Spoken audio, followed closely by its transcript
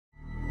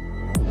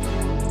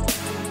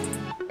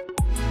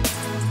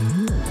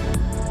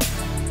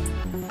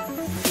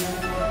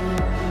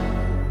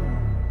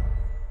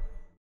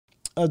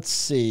Let's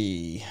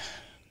see.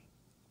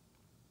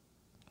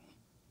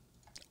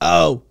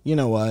 Oh, you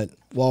know what?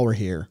 While we're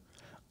here.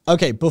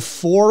 Okay,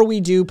 before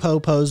we do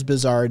PoPo's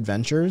Bizarre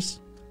Adventures,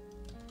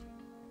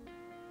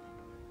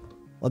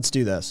 let's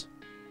do this.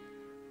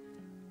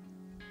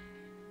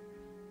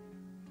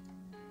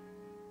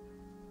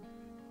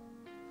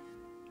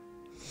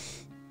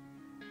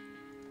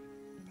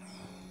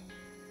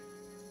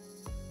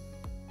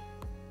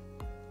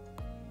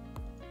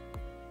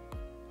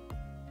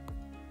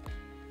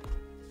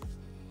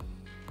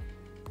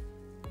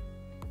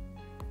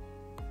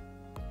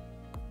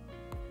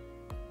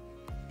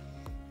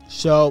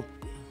 So,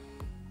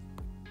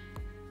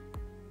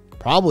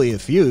 probably a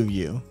few of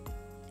you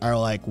are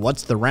like,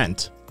 what's the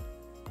rent?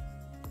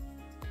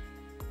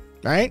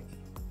 Right?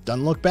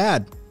 Doesn't look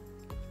bad.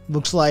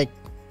 Looks like,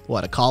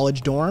 what, a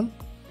college dorm?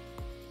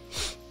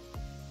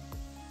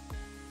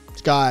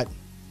 It's got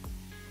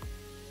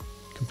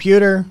a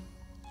computer,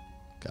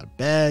 got a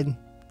bed,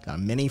 got a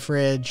mini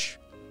fridge.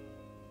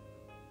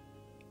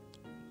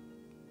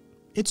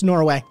 It's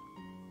Norway.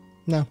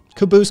 No,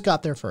 Caboose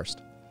got there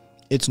first.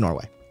 It's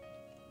Norway.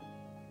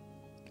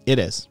 It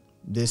is.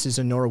 This is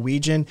a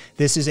Norwegian.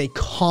 This is a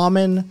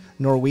common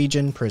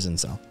Norwegian prison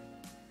cell.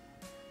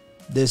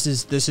 This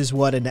is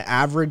what an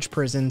average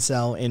prison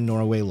cell in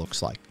Norway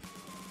looks like.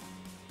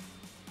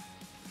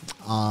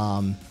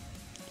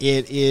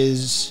 It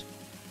is.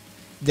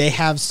 They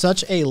have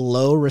such a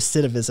low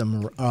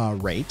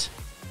recidivism rate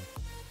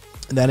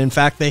that in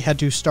fact they had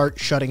to start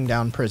shutting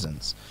down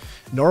prisons.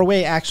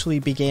 Norway actually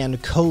began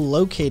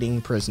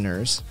co-locating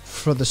prisoners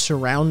for the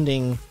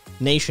surrounding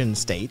nation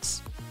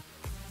states.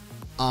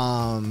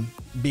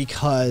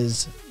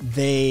 Because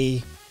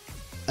they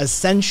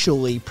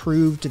essentially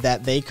proved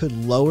that they could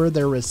lower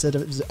their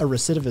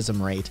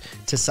recidivism rate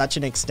to such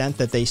an extent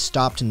that they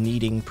stopped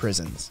needing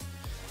prisons.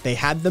 They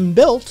had them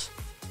built,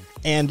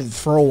 and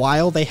for a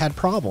while they had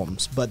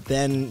problems, but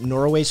then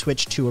Norway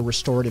switched to a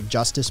restorative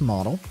justice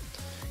model,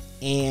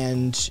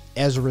 and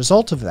as a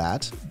result of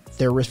that,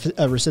 their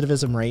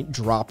recidivism rate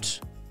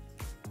dropped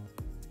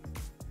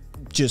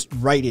just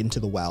right into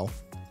the well.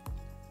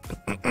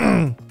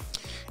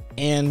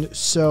 And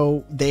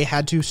so they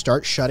had to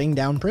start shutting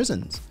down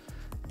prisons.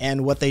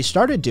 And what they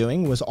started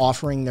doing was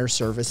offering their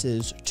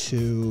services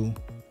to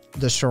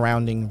the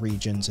surrounding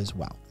regions as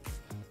well.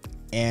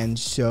 And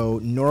so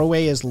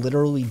Norway is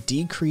literally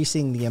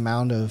decreasing the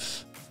amount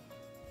of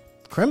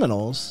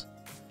criminals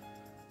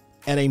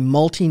at a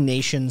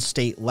multi-nation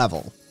state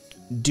level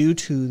due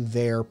to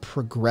their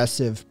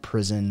progressive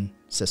prison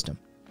system.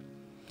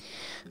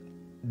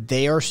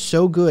 They are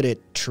so good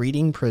at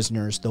treating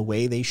prisoners the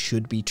way they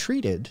should be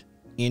treated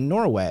in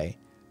Norway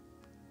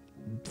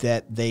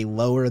that they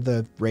lower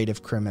the rate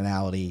of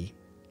criminality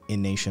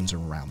in nations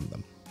around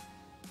them.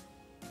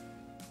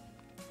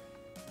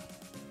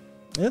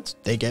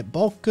 They get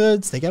bulk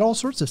goods, they get all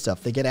sorts of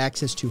stuff. They get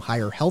access to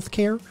higher health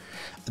care,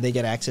 they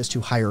get access to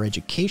higher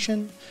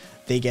education,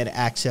 they get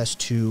access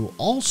to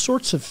all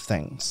sorts of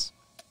things.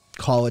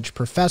 College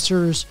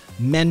professors,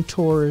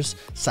 mentors,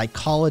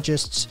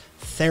 psychologists,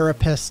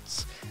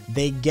 therapists,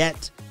 they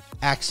get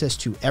access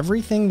to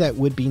everything that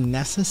would be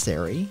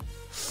necessary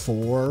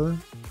for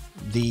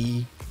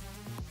the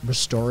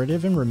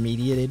restorative and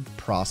remediated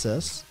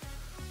process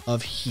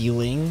of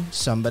healing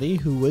somebody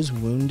who was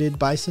wounded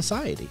by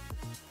society.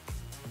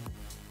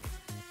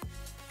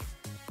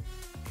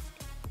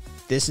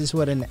 This is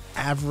what an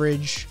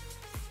average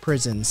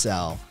prison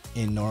cell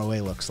in Norway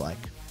looks like.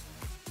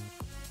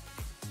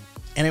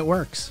 And it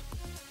works.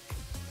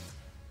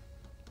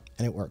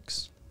 And it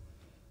works.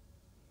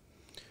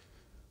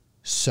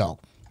 So,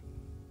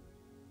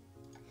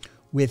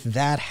 with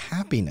that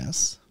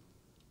happiness,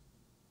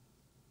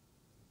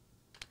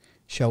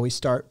 shall we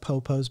start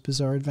PoPo's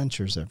Bizarre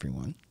Adventures,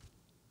 everyone?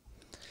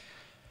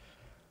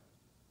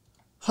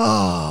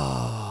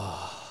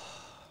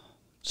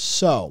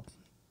 So,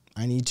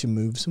 I need to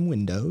move some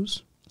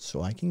windows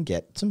so I can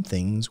get some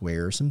things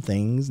where some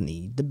things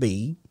need to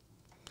be.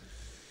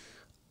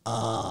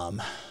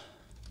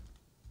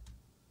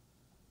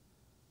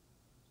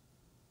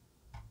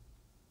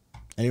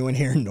 Anyone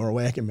here in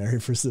Norway I can marry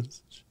for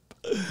citizenship?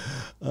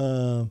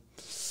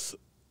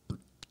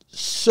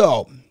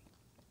 So,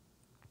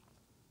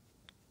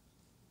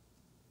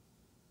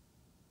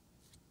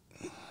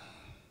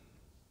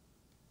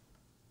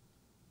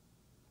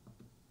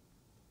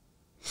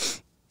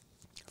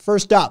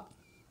 first up,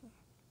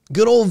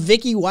 good old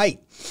Vicky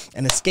White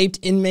and escaped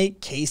inmate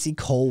Casey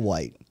Cole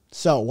White.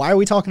 So, why are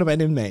we talking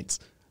about inmates?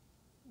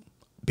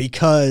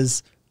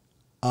 Because,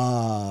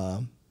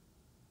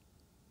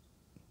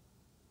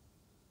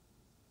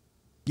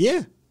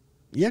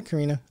 yeah,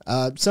 Karina.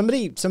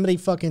 Somebody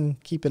fucking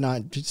keep an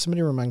eye.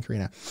 Somebody remind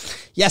Karina.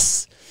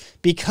 Yes,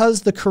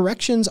 because the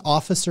corrections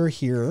officer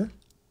here,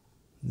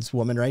 this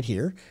woman right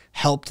here,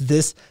 helped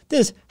this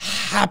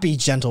happy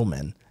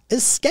gentleman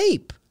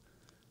escape.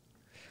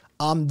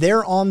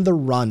 They're on the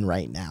run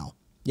right now.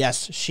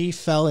 Yes, she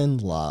fell in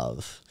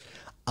love.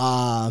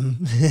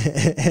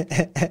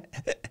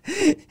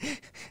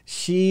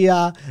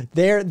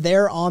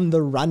 They're on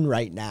the run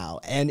right now.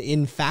 And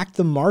in fact,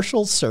 the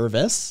Marshal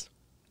Service,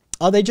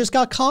 they just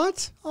got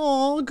caught.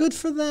 Oh, good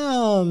for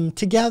them.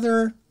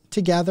 Together.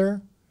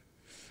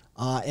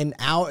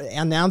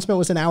 Announcement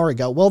was an hour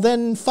ago. Well,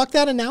 then fuck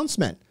that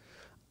announcement.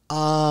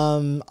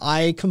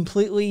 I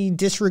completely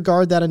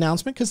disregard that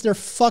announcement because they're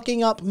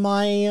fucking up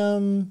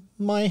my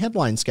my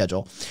headline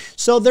schedule.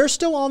 So they're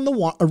still on the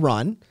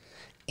run,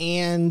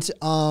 and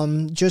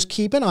just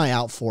keep an eye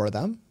out for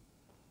them.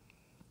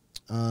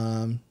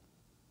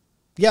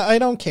 Yeah, I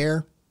don't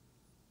care.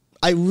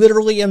 I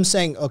literally am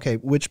saying, okay,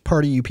 which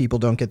part of you people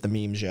don't get the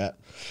memes yet?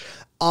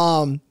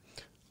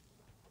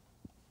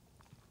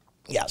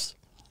 Yes.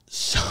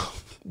 So,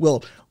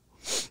 well,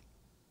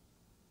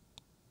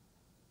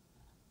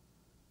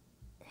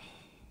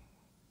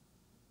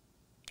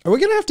 are we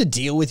going to have to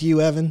deal with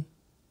you, Evan?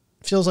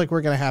 Feels like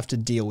we're going to have to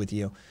deal with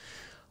you.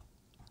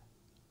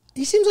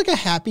 He seems like a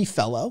happy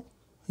fellow.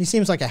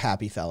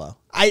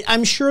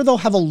 I'm sure they'll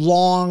have a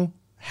long,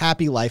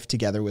 happy life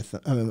together with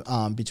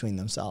between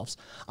themselves.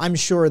 I'm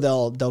sure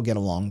they'll get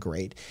along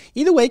great.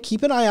 Either way,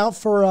 keep an eye out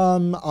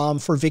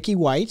for Vicky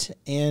White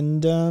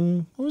and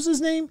what was his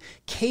name?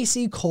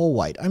 Casey Cole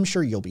White. I'm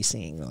sure you'll be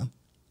seeing them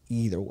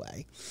either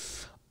way.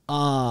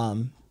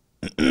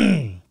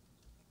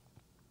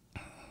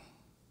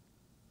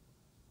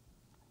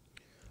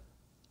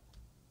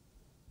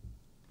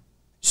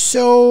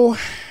 So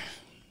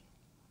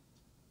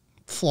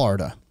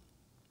Florida.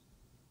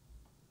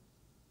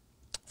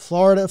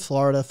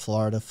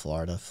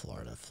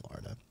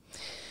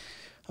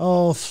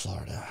 Oh,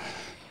 Florida.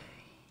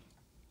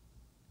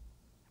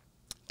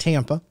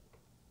 Tampa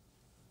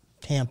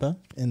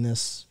in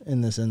this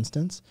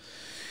instance.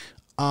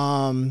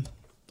 A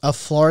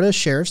Florida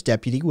sheriff's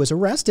deputy was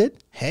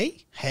arrested.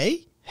 Hey.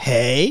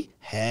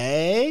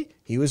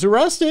 He was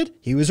arrested.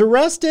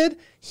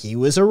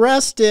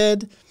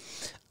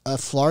 A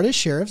Florida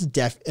sheriff's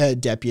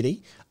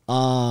deputy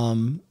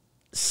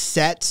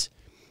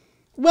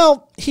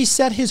he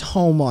set his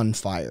home on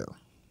fire.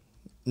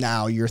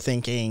 Now you're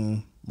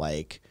thinking,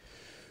 like,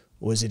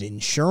 was it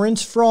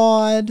insurance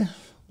fraud?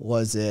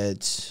 Was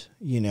it,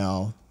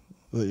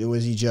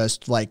 was he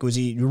just like, was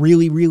he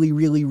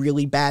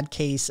really bad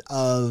case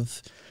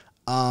of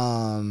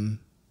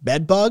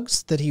bed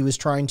bugs that he was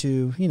trying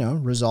to,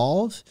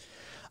 resolve?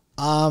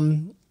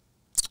 No,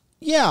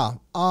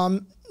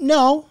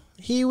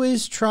 he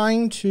was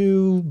trying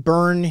to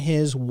burn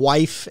his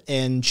wife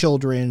and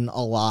children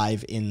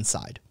alive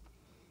inside.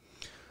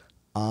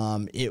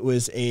 It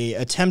was a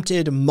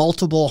attempted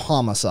multiple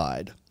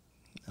homicide.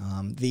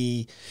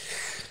 The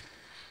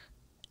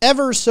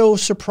ever so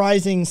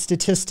surprising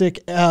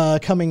statistic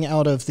coming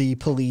out of the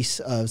police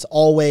as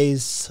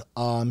always,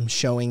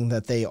 showing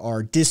that they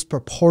are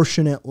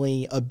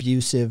disproportionately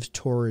abusive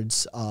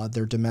towards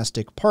their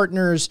domestic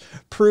partners,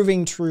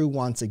 proving true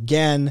once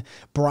again.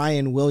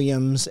 Brian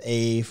Williams,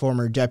 a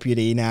former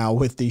deputy now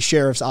with the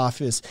sheriff's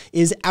office,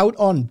 is out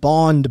on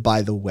bond,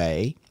 by the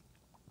way.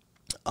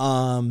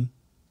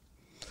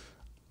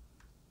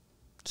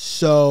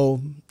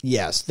 So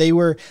yes, he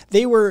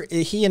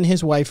and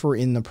his wife were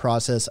in the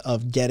process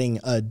of getting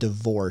a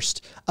divorce.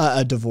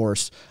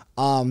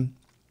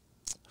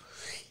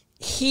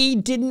 He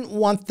didn't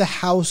want the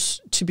house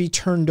to be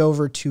turned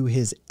over to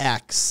his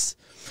ex.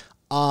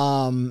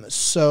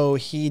 So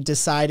he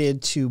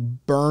decided to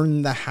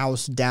burn the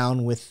house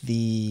down with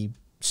the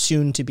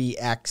soon to be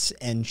ex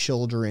and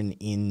children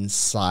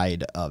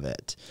inside of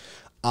it.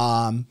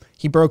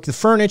 He broke the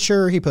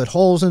furniture, he put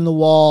holes in the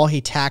wall, he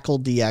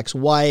tackled the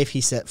ex-wife,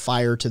 he set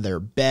fire to their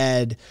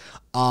bed.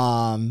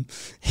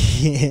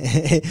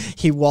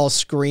 He while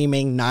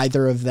screaming,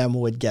 neither of them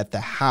would get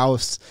the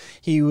house.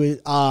 He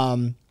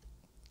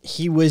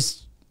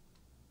was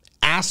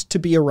asked to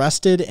be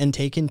arrested and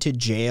taken to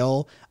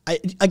jail.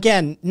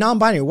 Again,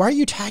 non-binary, why are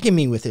you tagging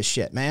me with this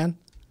shit, man?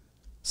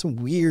 Some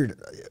weird,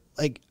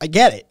 like, I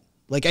get it.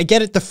 Like, I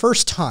get it the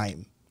first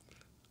time.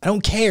 I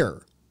don't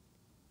care.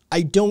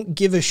 I don't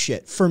give a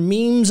shit. For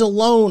memes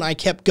alone, I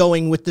kept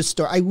going with the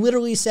story. I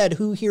literally said,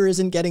 who here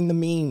isn't getting the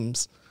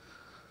memes?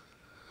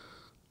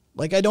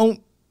 Like, I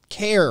don't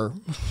care.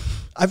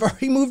 I've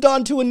already moved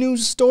on to a new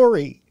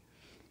story.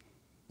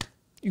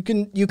 You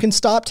can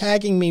stop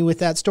tagging me with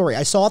that story.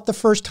 I saw it the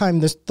first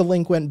time the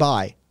link went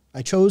by.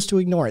 I chose to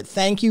ignore it.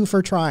 Thank you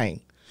for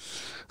trying.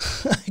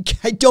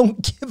 I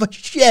don't give a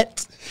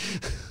shit.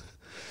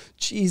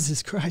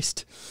 Jesus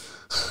Christ.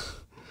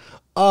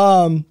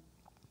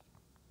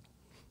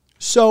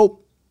 So,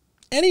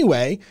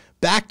 anyway,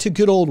 back to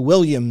good old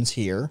Williams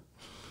here.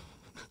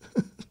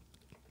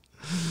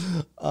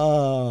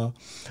 Good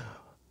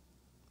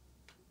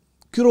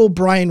old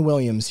Brian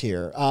Williams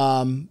here.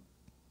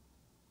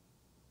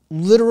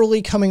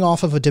 Literally coming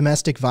off of a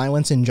domestic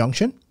violence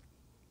injunction.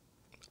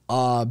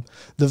 The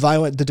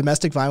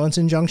domestic violence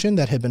injunction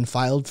that had been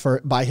filed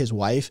by his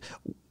wife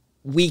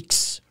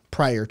weeks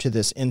prior to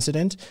this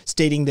incident,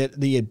 stating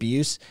that the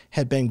abuse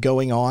had been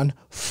going on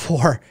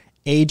for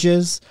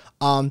ages.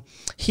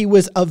 He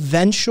was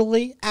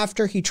eventually,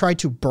 after he tried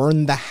to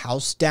burn the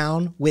house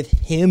down with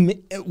him,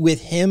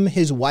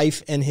 his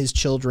wife, and his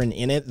children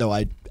in it, though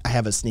I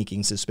have a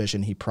sneaking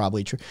suspicion he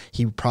probably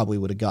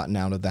would have gotten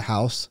out of the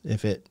house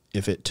if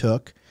it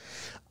took.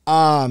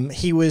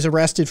 He was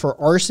arrested for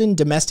arson,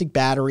 domestic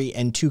battery,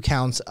 and 2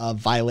 counts of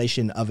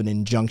violation of an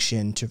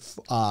injunction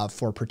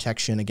for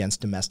protection against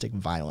domestic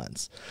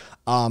violence.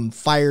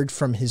 Fired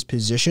from his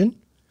position,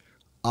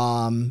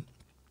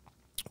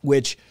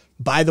 which,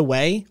 by the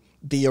way,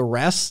 the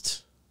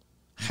arrest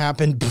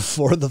happened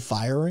before the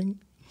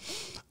firing.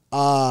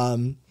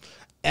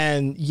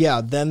 And yeah,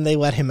 then they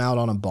let him out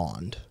on a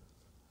bond.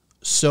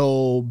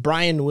 So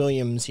Brian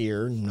Williams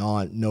here,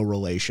 no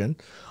relation,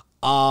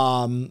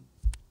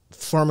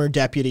 former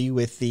deputy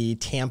with the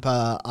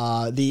DeSoto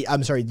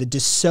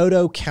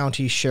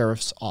County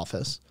Sheriff's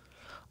Office,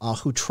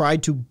 who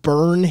tried to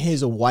burn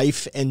his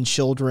wife and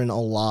children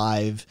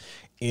alive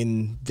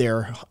in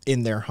their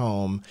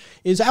home,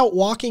 is out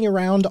walking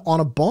around on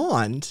a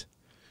bond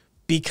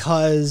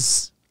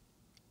because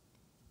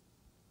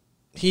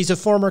he's a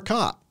former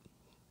cop.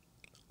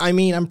 I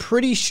mean, I'm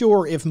pretty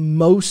sure if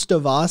most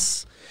of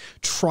us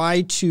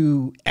try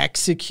to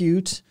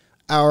execute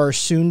our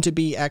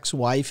soon-to-be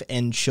ex-wife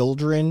and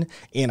children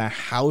in a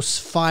house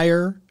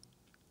fire,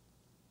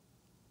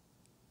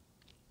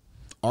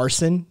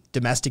 arson,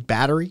 domestic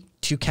battery,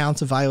 2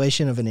 counts of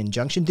violation of an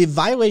injunction. The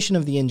violation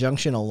of the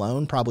injunction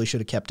alone probably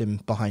should have kept him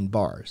behind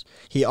bars.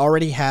 He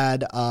already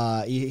had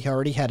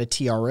a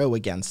TRO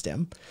against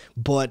him,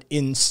 but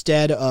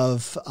instead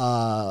of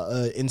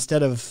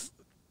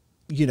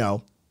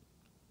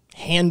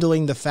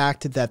handling the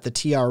fact that the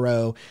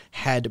TRO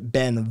had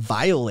been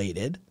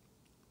violated,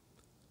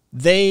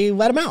 they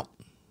let him out.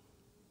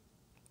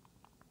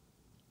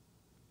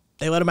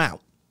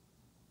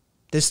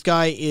 This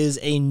guy is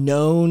a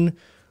known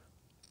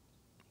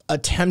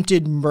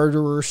attempted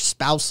murderer,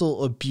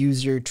 spousal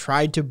abuser,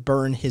 tried to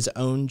burn his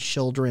own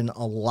children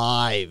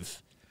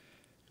alive.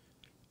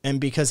 And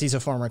because he's a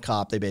former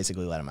cop, they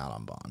basically let him out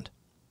on bond.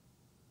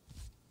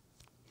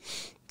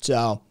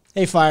 So,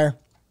 hey, fire.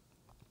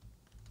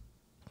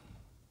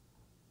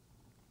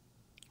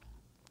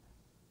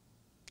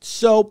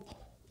 So,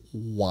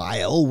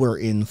 while we're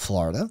in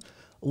Florida,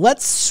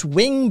 let's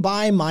swing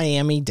by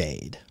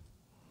Miami-Dade.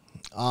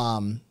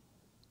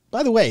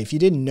 By the way, if you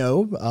didn't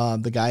know,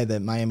 the guy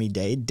that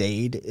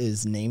Miami-Dade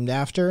is named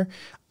after,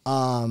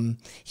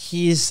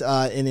 he's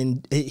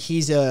an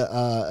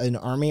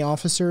army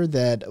officer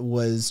that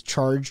was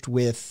charged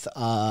with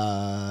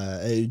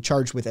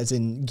as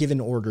in given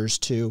orders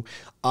to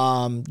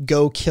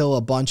go kill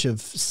a bunch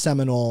of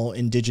Seminole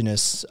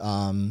indigenous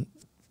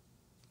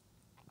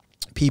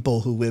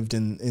people who lived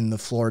in the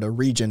Florida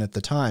region at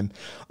the time.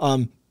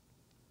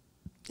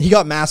 He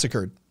got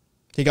massacred.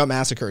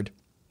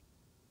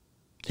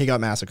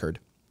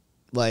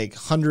 Like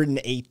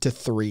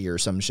 108-3 or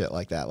some shit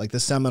like that. Like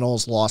the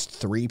Seminoles lost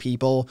 3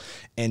 people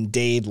and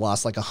Dade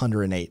lost like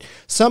 108.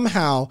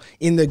 Somehow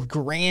in the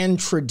grand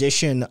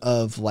tradition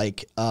of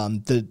like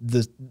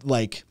the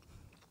like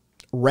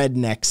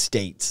redneck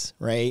states,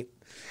 right?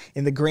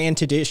 In the grand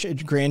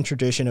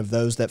tradition of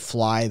those that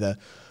fly the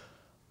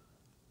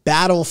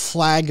battle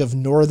flag of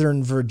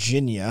Northern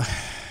Virginia.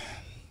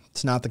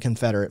 It's not the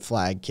Confederate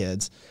flag,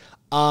 kids.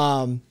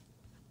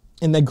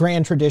 In the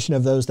grand tradition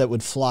of those that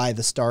would fly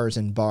the stars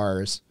and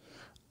bars,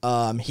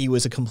 he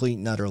was a complete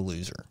and utter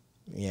loser.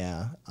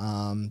 Yeah.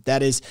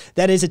 That is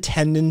a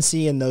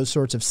tendency in those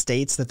sorts of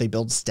states that they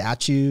build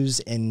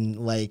statues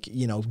and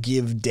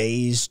give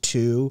days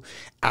to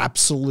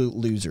absolute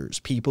losers,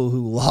 people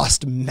who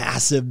lost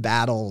massive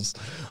battles,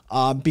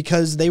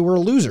 because they were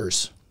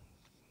losers.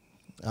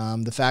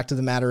 The fact of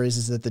the matter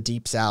is that the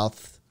Deep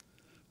South,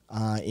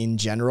 in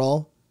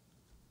general,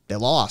 they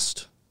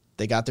lost.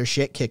 They got their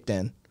shit kicked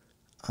in.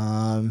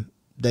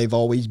 They've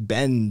always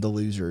been the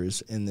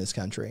losers in this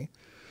country.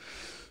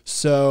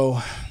 So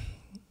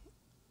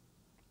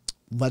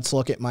let's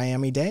look at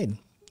Miami-Dade.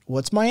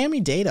 What's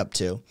Miami-Dade up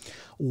to?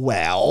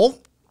 Well,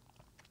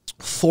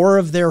 4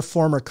 of their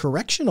former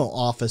correctional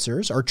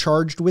officers are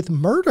charged with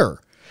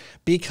murder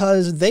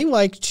because they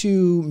like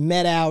to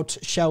met out,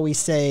 shall we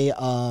say,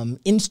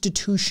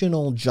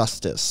 institutional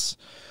justice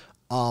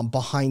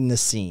behind the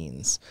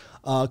scenes.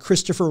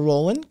 Christopher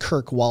Rowland,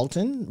 Kirk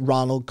Walton,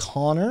 Ronald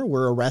Connor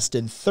were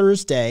arrested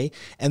Thursday,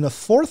 and the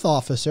 4th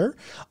officer,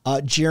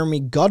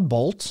 Jeremy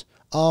Godbolt,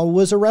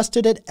 was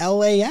arrested at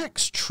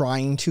LAX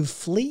trying to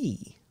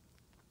flee.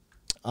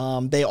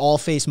 They all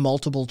face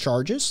multiple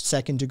charges: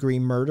 second-degree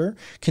murder,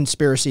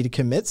 conspiracy to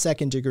commit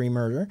second-degree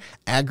murder,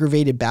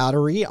 aggravated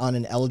battery on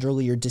an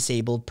elderly or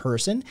disabled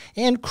person,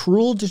 and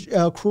cruel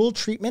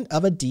treatment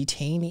of a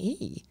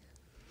detainee.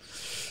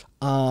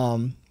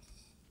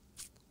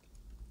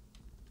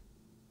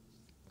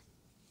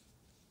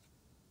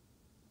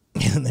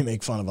 And they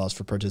make fun of us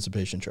for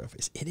participation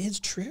trophies. It is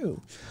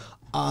true.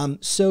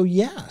 So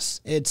yes,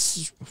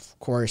 it's, of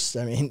course,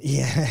 I mean,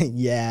 yeah,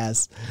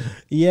 yes,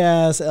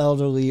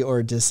 elderly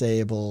or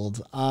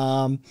disabled.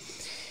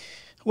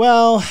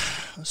 Well,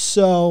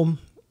 so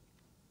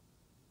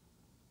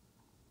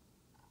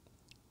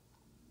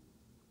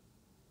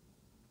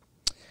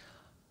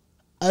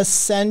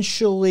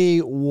essentially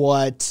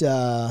what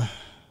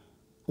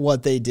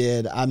they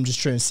did. I'm just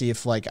trying to see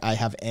if like I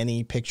have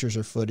any pictures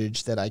or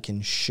footage that I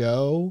can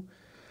show.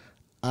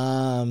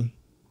 No.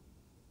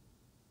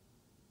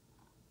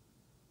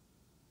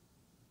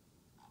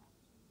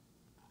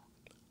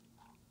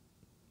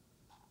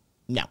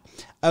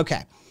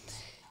 Okay.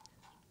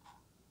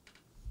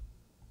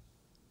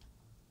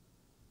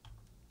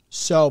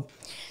 So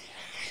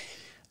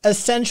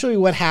essentially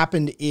what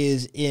happened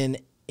is an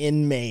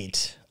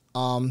inmate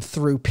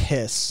threw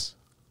piss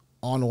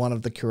on one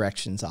of the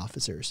corrections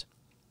officers.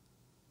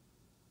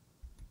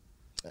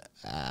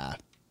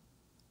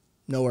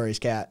 No worries,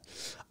 cat.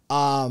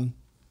 Why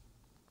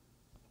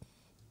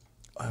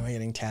am I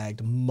getting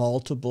tagged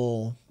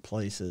multiple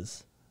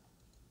places?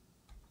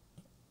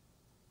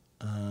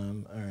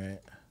 All right.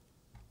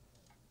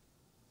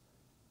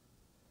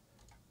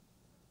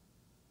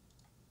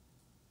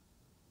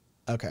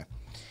 Okay.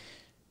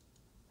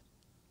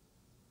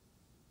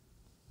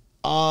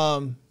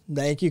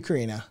 Thank you,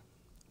 Karina.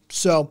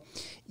 So,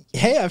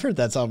 hey, I've heard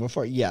that song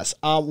before. Yes.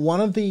 One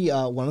of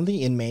the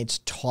inmates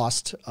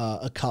tossed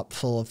a cup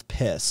full of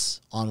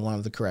piss on one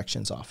of the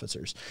corrections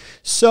officers.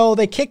 So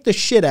they kicked the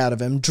shit out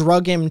of him,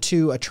 drug him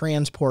to a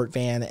transport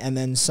van, and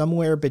then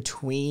somewhere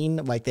between,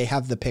 like they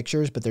have the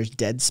pictures, but there's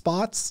dead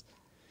spots.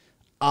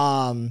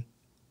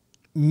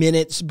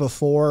 Minutes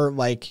before,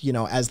 like, you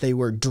know, as they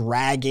were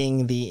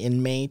dragging the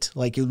inmate,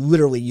 like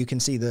literally you can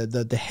see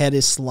the head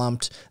is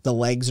slumped, the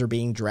legs are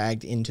being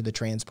dragged into the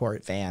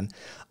transport van.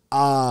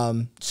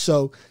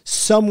 So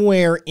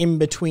somewhere in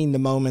between the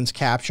moments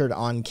captured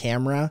on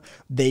camera,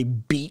 they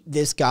beat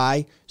this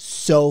guy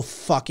so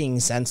fucking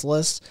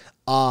senseless,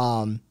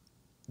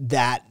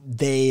 that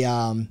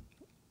they,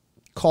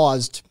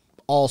 caused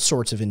all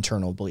sorts of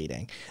internal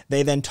bleeding.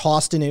 They then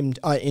tossed him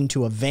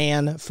into a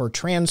van for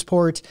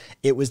transport.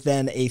 It was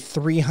then a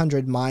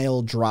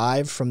 300-mile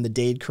drive from the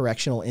Dade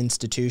Correctional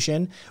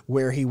Institution,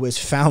 where he was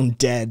found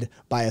dead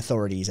by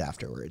authorities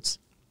afterwards.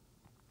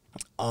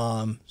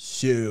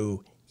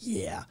 So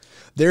yeah,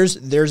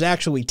 there's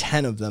actually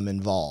 10 of them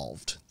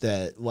involved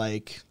that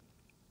like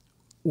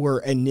were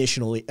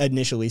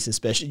initially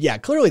suspicious. Yeah,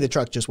 clearly the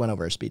truck just went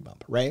over a speed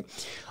bump, right?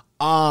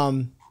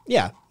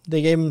 Yeah,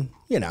 they gave him,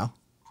 you know,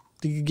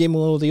 they gave him a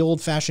little the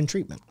old-fashioned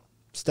treatment.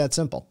 It's that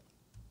simple.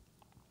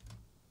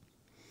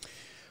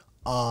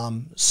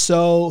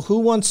 So who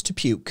wants to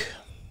puke?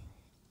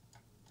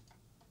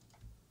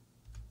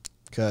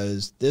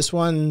 Because this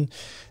one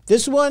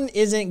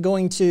isn't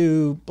going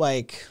to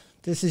like.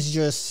 This is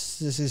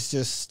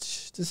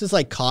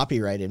like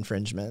copyright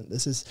infringement.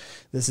 This is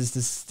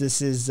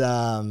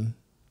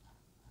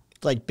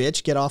like,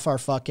 bitch, get off our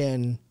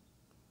fucking.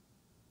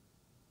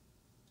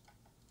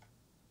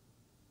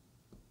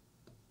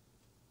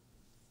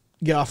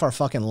 Get off our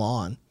fucking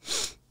lawn.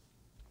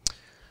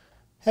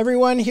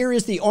 Everyone, here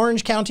is the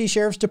Orange County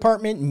Sheriff's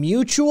Department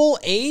mutual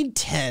aid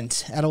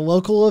tent at a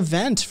local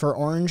event for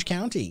Orange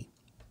County.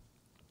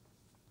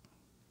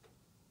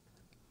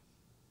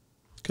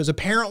 Because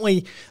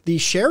apparently the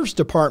Sheriff's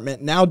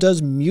Department now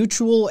does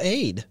mutual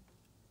aid.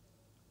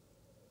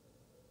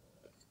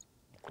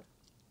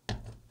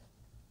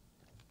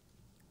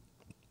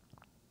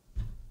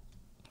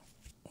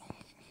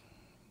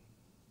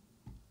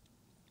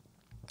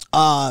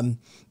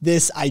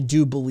 This, I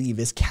do believe,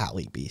 is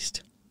Cali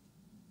Beast.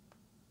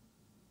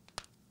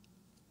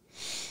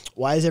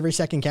 Why is every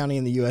second county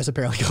in the U.S.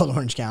 apparently called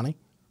Orange County?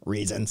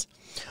 Reasons.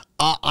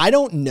 I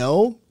don't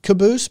know,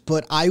 Caboose,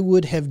 but I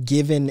would have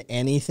given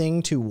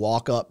anything to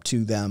walk up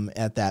to them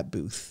at that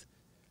booth.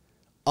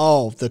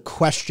 Oh, the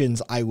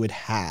questions I would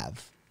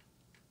have.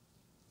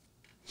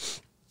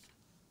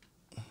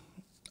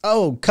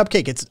 Oh,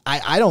 Cupcake,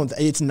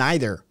 it's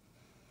neither.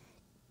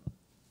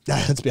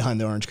 That's behind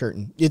the orange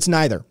curtain. It's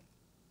neither.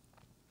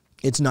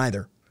 It's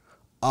neither.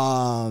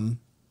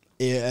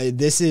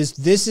 This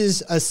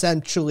is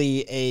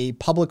essentially a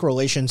public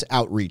relations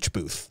outreach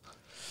booth.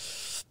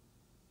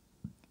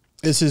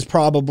 This is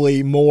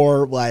probably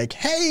more like,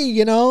 hey,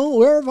 you know,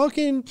 we're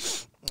fucking,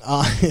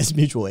 it's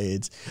mutual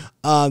aids.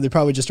 They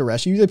probably just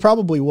arrest you. They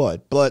probably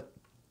would, but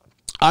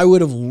I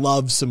would have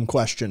loved some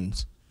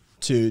questions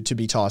to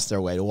be tossed their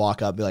way, to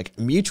walk up, be like,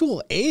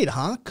 mutual aid,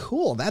 huh?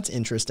 Cool. That's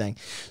interesting.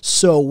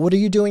 So what are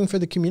you doing for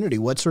the community?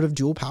 What sort of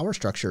dual power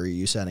structure are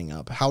you setting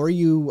up? How are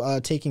you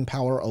taking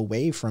power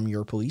away from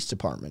your police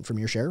department, from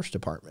your sheriff's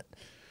department?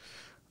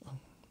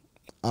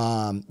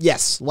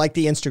 Yes. Like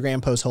the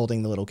Instagram post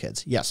holding the little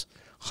kids. Yes.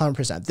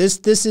 100%.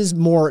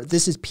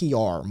 This is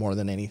PR more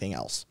than anything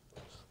else.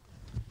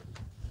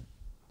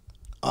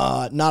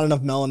 Not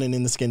enough melanin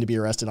in the skin to be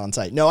arrested on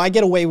site. No, I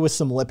get away with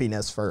some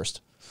lippiness first.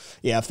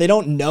 Yeah, if they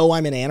don't know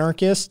I'm an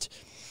anarchist,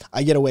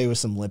 I get away with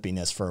some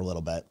lippiness for a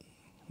little bit.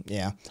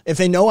 Yeah. If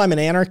they know I'm an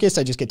anarchist,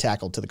 I just get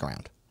tackled to the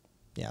ground.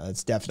 Yeah,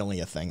 that's definitely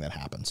a thing that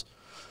happens.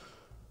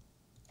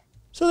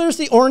 So there's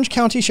the Orange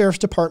County Sheriff's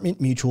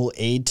Department mutual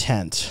aid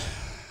tent.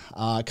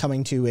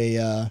 Coming to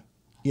a,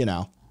 you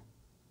know,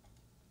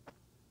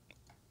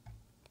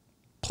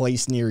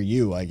 place near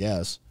you, I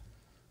guess.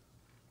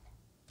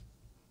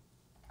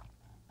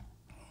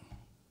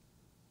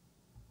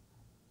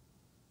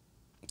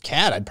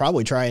 Cat, I'd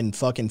probably try and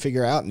fucking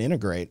figure out and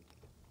integrate.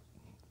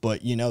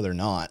 But you know they're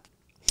not.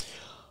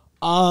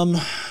 All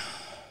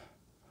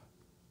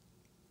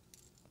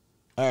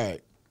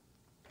right.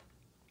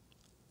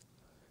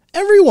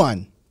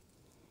 Everyone,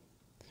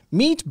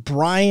 meet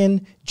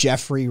Brian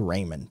Jeffrey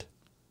Raymond.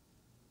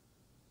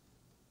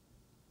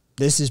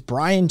 This is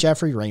Brian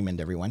Jeffrey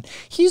Raymond, everyone.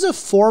 He's a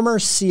former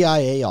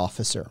CIA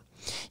officer.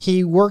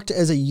 He worked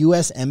as a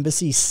U.S.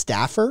 Embassy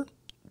staffer,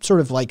 sort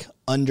of like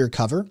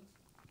undercover.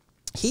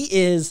 He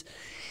is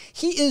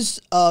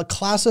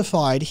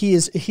classified, he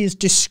is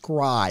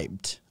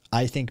described,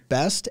 I think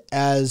best,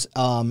 as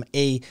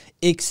a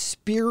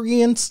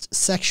experienced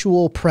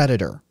sexual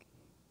predator.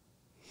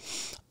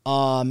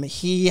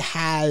 He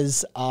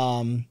has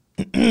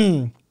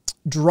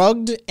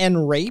drugged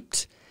and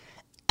raped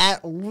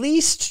at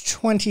least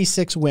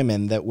 26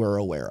 women that we're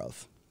aware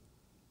of.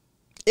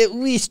 At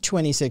least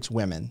 26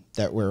 women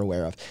that we're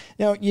aware of.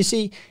 Now, you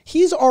see,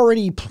 he's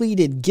already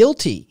pleaded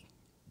guilty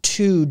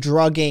to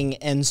drugging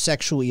and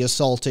sexually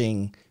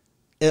assaulting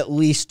at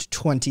least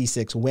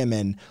 26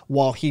 women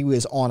while he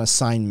was on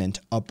assignment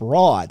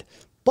abroad.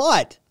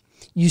 But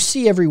you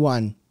see,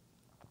 everyone,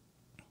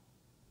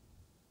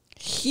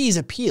 he's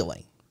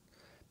appealing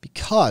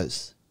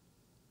because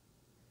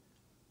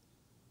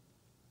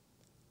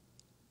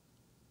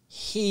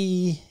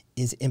he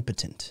is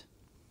impotent.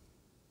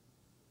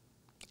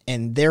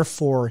 And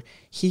therefore,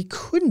 he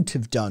couldn't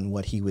have done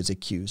what he was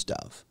accused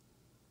of.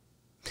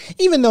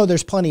 Even though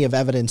there's plenty of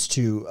evidence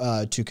to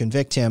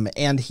convict him,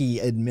 and he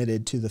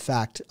admitted to the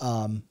fact,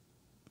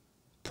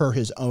 per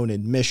his own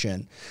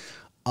admission,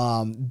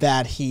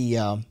 that he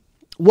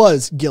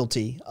was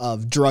guilty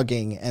of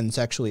drugging and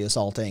sexually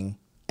assaulting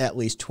at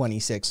least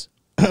 26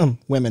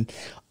 women.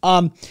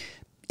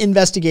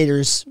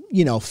 Investigators,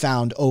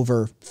 found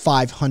over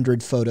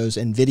 500 photos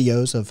and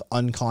videos of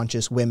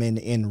unconscious women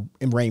in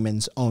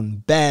Raymond's own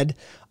bed.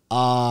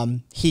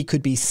 He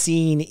could be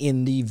seen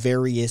in the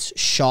various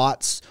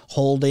shots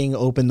holding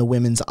open the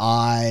women's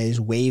eyes,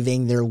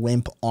 waving their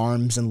limp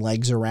arms and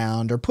legs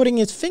around, or putting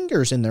his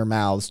fingers in their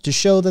mouths to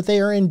show that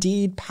they are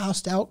indeed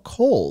passed out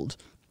cold.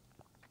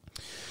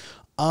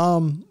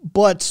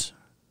 But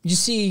you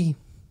see,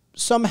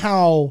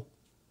 somehow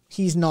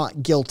he's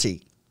not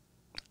guilty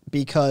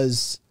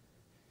because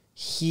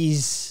he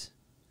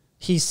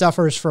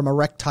suffers from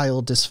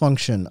erectile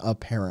dysfunction,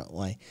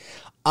 apparently.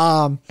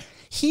 By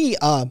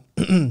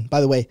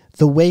the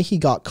way he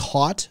got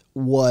caught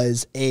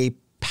was a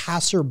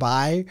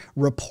passerby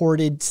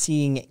reported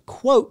seeing,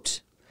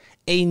 quote,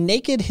 a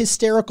naked,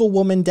 hysterical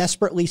woman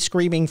desperately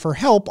screaming for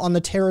help on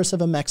the terrace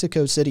of a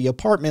Mexico City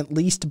apartment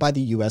leased by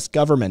the U.S.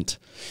 government.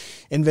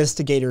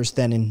 Investigators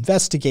then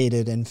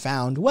investigated and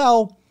found,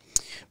 well,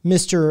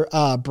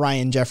 Mr.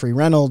 Brian Jeffrey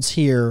Reynolds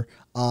here,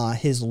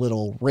 his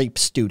little rape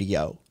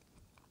studio.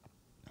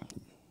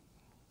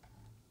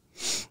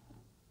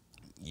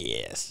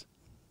 Yes.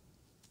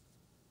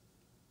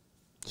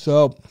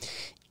 So,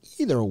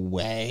 either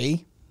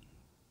way,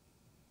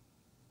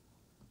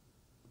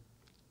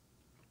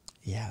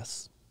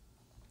 yes.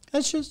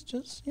 That's just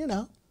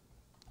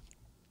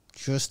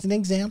just an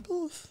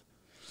example of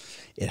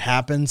it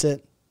happens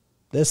at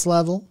this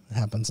level, it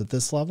happens at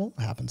this level,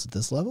 it happens at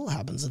this level, it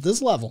happens at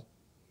this level.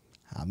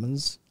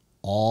 Happens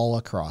all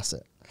across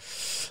it.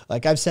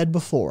 Like I've said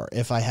before,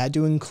 if I had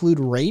to include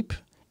rape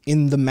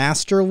in the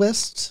master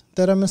list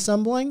that I'm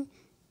assembling,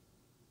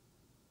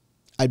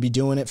 I'd be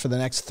doing it for the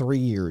next 3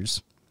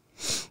 years.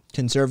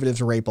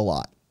 Conservatives rape a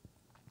lot.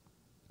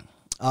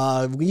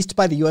 Leased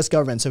by the U.S.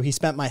 government. So he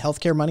spent my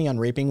healthcare money on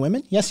raping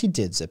women? Yes, he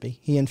did, Zippy.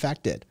 He in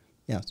fact did.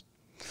 Yes.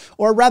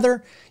 Or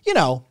rather,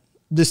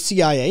 the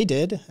CIA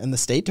did and the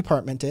State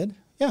Department did.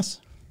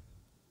 Yes.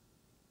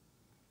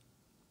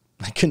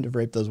 I couldn't have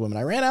raped those women.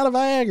 I ran out of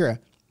Viagra.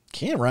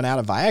 Can't run out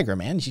of Viagra,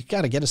 man. You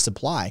got to get a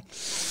supply.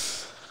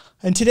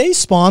 And today's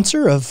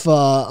sponsor of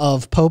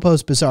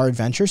PoPo's Bizarre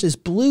Adventures is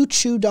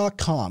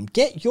BlueChew.com.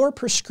 Get your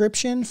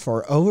prescription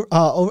for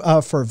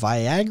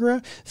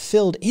Viagra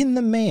filled in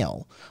the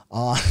mail.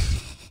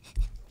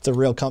 It's a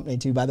real company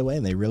too, by the way,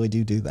 and they really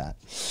do that.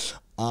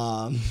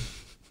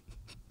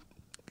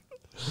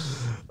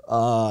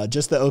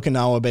 Just the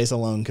Okinawa base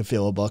alone could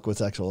fill a book with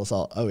sexual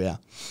assault. Oh yeah.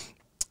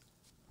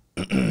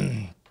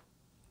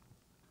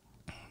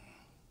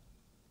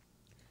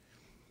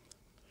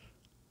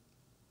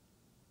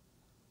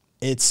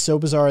 It's so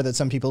bizarre that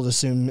some people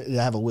assume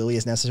to have a willy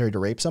is necessary to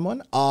rape someone.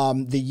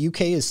 The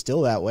UK is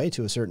still that way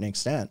to a certain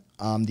extent.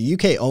 The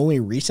UK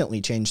only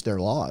recently changed their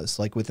laws,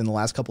 like within the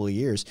last couple of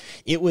years.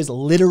 It was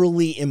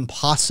literally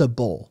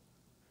impossible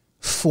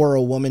for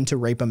a woman to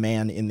rape a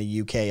man in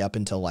the UK up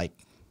until like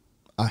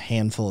a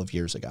handful of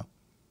years ago.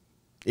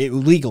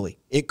 Legally,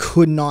 it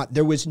could not.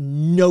 There was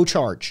no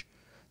charge.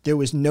 There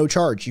was no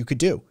charge you could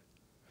do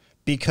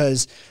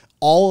because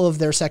all of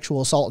their sexual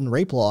assault and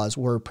rape laws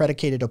were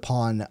predicated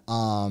upon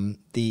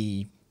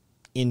the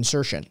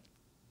insertion.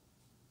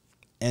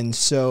 And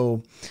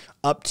so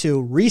up to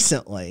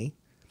recently,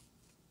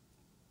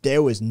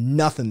 there was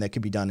nothing that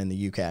could be done in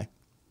the UK.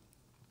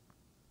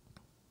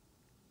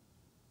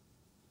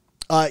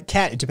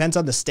 Cat, it depends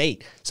on the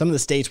state. Some of the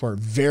states were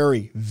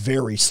very,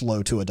 very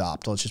slow to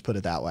adopt. Let's just put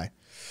it that way.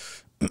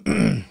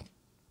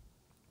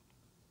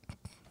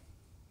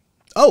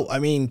 Oh, I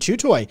mean, chew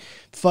toy,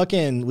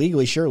 fucking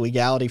legally, sure.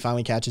 Legality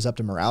finally catches up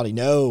to morality.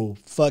 No,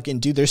 fucking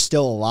dude, there's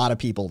still a lot of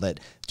people that,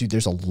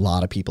 there's a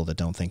lot of people that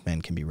don't think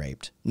men can be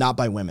raped. Not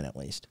by women, at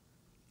least.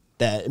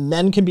 That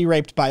men can be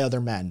raped by other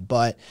men,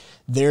 but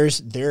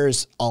there's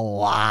a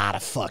lot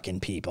of fucking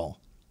people.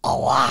 A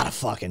lot of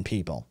fucking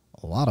people.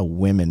 A lot of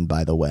women,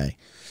 by the way,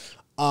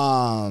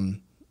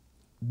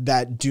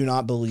 that do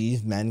not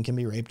believe men can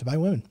be raped by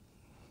women.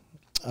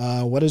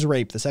 What is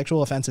rape? The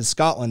Sexual Offences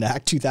Scotland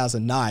Act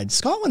 2009.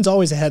 Scotland's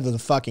always ahead of the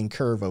fucking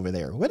curve over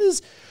there. What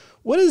is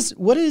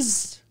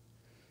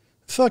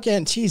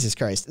fucking Jesus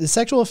Christ? The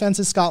Sexual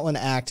Offences Scotland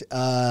Act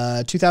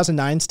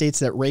 2009 states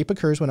that rape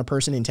occurs when a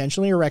person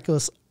intentionally or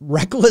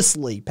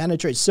recklessly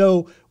penetrates.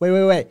 So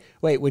wait.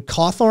 Would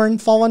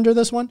Cawthorn fall under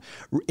this one?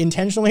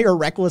 Intentionally or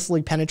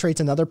recklessly penetrates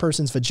another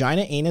person's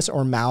vagina, anus,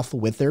 or mouth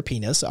with their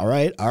penis. All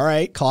right.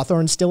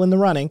 Cawthorn's still in the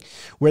running,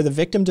 where the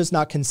victim does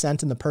not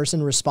consent and the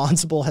person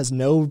responsible has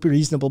no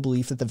reasonable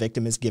belief that the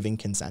victim is giving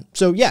consent.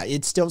 So yeah,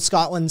 it's still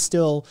Scotland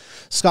still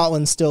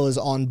is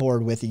on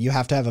board with it. You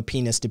have to have a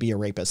penis to be a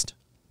rapist.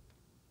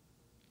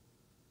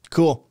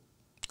 Cool.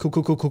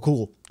 Totally.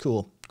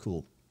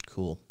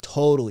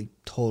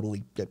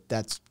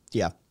 That's,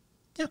 yeah.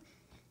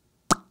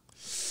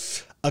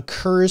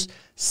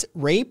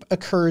 Rape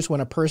occurs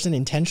when a person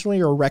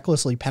intentionally or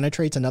recklessly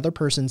penetrates another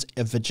person's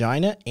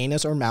vagina,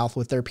 anus, or mouth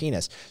with their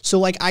penis. So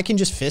like I can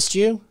just fist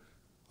you?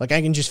 Like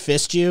I can just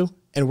fist you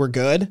and we're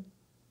good?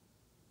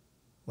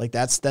 Like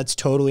that's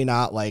totally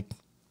not like,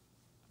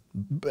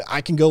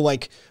 I can go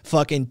like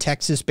fucking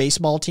Texas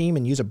baseball team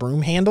and use a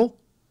broom handle?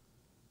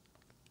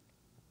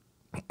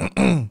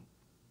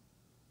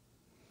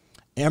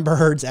 Amber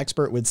Heard's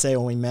expert would say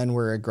only men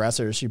were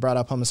aggressors. She brought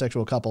up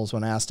homosexual couples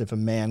when asked if a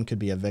man could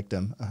be a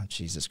victim. Oh,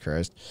 Jesus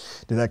Christ.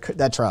 Dude,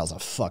 that trial's a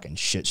fucking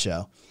shit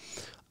show.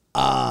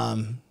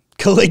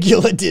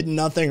 Caligula did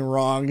nothing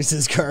wrong,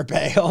 says Carpe.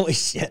 Holy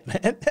shit,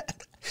 man.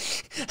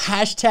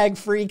 Hashtag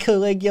free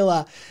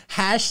Caligula.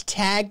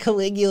 Hashtag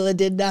Caligula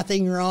did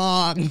nothing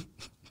wrong.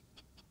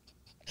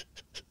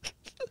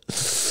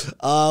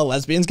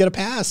 Lesbians get a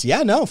pass.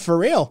 Yeah, no, for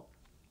real.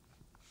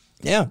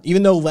 Yeah,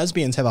 even though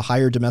lesbians have a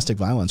higher domestic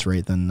violence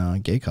rate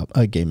than gay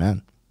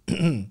men.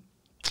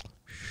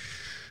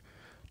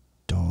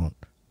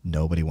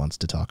 Nobody wants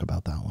to talk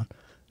about that one.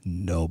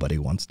 Nobody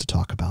wants to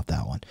talk about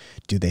that one.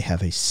 Do they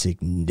have a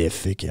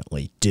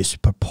significantly,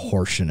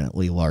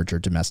 disproportionately larger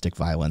domestic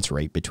violence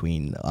rate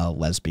between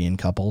lesbian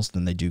couples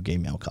than they do gay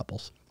male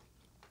couples?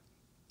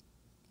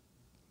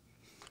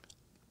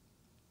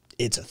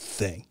 It's a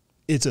thing.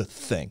 It's a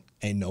thing.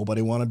 Ain't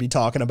nobody want to be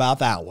talking about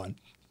that one.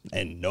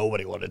 And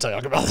nobody wanted to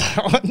talk about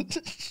that one.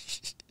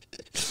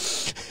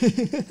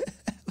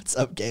 What's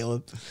up,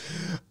 Caleb?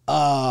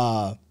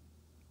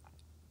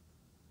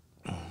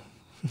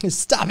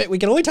 Stop it. We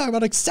can only talk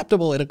about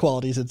acceptable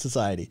inequalities in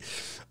society.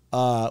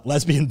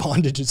 Lesbian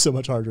bondage is so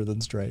much harder than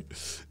straight.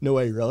 No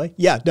way, really?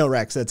 Yeah, no,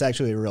 Rex, that's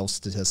actually a real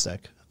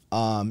statistic.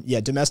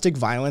 Yeah, domestic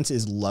violence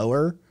is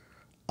lower.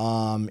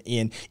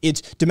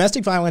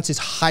 Domestic violence is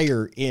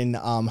higher in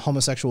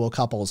homosexual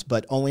couples,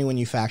 but only when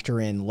you factor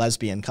in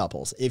lesbian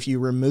couples. If you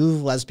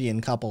remove lesbian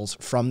couples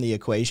from the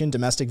equation,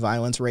 domestic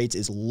violence rates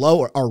is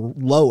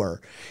lower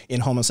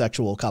in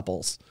homosexual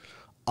couples.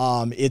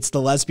 It's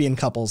the lesbian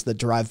couples that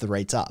drive the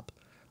rates up.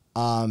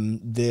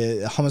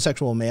 The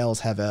homosexual males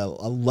have a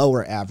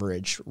lower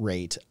average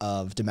rate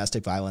of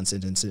domestic violence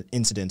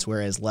incidents,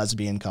 whereas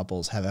lesbian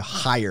couples have a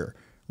higher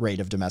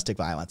rate of domestic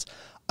violence.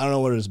 I don't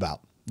know what it is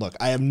about. Look,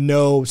 I have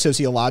no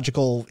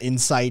sociological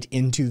insight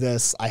into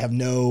this. I have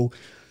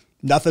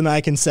nothing I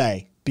can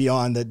say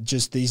beyond that.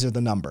 Just these are the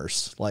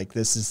numbers. Like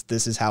this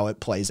is how it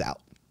plays out.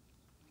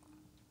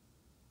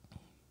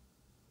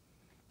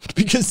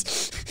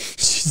 Because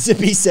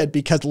Zippy said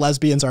because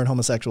lesbians aren't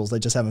homosexuals, they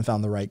just haven't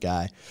found the right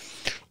guy.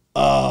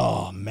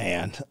 Oh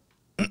man.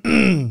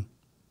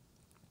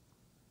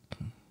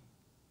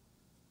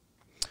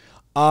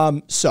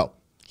 So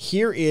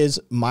here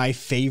is my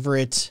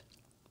favorite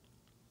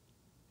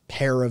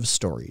pair of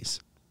stories.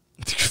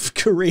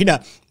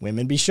 Karina,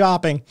 women be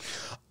shopping.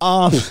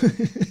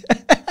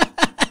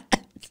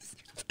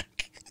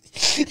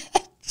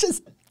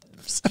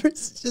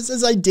 Just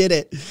as I did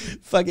it,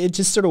 fuck, it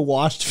just sort of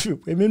washed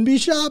through. Women be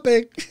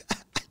shopping.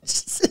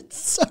 It's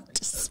so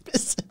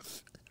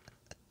dismissive.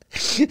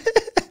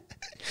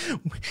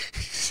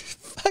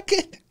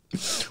 Fucking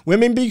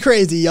women be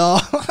crazy,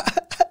 y'all.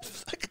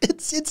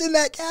 It's in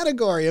that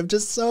category of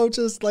just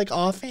like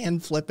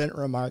offhand flippant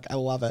remark. I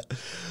love it.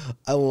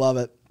 I love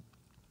it.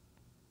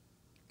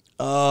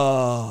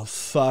 Oh,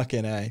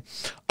 fucking A.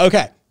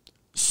 Okay.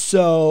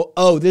 So,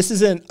 this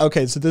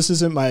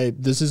isn't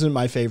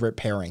my favorite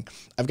pairing.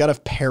 I've got a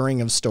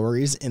pairing of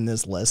stories in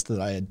this list that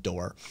I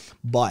adore,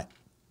 but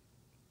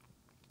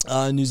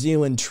New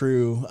Zealand,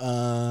 true.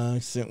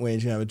 Accident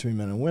wage gap between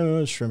men and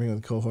women, shrimping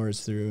with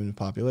cohorts through the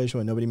population.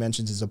 What nobody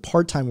mentions is a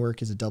part-time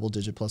work is a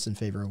double-digit plus in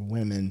favor of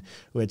women,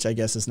 which I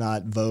guess is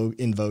not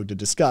in vogue to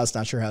discuss.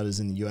 Not sure how it is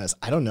in the U.S.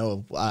 I don't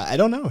know. I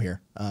don't know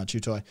here,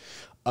 Chutoy.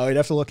 We'd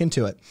have to look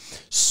into it.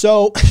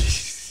 So,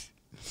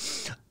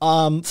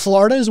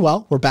 Florida as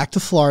well. We're back to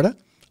Florida.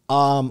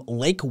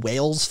 Lake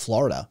Wales,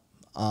 Florida.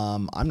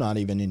 I'm not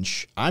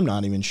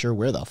even sure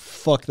where the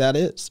fuck that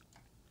is.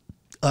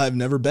 I've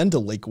never been to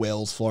Lake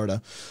Wales, Florida.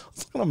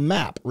 Let's look on a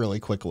map really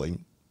quickly.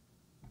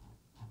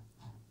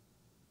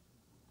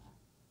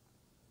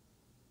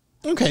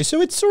 Okay,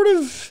 so it's sort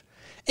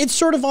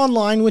of on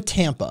line with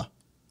Tampa.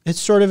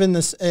 It's sort of in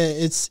this.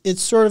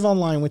 It's sort of on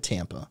line with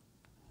Tampa.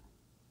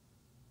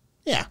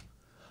 Yeah.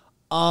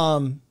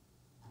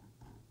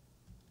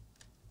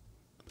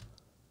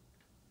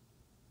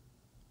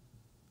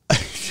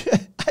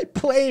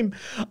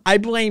 I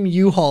blame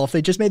U-Haul. If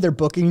they just made their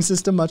booking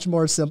system much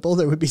more simple,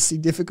 there would be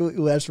significantly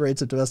less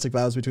rates of domestic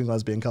violence between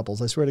lesbian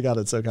couples. I swear to God,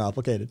 it's so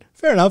complicated.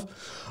 Fair enough.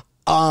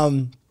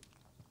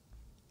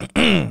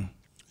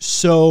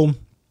 So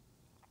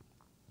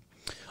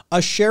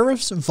a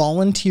sheriff's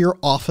volunteer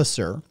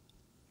officer,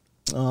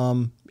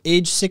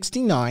 age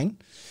 69.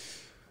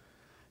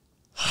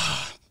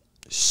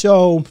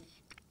 So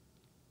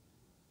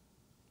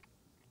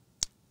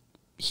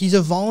he's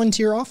a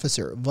volunteer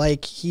officer.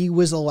 Like, he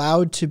was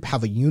allowed to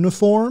have a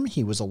uniform.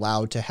 He was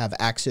allowed to have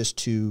access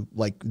to,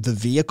 like, the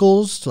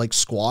vehicles, like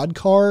squad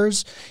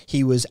cars.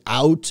 He was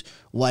out,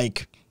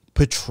 like,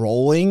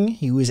 patrolling.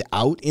 He was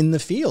out in the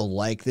field.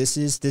 Like, this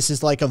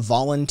is like a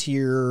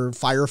volunteer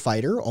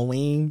firefighter,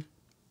 only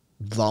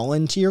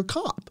volunteer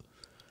cop.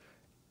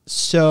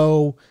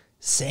 So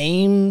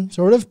same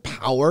sort of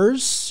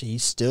powers. He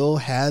still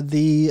had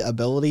the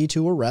ability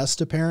to arrest,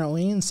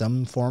 apparently, in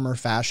some form or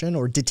fashion,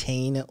 or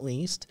detain at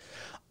least.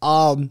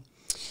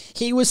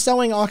 He was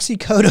selling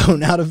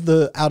oxycodone out of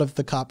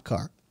the cop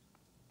car.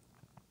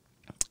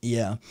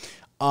 Yeah.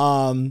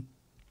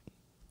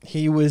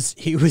 He was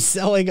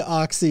selling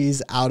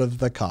oxys out of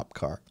the cop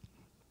car.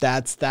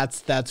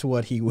 That's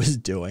what he was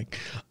doing.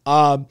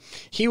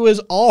 He was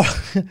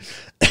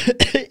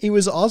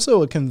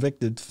also a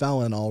convicted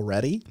felon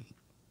already.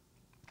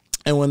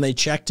 And when they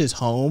checked his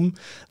home,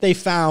 they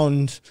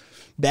found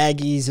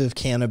baggies of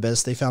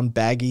cannabis. They found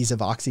baggies of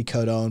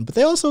oxycodone, but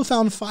they also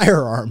found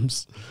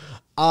firearms.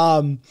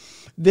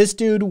 This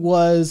dude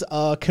was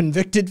a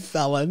convicted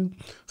felon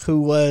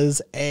who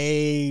was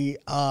a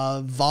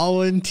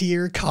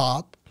volunteer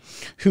cop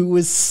who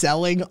was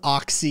selling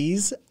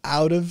oxys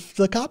out of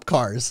the cop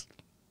cars.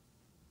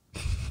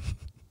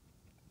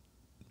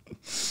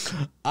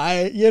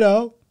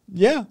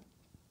 Yeah.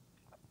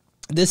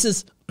 This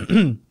is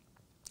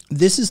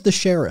this is the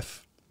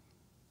sheriff.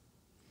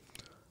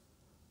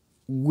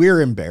 We're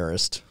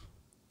embarrassed.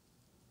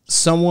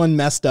 Someone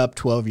messed up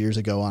 12 years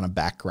ago on a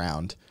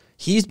background.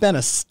 He's been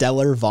a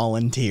stellar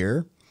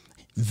volunteer,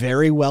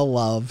 very well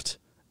loved,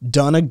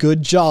 done a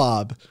good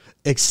job,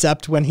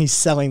 except when he's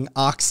selling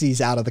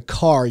oxys out of the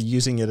car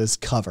using it as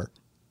cover.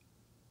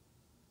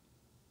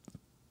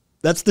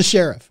 That's the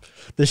sheriff.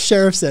 The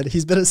sheriff said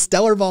he's been a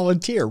stellar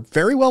volunteer,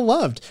 very well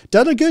loved,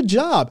 done a good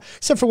job,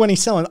 except for when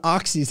he's selling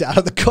oxys out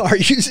of the car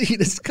using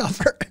it as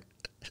cover.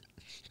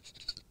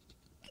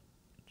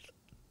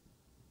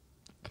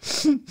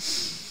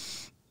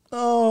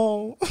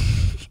 Oh,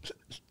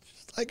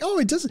 like, oh,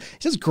 it does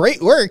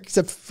great work,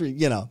 except for,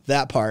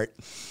 that part.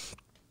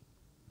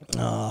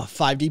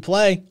 5D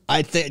play.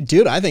 I think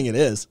it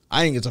is.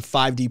 I think it's a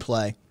 5D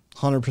play.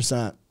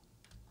 100%.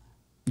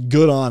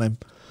 Good on him.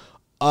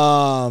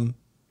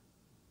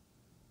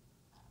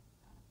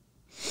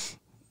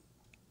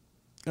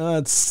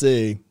 Let's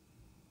see.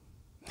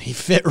 He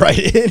fit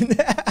right in.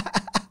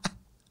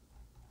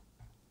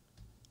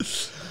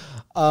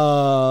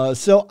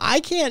 So I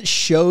can't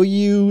show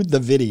you the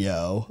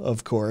video,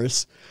 of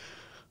course.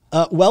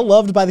 Well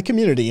loved by the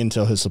community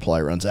until his supply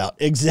runs out.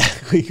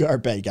 Exactly,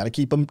 Garbe. Gotta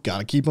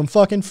keep him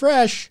fucking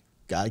fresh.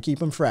 Gotta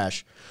keep him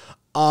fresh.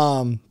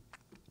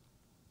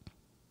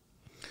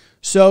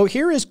 So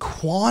here is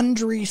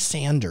Quandary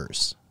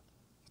Sanders.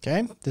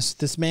 Okay,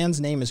 this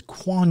man's name is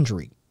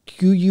Quandary.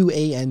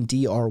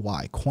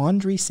 Quandry.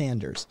 Quandary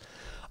Sanders.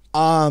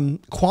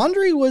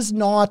 Quandary was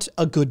not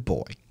a good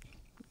boy.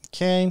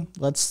 Okay,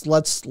 let's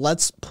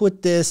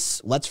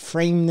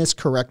frame this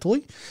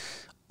correctly.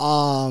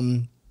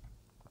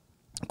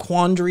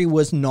 Quandary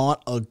was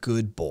not a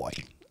good boy.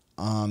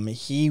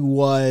 He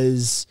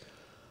was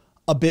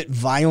a bit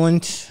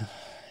violent.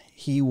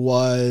 He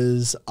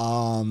was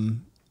a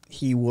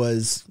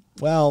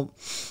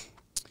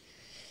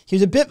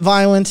bit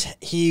violent.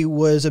 He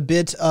was a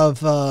bit of,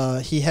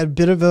 he had a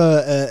bit of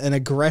an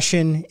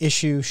aggression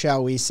issue,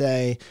 shall we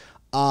say.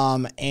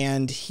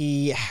 And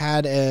he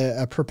had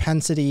a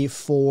propensity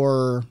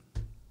for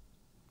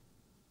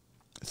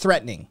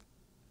threatening,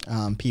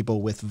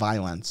 people with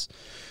violence.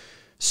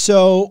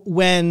 So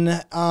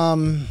when,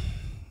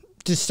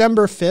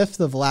 December 5th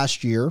of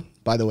last year,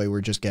 by the way, we're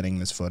just getting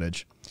this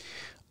footage.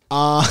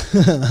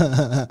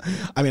 I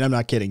mean, I'm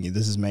not kidding you.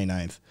 This is May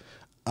 9th.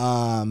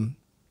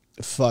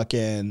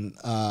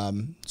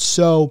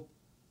 So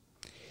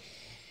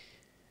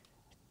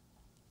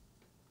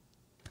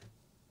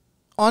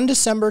on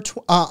December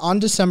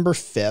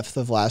 5th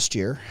of last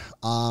year,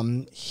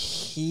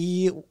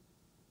 he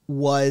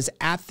was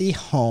at the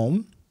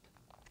home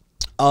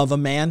of a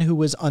man who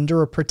was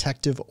under a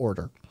protective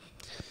order.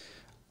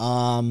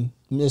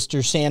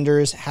 Mr.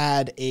 Sanders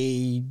had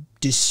a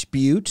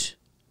dispute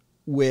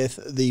with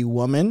the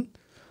woman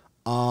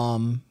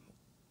at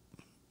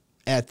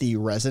the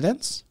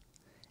residence,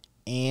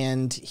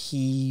 and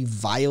he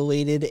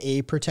violated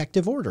a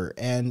protective order.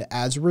 And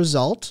as a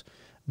result,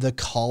 the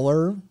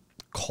caller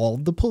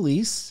called the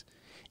police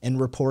and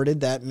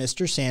reported that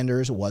Mr.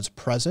 Sanders was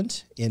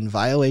present in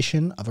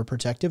violation of a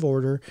protective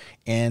order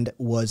and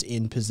was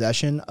in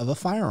possession of a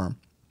firearm.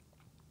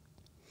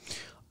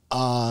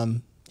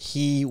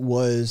 He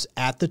was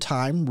at the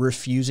time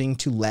refusing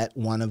to let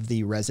one of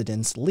the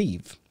residents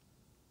leave.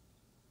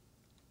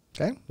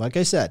 Okay, like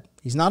I said,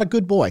 he's not a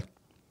good boy.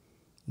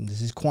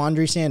 This is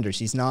Quandary Sanders.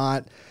 He's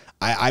not.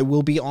 I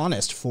will be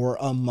honest, for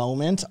a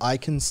moment, I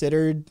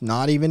considered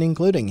not even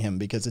including him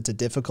because it's a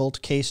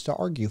difficult case to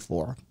argue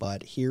for.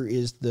 But here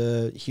is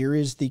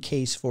the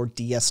case for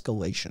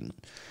de-escalation,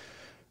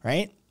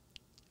 right?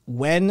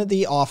 When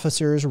the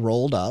officers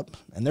rolled up,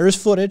 and there's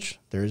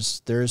footage,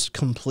 there's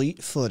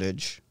complete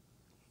footage.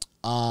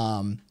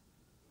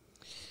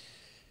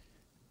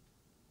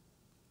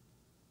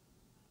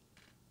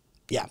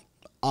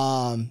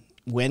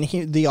 When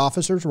the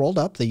officers rolled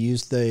up, they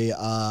used the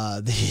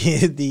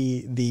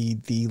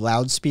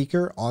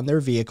loudspeaker on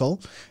their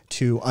vehicle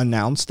to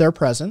announce their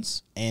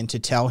presence and to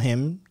tell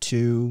him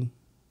to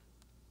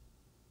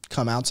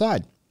come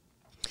outside.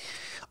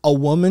 A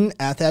woman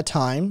at that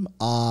time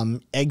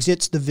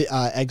exits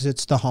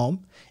the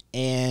home,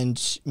 and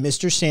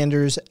Mr.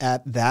 Sanders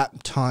at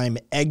that time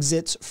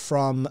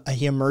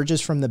he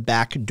emerges from the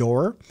back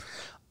door.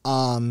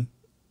 You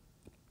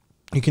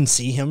can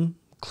see him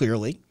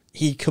clearly.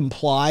 He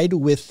complied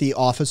with the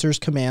officer's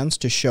commands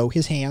to show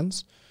his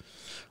hands.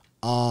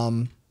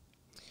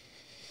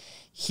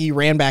 He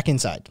ran back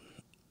inside.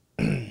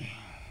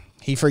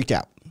 He freaked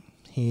out.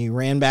 He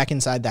ran back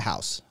inside the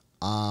house.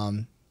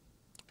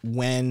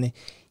 When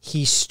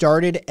he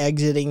started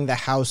exiting the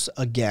house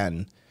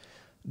again,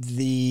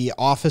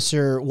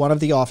 one of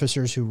the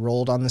officers who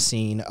rolled on the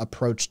scene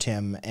approached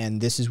him,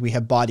 and we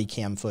have body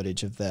cam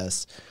footage of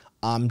this,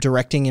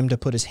 directing him to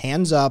put his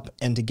hands up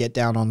and to get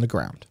down on the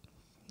ground.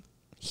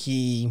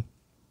 He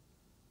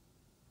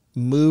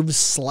moves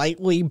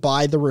slightly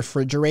by the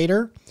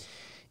refrigerator,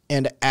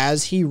 and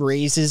as he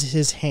raises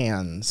his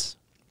hands,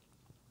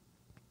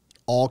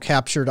 all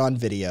captured on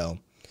video,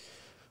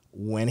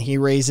 when he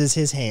raises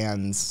his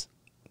hands,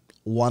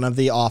 one of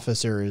the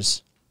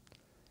officers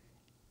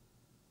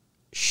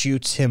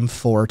shoots him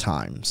 4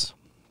 times.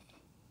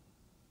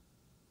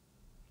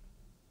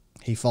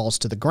 He falls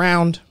to the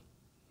ground.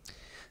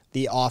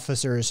 The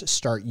officers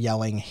start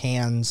yelling,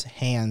 "Hands,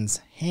 hands,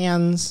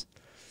 hands."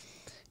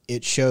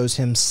 It shows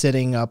him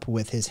sitting up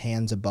with his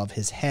hands above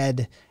his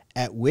head,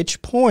 at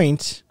which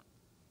point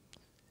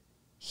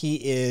he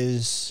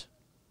is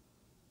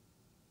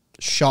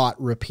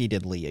shot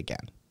repeatedly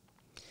again.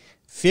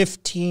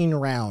 15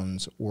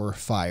 rounds were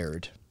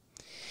fired.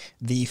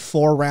 The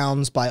 4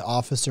 rounds by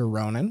Officer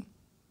Ronan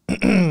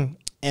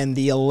and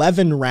the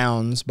 11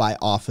 rounds by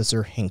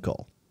Officer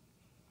Hinkle.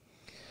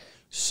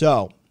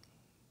 So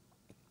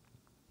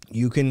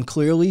you can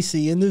clearly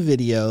see in the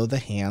video the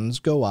hands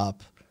go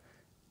up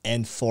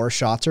and 4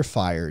 shots are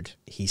fired.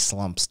 He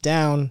slumps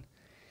down.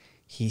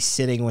 He's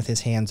sitting with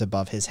his hands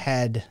above his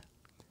head.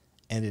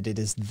 And it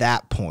is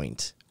that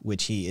point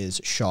which he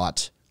is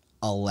shot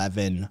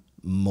 11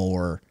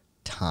 more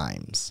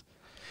times.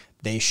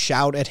 They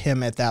shout at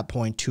him at that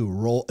point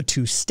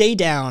to stay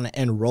down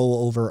and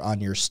roll over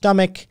on your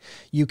stomach.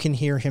 You can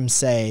hear him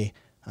say,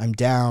 "I'm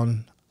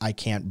down. I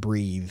can't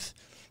breathe."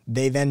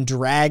 They then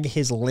drag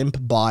his limp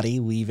body,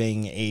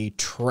 leaving a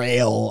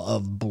trail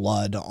of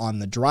blood on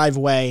the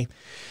driveway,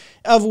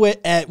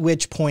 at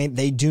which point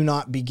they do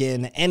not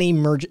begin any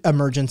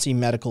emergency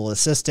medical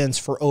assistance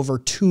for over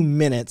 2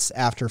 minutes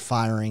after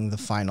firing the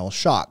final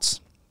shots.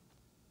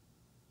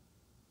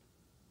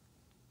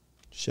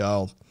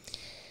 So,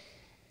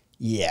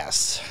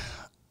 yes.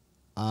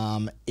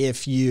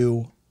 If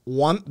you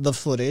want the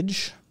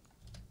footage,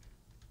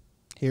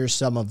 here's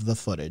some of the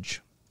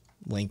footage.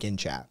 Link in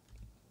chat.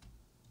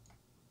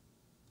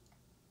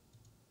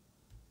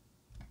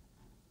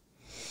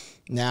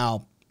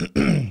 Now,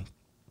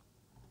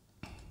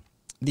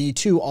 the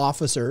 2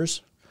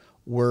 officers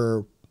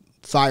were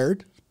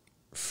fired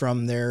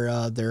from their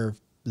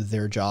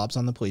jobs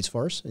on the police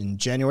force in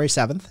January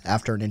 7th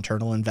after an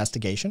internal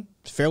investigation.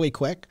 It's fairly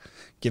quick,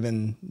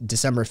 given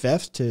December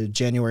 5th to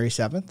January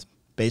 7th,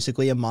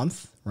 basically a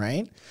month,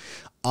 right?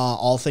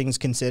 All things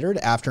considered,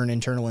 after an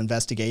internal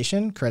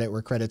investigation, credit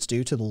where credit's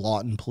due to the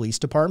Lawton Police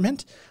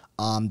Department,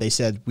 They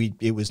said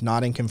it was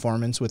not in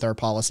conformance with our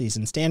policies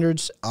and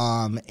standards,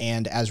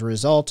 and as a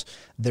result,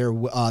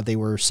 they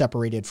were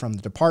separated from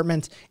the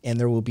department, and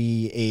there will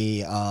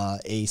be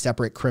a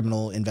separate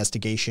criminal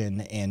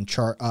investigation and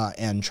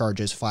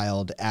charges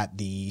filed at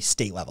the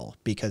state level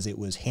because it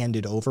was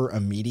handed over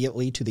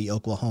immediately to the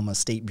Oklahoma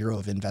State Bureau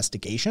of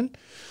Investigation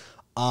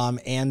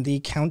and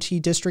the county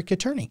district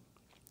attorney.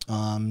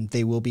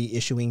 They will be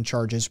issuing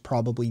charges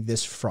probably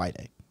this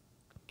Friday.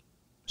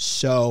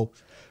 So,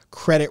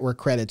 credit where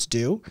credit's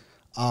due.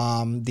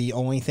 The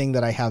only thing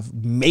that I have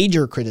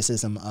major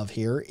criticism of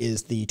here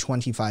is the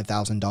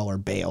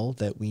 $25,000 bail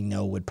that we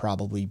know would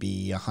probably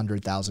be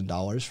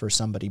 $100,000 for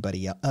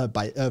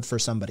for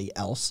somebody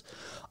else.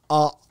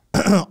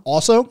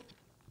 Also,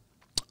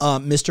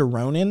 Mr.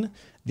 Ronan,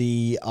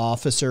 the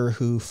officer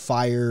who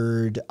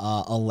fired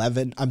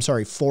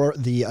for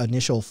the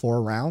initial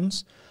 4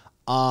 rounds,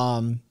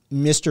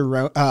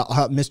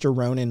 Mr.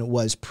 Ronan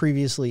was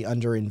previously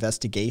under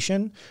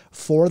investigation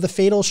for the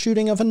fatal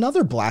shooting of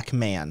another black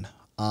man.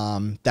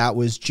 That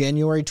was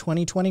January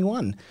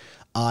 2021.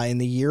 In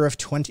the year of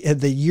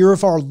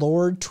our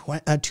Lord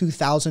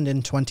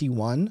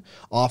 2021,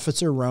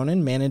 Officer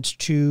Ronan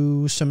managed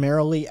to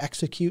summarily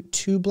execute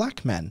 2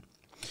 black men.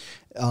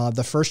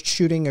 The first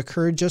shooting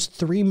occurred just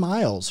 3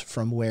 miles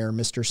from where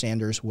Mr.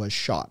 Sanders was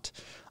shot.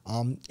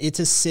 It's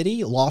a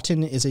city.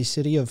 Lawton is a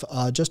city of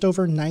just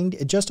over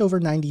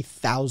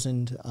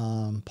 90,000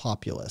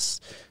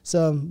 populace.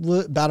 So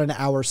about an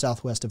hour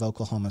southwest of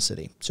Oklahoma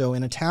City. So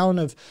in a town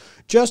of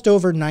just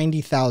over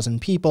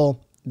 90,000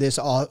 people, this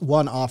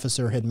one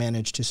officer had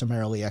managed to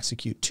summarily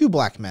execute 2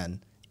 black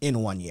men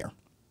in 1 year.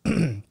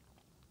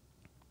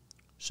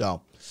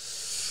 So,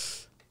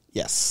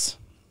 yes.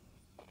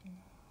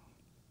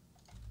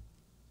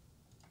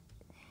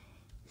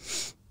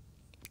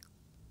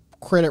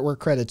 Credit where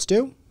credit's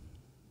due.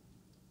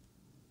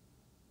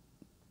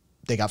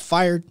 They got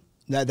fired.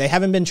 They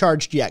haven't been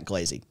charged yet,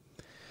 Glazy.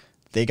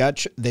 They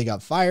got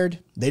fired.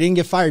 They didn't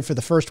get fired for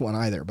the first one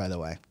either, by the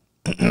way.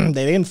 They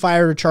didn't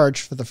fire or charge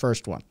for the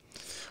first one.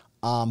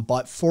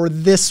 But for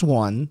this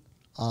one,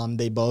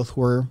 they both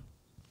were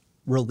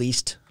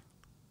released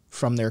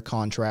from their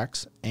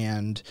contracts,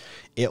 and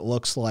it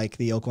looks like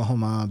the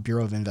Oklahoma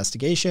Bureau of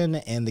Investigation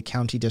and the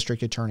county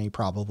district attorney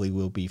probably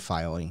will be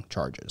filing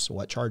charges.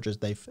 What charges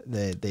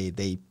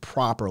they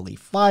properly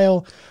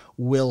file,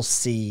 we'll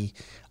see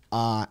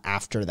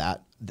after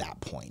that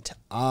point.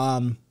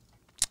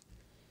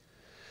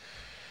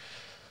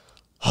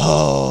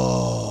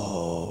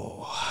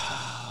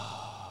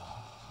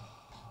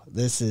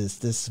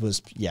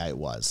 It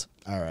was.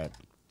 All right.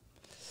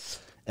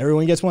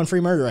 Everyone gets one free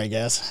murder, I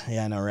guess.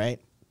 Yeah, I know, right?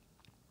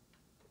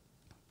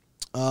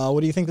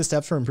 What do you think the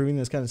steps for improving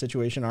this kind of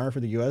situation are for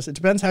the U.S.? It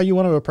depends how you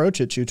want to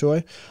approach it,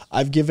 Chutoy.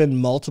 I've given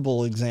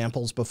multiple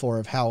examples before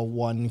of how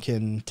one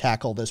can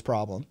tackle this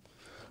problem.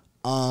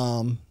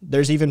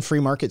 There's even free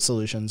market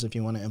solutions if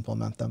you want to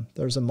implement them.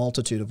 There's a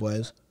multitude of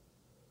ways.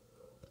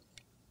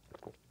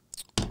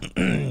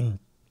 A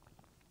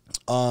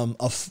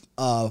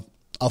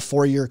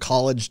 4-year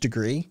college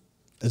degree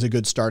is a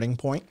good starting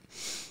point.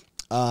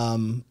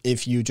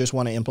 If you just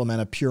want to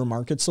implement a pure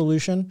market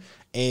solution,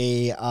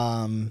 a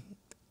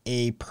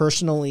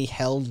personally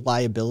held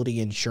liability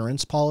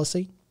insurance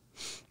policy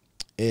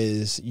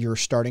is your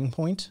starting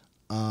point.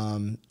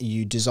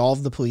 You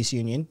dissolve the police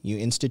union, you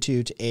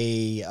institute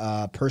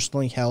a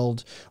personally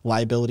held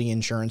liability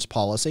insurance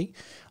policy.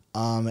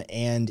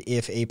 And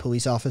if a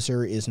police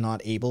officer is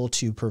not able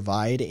to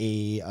provide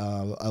a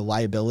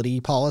liability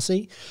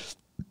policy,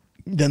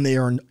 then they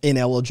are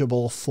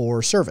ineligible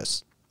for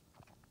service.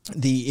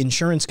 The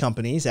insurance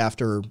companies,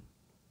 after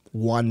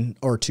 1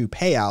 or 2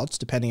 payouts,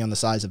 depending on the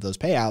size of those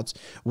payouts,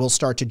 will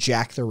start to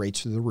jack their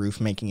rates through the roof,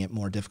 making it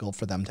more difficult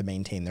for them to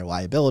maintain their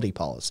liability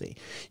policy.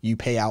 You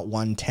pay out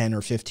 $1, $10,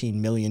 or $15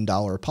 million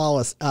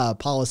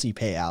policy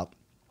payout,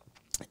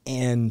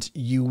 and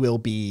you will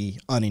be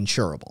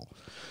uninsurable.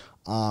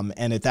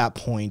 And at that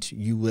point,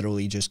 you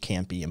literally just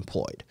can't be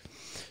employed.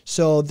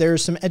 So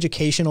there's some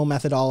educational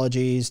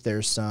methodologies.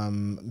 There's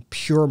some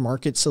pure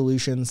market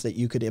solutions that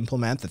you could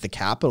implement that the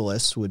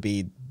capitalists would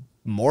be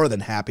more than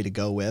happy to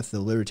go with.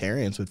 The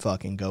libertarians would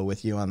fucking go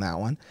with you on that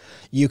one.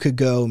 You could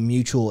go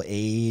mutual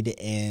aid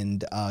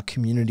and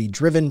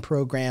community-driven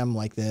program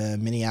like the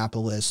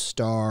Minneapolis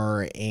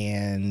Star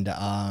and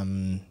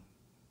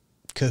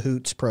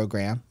Cahoots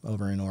program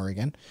over in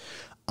Oregon.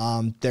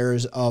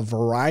 There's a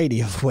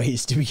variety of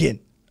ways to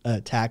begin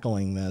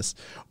tackling this,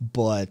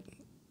 but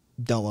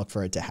don't look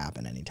for it to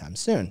happen anytime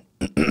soon.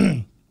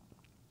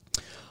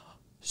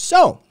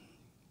 So,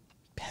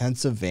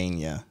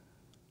 Pennsylvania.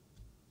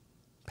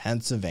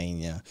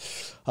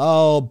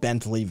 Oh,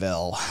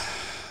 Bentleyville,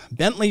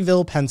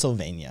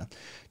 Pennsylvania.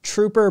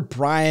 Trooper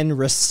Brian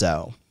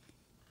Rousseau.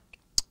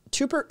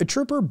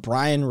 Trooper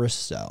Brian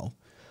Rousseau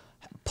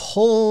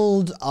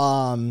pulled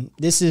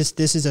this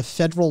is a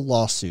federal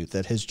lawsuit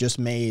that has just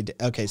made.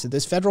 Okay, so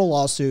this federal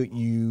lawsuit,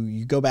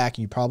 you go back,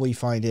 you probably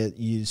find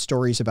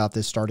stories about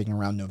this starting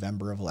around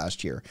November of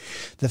last year.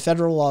 The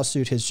federal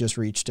lawsuit has just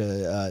reached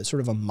a sort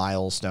of a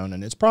milestone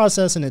in its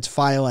process and its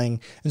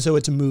filing, and so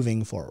it's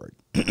moving forward.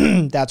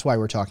 That's why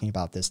we're talking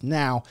about this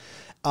now.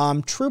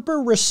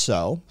 Trooper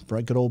Rousseau,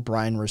 good old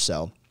Brian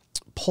Rousseau,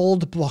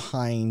 pulled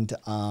behind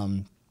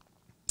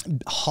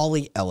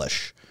Holly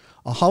Ellish.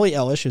 Holly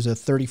Ellish is a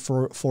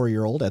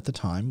 34-year-old at the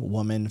time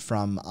woman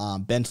from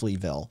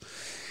Bentleyville.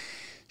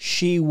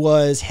 She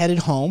was headed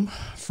home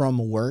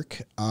from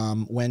work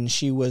when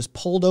she was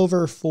pulled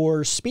over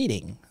for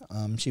speeding.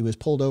 She was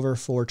pulled over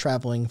for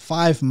traveling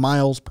 5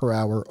 miles per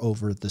hour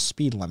over the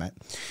speed limit.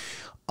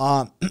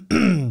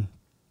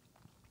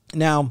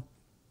 Now,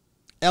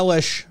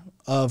 Ellish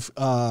of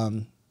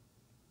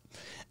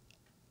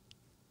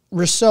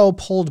Rousseau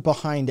pulled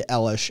behind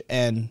Ellish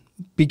and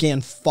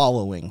began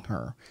following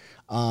her.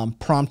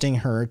 Prompting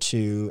her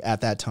to,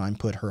 at that time,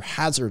 put her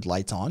hazard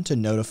lights on to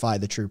notify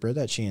the trooper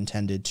that she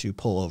intended to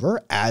pull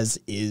over, as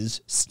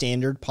is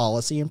standard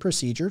policy and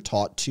procedure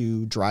taught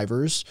to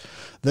drivers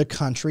the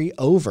country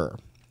over.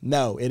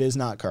 No, it is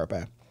not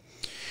Carpe.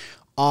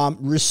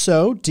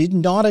 Rousseau did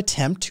not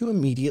attempt to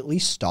immediately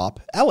stop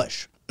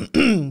Ellish.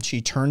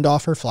 She turned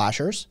off her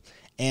flashers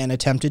and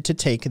attempted to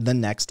take the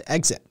next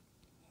exit.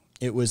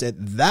 It was at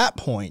that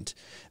point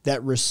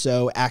that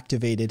Rousseau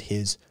activated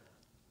his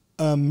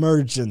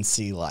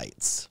emergency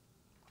lights.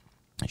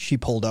 She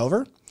pulled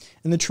over,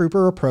 and the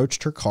trooper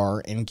approached her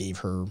car and gave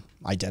her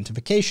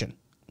identification.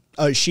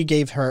 She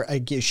gave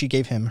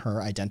him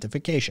her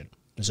identification.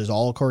 This is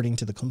all according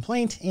to the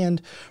complaint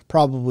and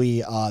probably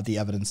the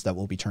evidence that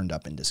will be turned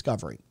up in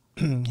discovery.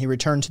 He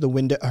returned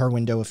to her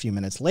window a few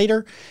minutes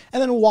later,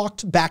 and then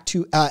walked back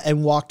to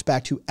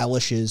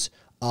Ellish's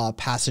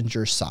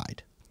passenger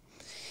side.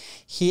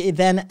 He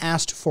then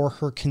asked for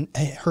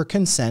her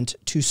consent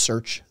to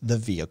search the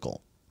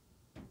vehicle.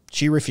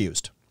 She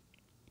refused.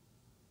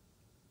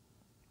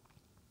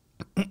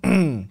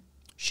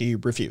 She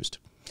refused.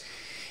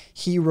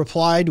 He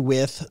replied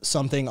with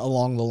something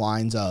along the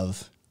lines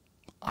of,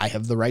 "I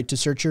have the right to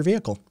search your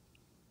vehicle."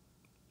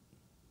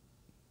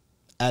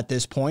 At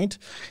this point,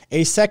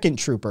 a second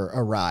trooper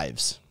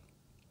arrives.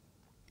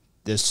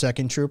 This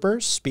second trooper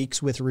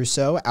speaks with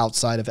Rousseau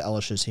outside of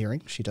Ellish's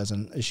hearing. She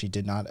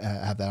did not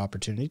have that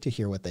opportunity to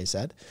hear what they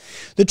said.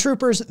 The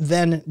troopers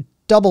then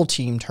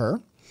double-teamed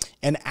her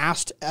and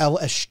asked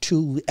Ellish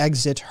to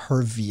exit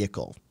her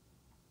vehicle,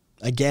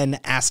 again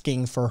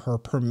asking for her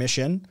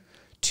permission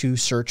to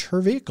search her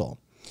vehicle.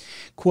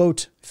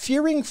 Quote,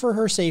 "Fearing for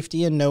her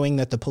safety and knowing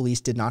that the police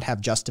did not have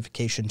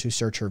justification to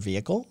search her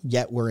vehicle,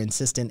 yet were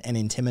insistent and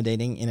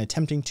intimidating in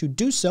attempting to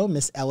do so,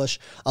 Miss Ellish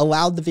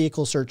allowed the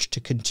vehicle search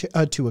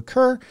to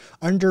occur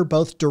under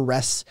both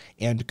duress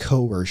and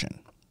coercion."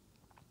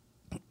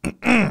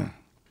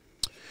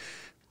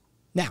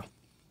 Now,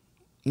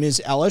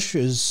 Ms. Ellish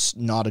is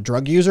not a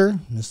drug user.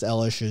 Ms.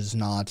 Ellish is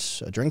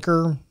not a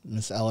drinker.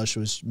 Ms. Ellish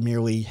was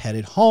merely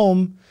headed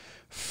home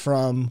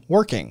from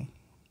working.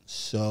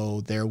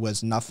 So there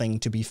was nothing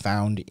to be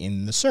found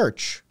in the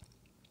search.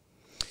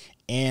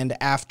 And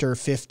after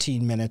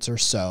 15 minutes or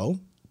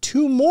so,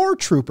 2 more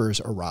troopers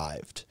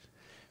arrived.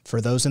 For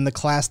those in the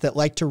class that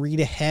like to read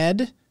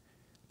ahead,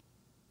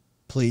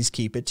 please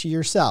keep it to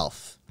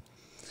yourself.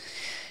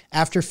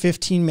 After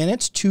 15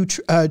 minutes, two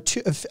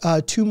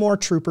more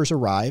troopers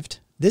arrived,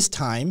 this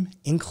time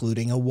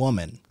including a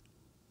woman.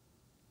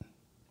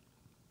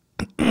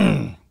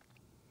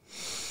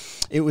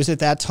 It was at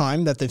that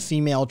time that the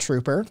female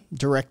trooper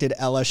directed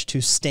Ellish to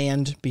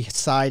stand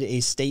beside a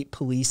state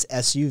police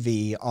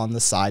SUV on the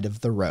side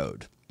of the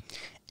road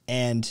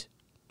and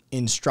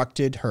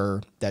instructed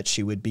her that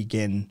she would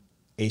begin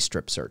a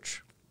strip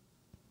search.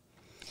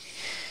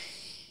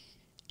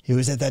 It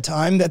was at that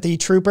time that the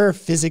trooper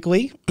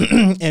physically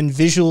and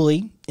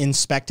visually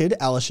inspected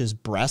Ellish's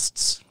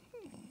breasts.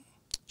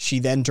 She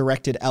then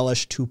directed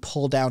Ellish to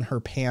pull down her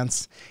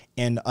pants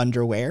and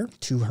underwear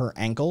to her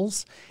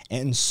ankles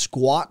and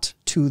squat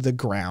to the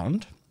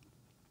ground,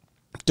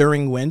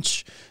 during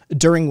which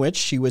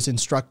she was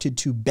instructed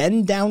to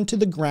bend down to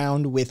the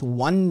ground with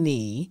one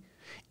knee,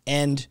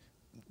 and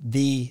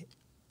the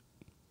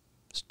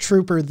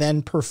trooper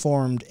then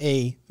performed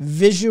a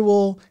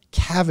visual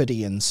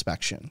cavity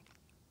inspection.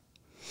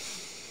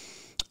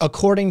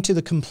 According to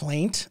the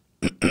complaint,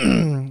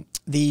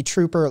 the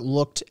trooper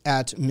looked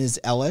at Ms.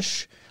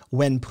 Ellish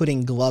when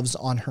putting gloves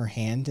on her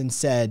hand and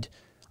said,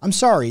 "I'm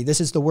sorry,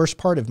 this is the worst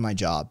part of my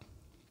job."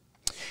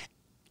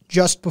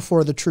 Just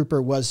before the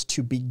trooper was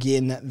to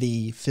begin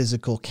the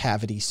physical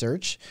cavity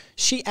search,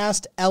 she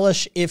asked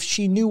Ellish if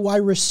she knew why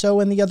Rousseau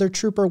and the other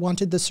trooper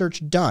wanted the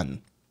search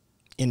done.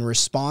 In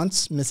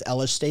response, Miss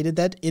Ellish stated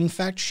that, in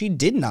fact, she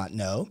did not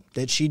know,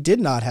 that she did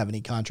not have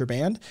any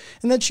contraband,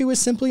 and that she was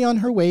simply on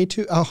her way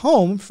to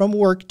home from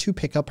work to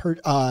pick up her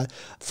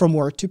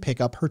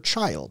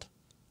child.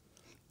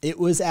 It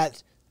was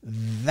at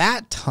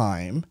that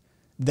time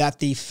that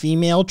the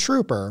female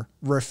trooper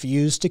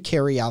refused to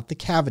carry out the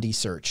cavity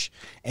search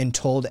and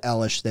told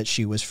Ellis that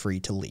she was free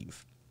to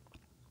leave.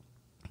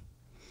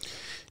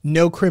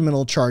 No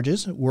criminal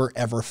charges were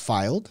ever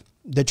filed.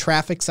 The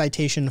traffic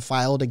citation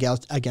filed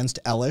against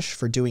Ellis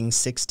for doing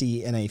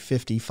 60 in a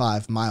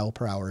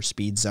 55-mile-per-hour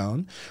speed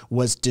zone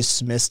was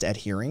dismissed at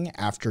hearing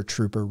after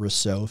Trooper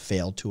Rousseau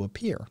failed to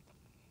appear.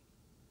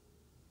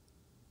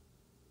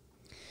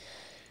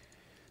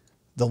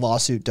 The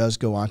lawsuit does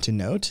go on to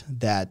note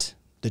that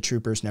the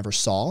troopers never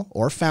saw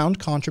or found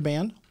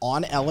contraband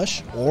on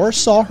Ellis or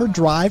saw her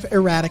drive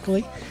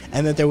erratically,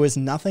 and that there was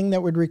nothing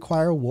that would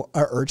require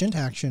urgent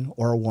action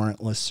or a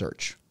warrantless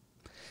search.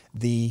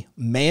 The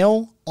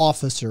male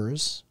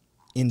officers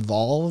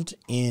involved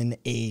in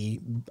a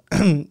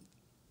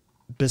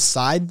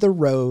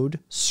beside-the-road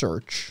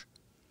search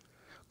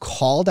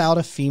called out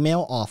a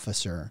female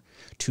officer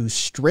to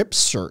strip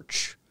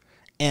search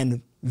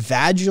and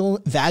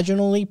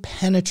vaginally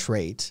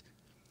penetrate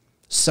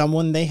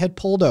someone they had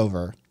pulled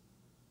over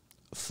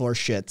for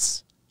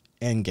shits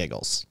and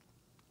giggles.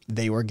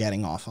 They were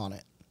getting off on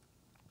it.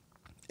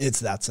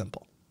 It's that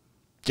simple.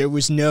 There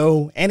was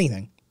no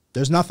anything.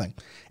 There's nothing.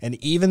 And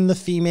even the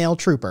female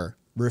trooper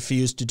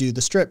refused to do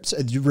the strips,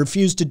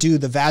 refused to do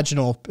the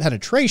vaginal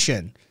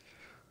penetration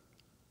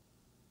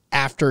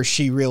after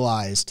she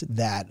realized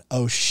that,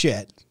 oh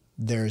shit,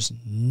 there's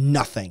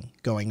nothing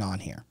going on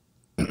here.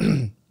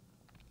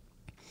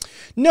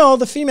 No,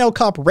 the female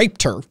cop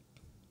raped her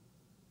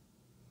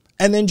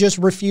and then just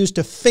refused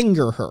to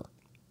finger her.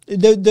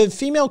 The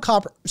female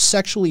cop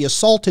sexually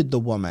assaulted the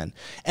woman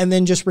and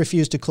then just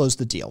refused to close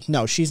the deal.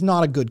 No, she's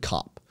not a good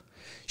cop.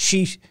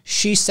 She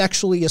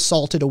sexually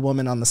assaulted a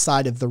woman on the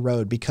side of the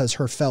road because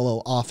her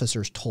fellow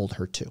officers told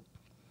her to.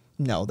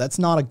 No, that's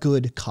not a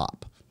good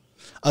cop.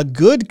 A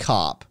good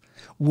cop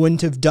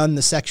wouldn't have done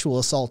the sexual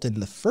assault in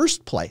the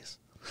first place.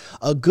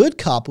 A good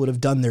cop would have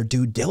done their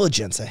due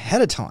diligence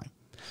ahead of time.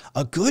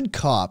 A good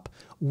cop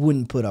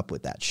wouldn't put up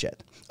with that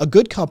shit. A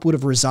good cop would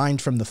have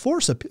resigned from the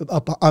force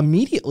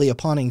immediately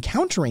upon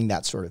encountering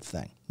that sort of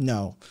thing.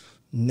 No,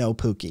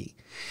 Pookie.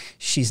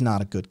 She's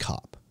not a good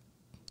cop.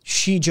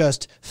 She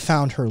just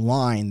found her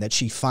line that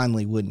she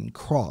finally wouldn't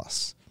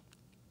cross.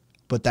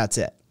 But that's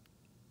it.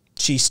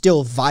 She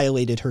still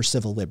violated her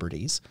civil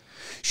liberties.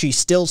 She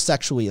still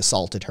sexually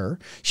assaulted her.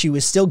 She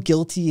was still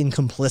guilty and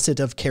complicit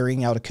of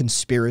carrying out a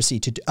conspiracy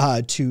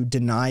to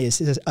deny a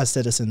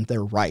citizen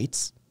their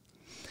rights.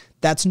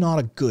 That's not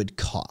a good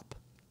cop.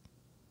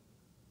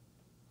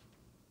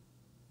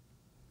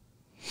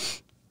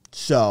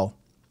 So,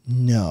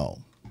 no.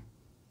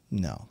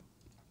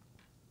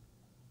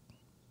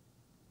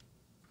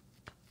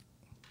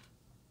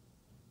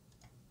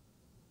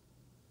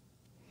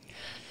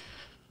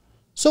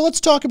 So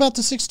let's talk about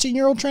the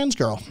 16-year-old trans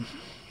girl.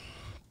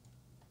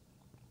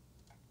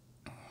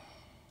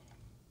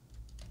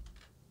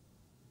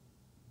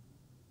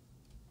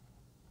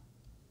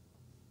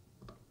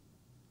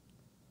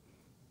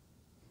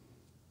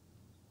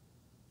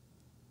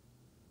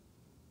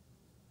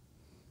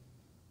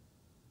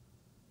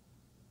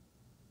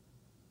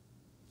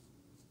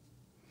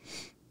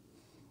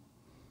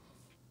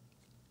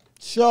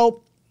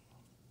 So,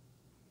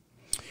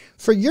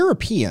 for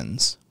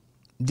Europeans,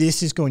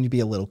 this is going to be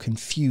a little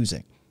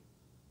confusing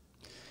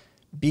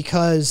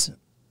because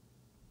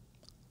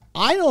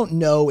I don't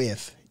know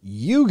if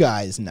you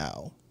guys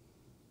know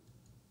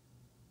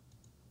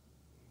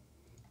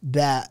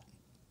that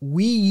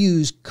we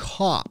use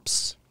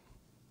cops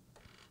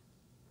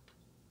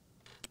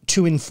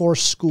to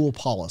enforce school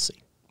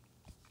policy,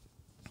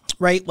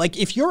 right? Like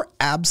if you're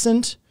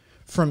absent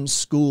from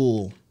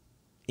school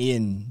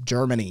in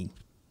Germany,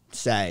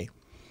 say,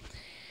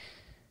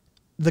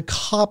 the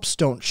cops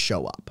don't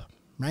show up.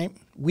 Right?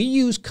 We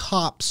use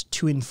cops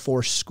to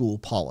enforce school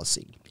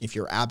policy. If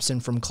you're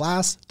absent from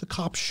class, the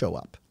cops show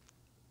up.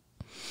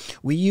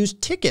 We use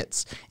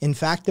tickets. In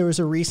fact, there was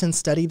a recent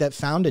study that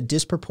found a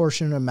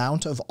disproportionate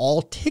amount of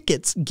all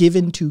tickets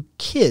given to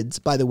kids.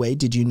 By the way,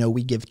 did you know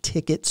we give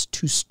tickets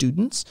to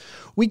students?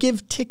 We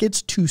give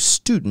tickets to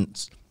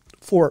students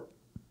for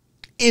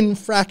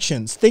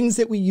infractions, things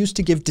that we used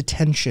to give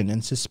detention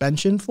and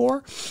suspension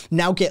for,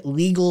 now get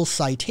legal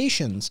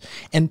citations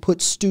and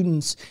put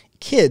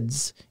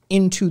kids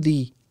into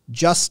the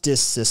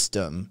justice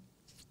system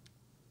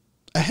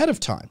ahead of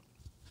time.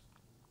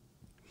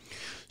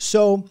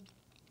 So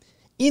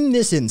in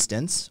this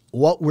instance,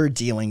 what we're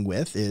dealing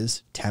with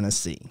is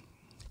Tennessee.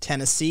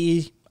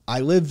 Tennessee,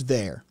 I lived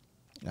there.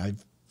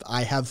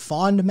 I have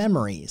fond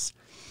memories.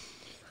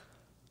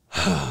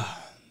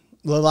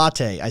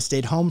 Latte, I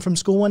stayed home from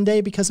school one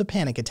day because of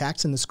panic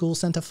attacks and the school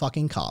sent a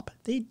fucking cop.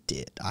 They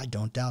did. I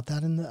don't doubt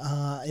that in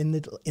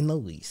the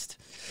least.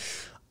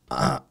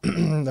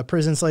 The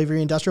prison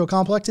slavery industrial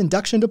complex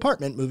induction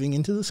department moving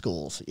into the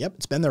schools. Yep,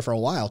 it's been there for a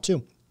while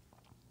too.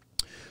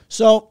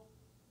 So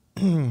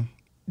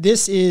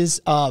this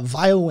is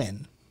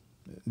Viowyn.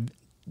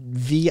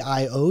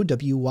 Viowyn.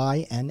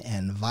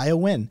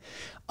 Viowyn.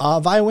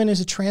 Viowyn is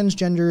a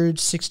transgendered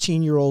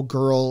 16-year-old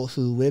girl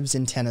who lives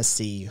in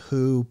Tennessee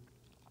who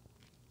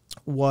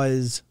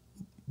was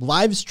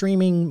live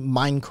streaming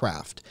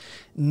Minecraft.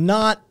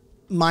 Not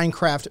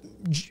Minecraft.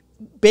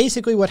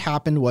 Basically what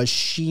happened was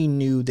she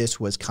knew this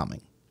was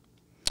coming.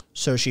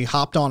 So she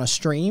hopped on a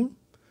stream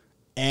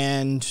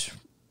and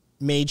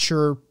made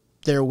sure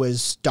there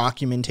was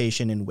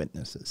documentation and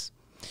witnesses.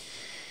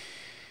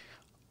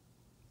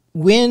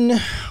 When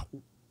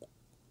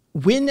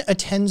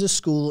attends a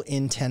school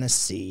in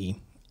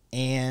Tennessee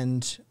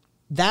and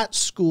that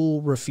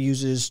school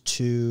refuses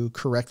to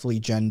correctly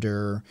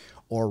gender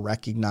or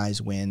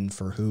recognize Wynn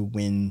for who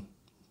Wynn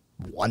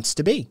wants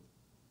to be.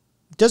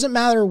 Doesn't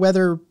matter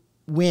whether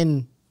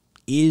Wynn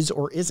is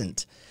or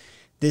isn't.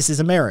 This is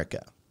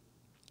America.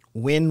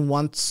 Wynn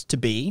wants to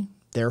be,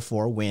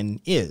 therefore Wynn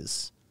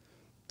is.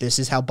 This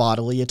is how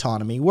bodily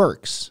autonomy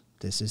works.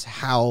 This is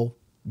how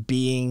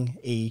being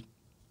a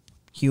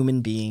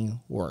human being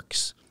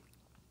works.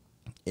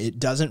 It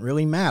doesn't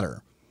really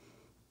matter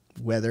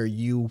whether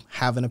you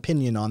have an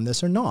opinion on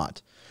this or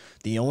not.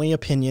 The only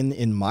opinion,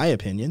 in my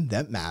opinion,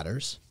 that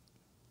matters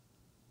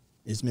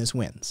is Ms.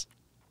 Wynn's.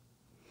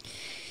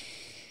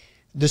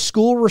 The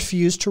school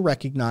refused to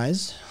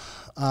recognize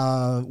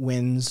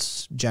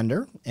Wynn's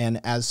gender,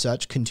 and as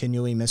such,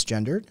 continually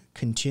misgendered,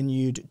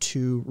 continued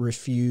to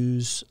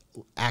refuse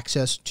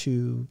access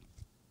to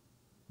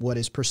what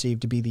is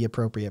perceived to be the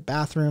appropriate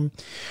bathroom,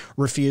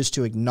 refused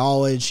to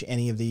acknowledge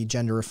any of the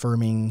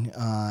gender-affirming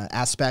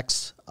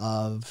aspects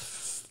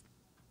of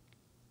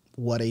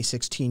what a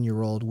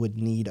 16-year-old would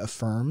need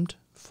affirmed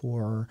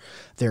for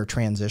their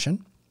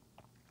transition,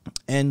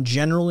 and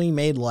generally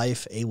made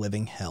life a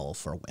living hell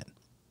for Wynn.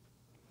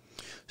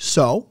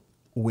 So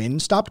Wynn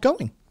stopped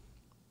going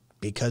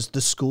because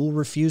the school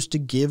refused to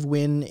give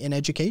Wynn an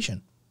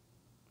education.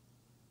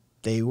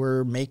 They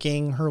were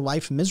making her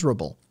life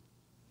miserable.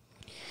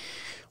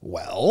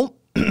 Well,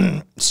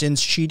 since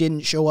she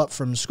didn't show up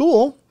from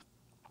school,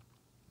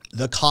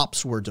 the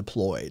cops were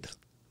deployed.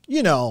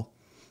 You know,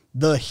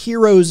 the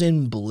heroes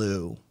in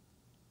blue.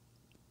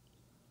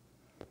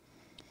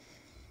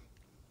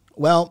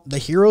 Well, the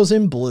heroes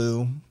in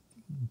blue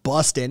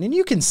bust in, and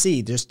you can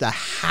see just the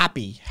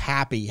happy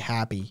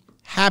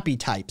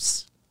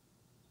types,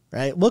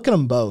 right? Look at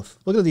them both.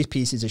 Look at these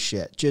pieces of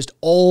shit. Just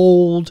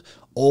old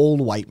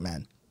white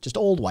men. Just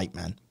old white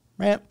men,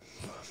 right?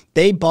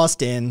 They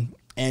bust in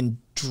and,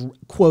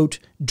 quote,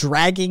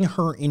 dragging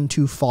her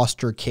into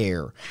foster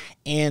care.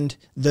 And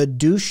the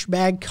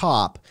douchebag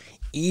cop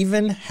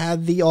even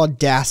had the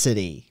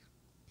audacity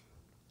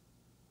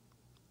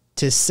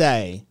to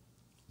say,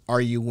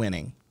 "Are you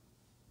winning?"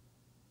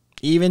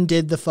 Even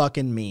did the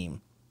fucking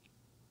meme.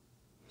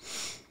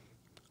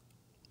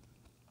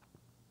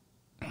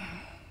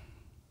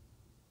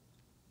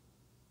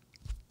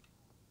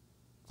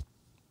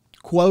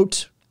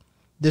 Quote,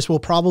 "This will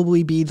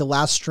probably be the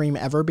last stream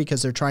ever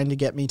because they're trying to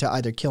get me to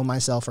either kill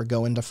myself or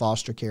go into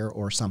foster care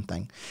or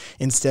something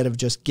instead of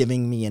just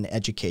giving me an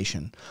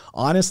education.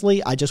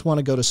 Honestly, I just want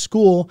to go to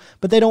school,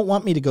 but they don't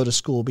want me to go to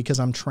school because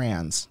I'm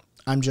trans.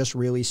 I'm just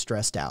really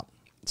stressed out."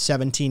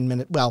 15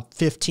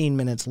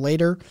 minutes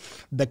later,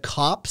 the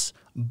cops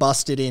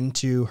busted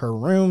into her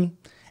room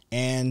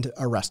and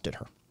arrested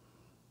her.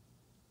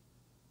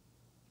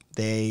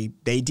 They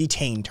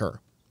detained her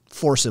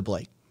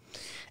forcibly.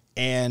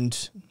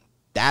 And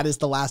that is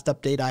the last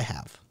update I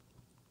have.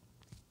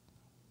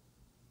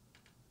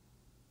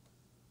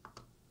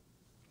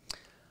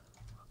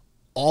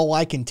 All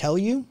I can tell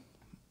you,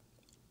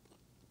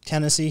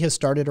 Tennessee has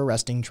started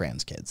arresting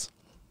trans kids.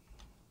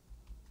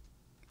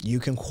 You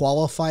can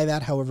qualify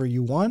that however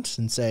you want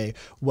and say,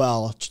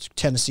 well,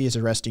 Tennessee is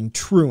arresting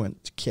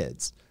truant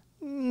kids.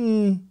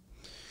 No.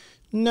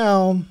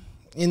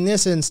 In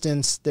this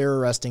instance, they're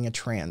arresting a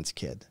trans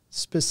kid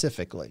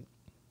specifically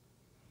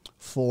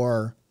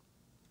for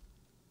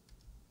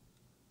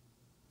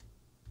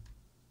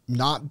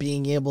not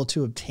being able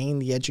to obtain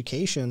the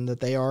education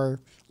that they are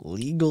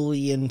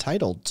legally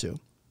entitled to.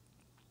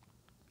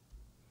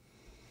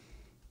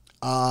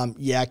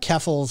 Yeah,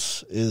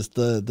 Keffels is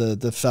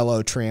the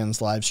fellow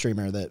trans live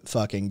streamer that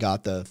fucking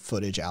got the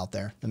footage out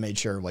there and made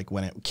sure, like,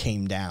 when it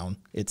came down,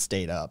 it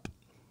stayed up.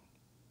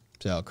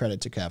 So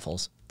credit to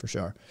Keffels for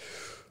sure.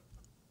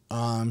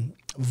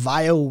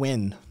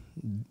 Viowyn,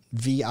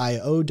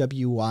 Viowynn.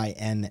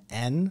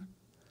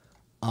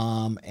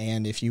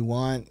 And if you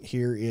want,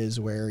 here is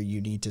where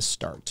you need to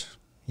start.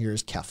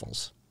 Here's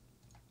Keffels.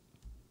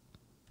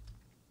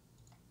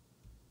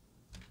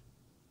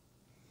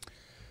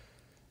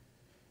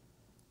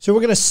 So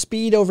we're going to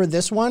speed over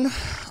this one.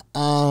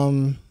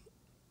 I'm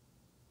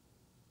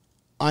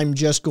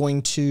just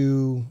going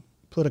to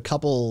put a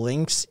couple of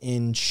links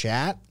in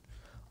chat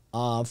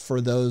for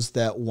those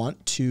that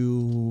want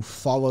to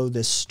follow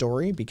this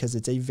story because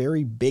it's a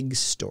very big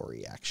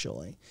story,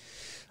 actually.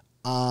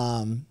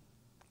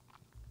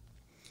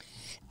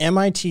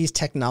 MIT's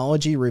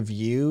Technology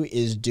Review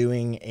is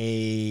doing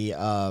a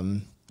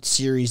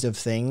series of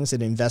things,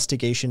 an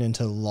investigation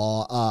into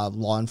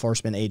law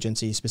enforcement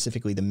agencies,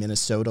 specifically the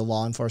Minnesota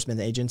law enforcement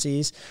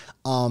agencies.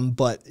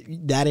 But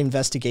that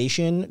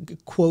investigation,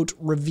 quote,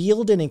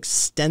 revealed an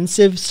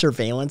extensive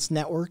surveillance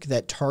network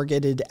that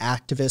targeted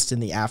activists in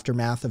the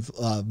aftermath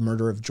of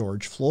murder of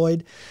George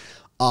Floyd.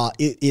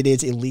 It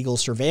is illegal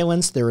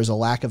surveillance. There is a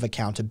lack of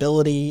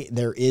accountability.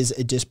 There is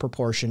a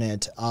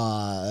disproportionate,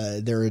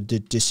 there are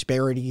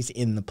disparities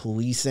in the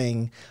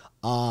policing.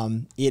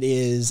 It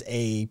is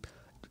a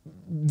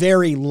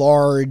very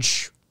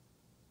large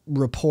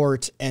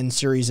report and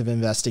series of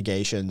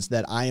investigations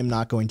that I am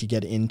not going to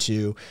get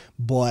into,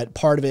 but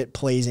part of it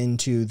plays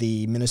into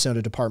the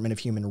Minnesota Department of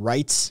Human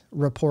Rights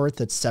report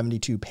that's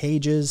 72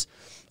 pages.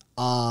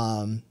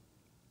 I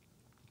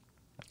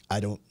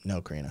don't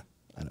know, Karina.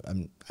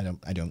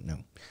 I don't know.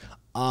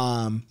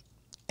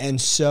 And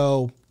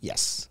so,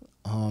 yes,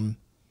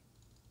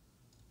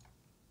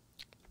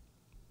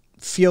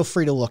 feel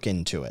free to look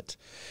into it.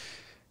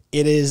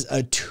 It is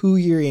a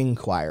 2-year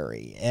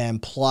inquiry, and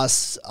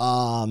plus,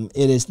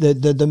 it is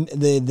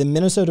the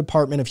Minnesota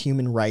Department of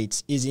Human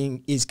Rights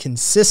is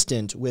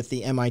consistent with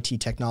the MIT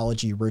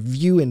Technology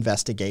Review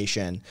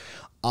investigation,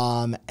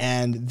 and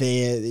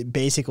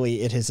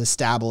it has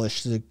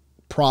established the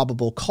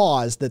probable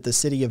cause that the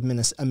city of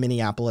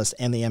Minneapolis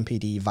and the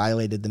MPD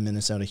violated the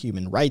Minnesota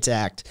Human Rights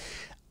Act.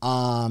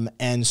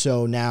 And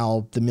so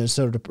now the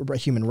Minnesota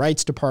Human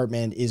Rights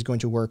Department is going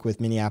to work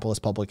with Minneapolis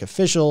public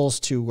officials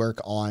to work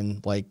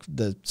on like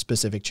the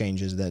specific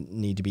changes that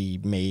need to be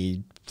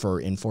made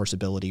for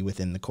enforceability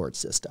within the court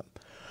system.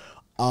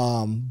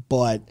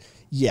 But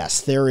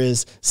yes, there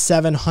is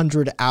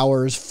 700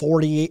 hours,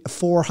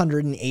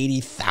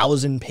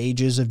 480,000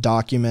 pages of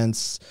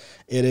documents.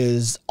 It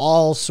is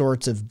all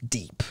sorts of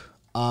deep.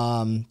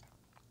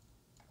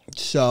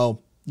 So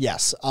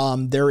yes,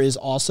 there is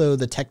also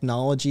the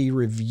technology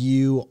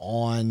review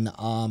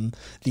on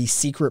the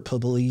secret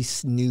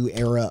police new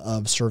era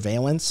of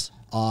surveillance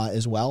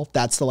as well.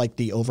 That's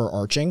the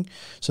overarching.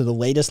 So the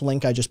latest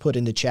link I just put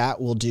into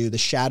chat will do the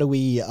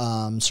shadowy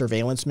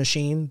surveillance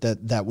machine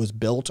that was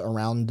built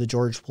around the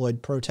George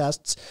Floyd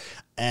protests,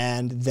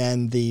 and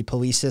then the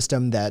police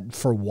system that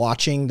for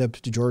watching the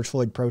George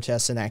Floyd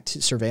protests and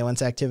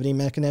surveillance activity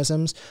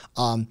mechanisms.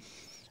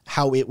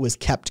 How it was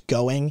kept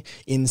going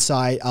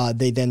inside.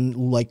 They then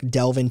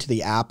delve into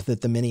the app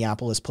that the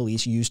Minneapolis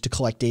police used to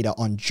collect data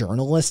on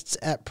journalists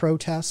at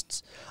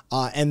protests.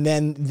 And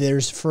then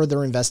there's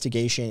further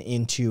investigation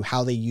into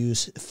how they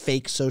use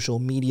fake social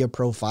media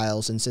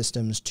profiles and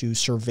systems to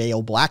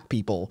surveil black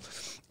people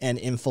and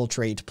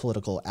infiltrate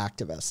political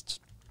activists.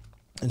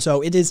 And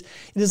so it is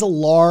a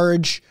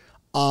large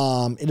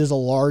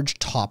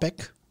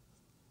topic.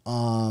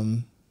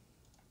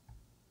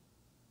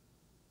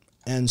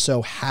 And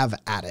so have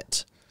at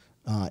it,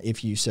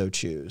 if you so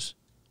choose.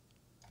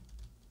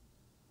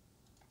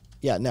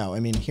 Yeah, no, I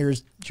mean,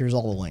 here's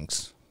all the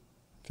links.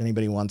 If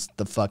anybody wants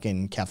the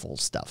fucking Keffel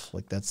stuff,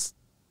 that's,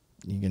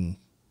 you can,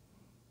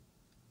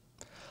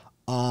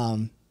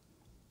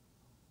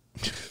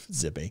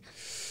 zippy.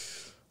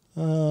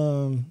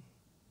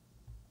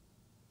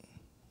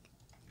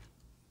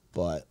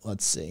 But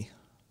let's see.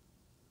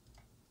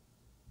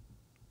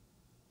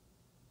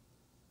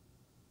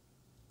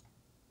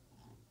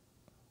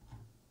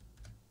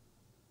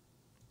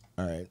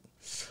 All right.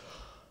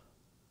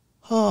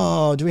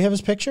 Oh, do we have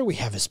his picture? We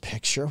have his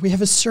picture. We have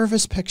his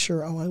service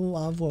picture. Oh, I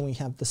love when we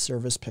have the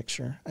service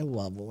picture.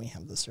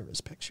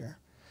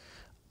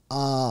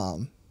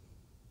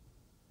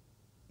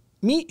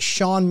 Meet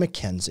Sean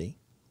McKenzie.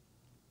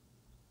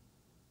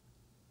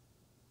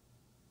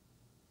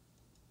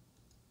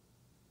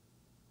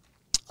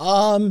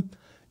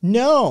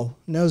 No,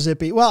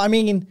 Zippy. Well, I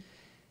mean,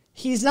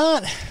 he's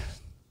not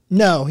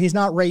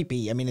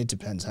rapey. I mean, it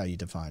depends how you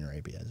define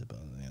rapey, I suppose.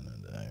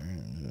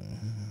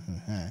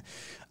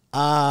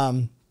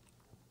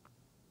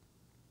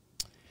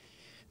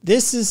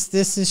 This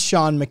is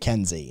Sean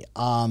McKenzie.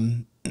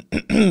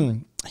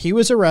 He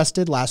was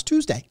arrested last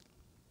Tuesday.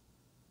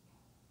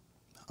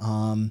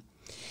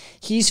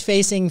 He's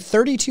facing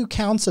 32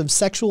 counts of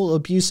sexual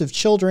abuse of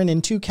children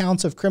and 2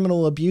 counts of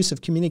criminal abuse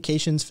of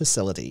communications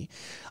facility,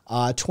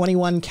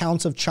 21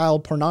 counts of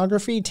child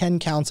pornography, 10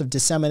 counts of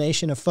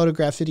dissemination of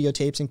photograph,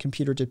 videotapes, and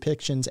computer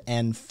depictions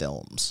and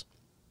films.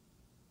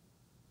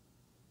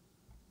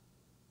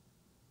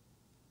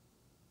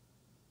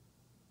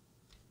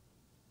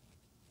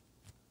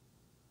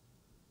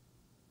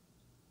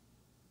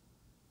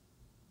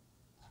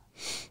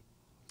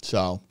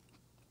 So,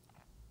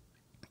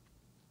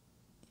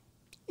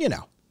 you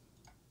know,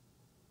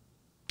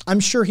 I'm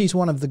sure he's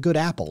one of the good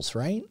apples,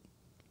 right?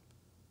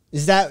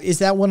 Is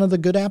that one of the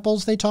good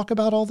apples they talk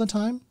about all the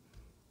time?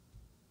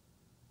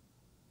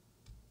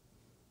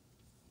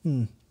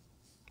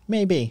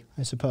 Maybe,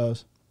 I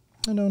suppose.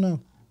 I don't know.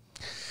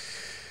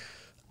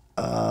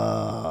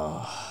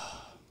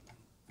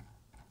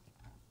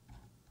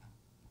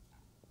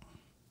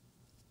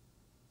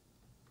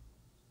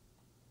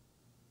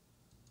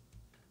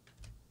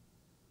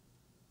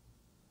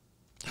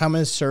 How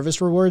many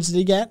service rewards did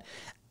he get?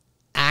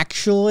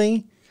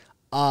 Actually,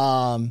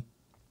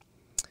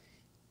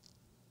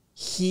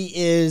 He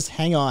is,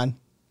 hang on.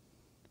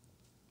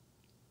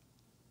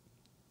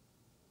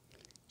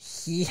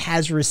 He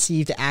has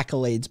received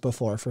accolades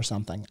before for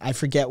something. I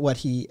forget what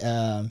he,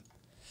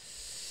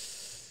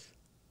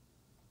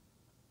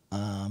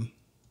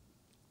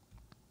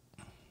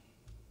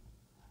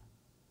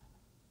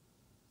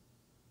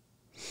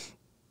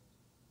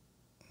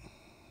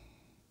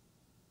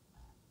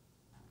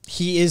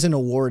 he is an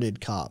awarded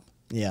cop.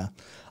 Yeah.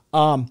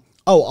 Oh,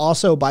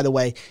 also, by the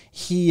way,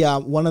 he,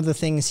 one of the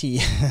things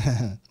he,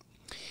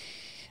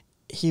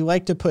 he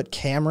liked to put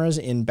cameras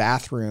in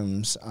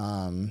bathrooms,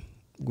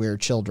 where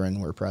children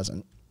were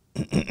present.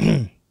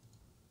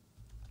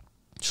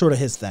 Sort of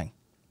his thing.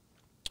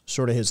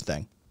 He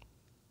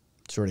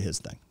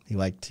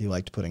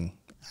liked putting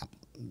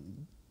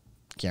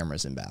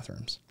cameras in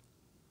bathrooms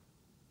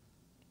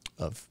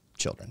of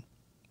children.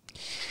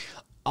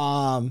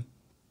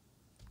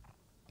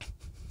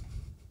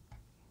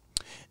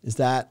 Is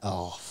that,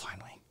 oh,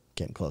 finally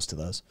getting close to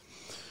those.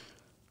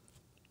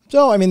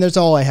 So, I mean, that's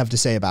all I have to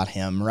say about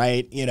him,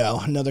 right? You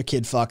know, another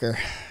kid fucker.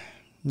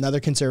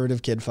 Another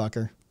conservative kid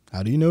fucker.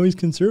 How do you know he's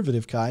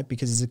conservative, Kai?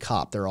 Because he's a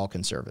cop. They're all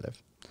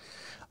conservative.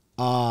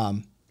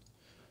 So,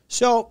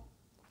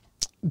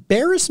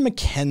 Barris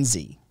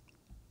McKenzie.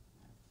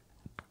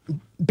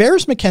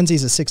 Barris McKenzie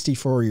is a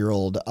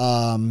 64-year-old.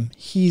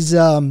 He's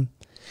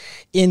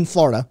in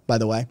Florida, by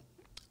the way.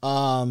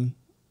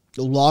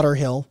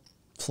 Lauderhill,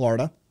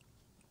 Florida.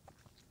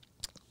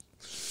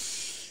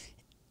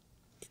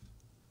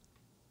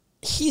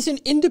 He's an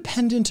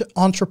independent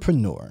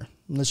entrepreneur.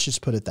 Let's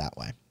just put it that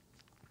way.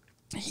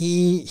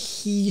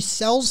 He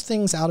sells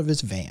things out of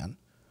his van,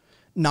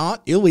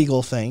 not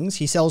illegal things.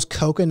 He sells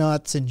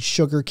coconuts and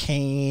sugar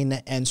cane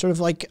and sort of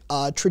like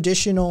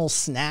traditional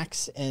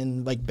snacks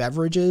and like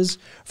beverages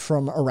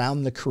from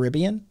around the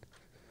Caribbean.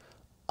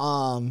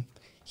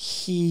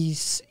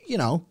 He's, you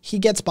know, he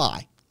gets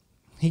by.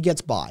 He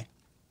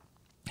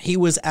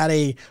was at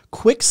a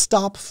quick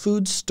stop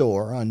food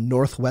store on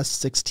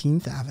Northwest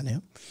 16th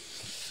Avenue.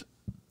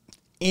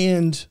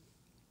 And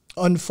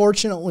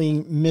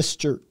unfortunately,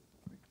 Mr.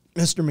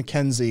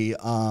 McKenzie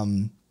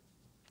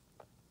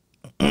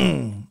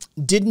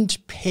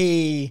didn't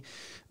pay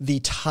the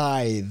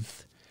tithe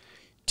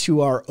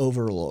to our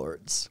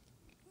overlords.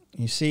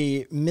 You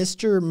see,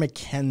 Mr.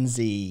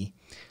 McKenzie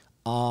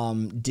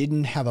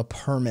didn't have a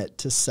permit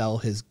to sell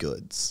his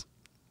goods.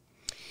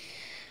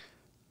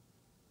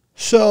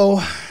 So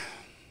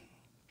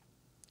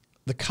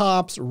the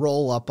cops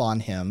roll up on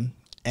him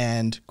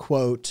and,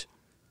 quote,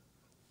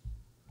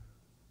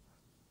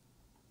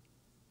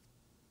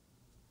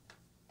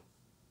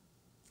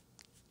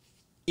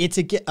 it's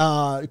a,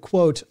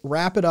 quote,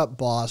 wrap it up,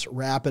 boss,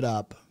 wrap it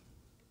up.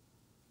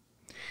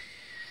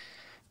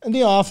 And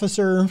the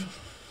officer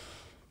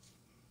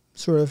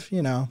sort of,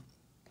 you know,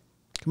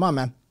 come on,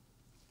 man.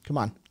 Come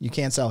on. You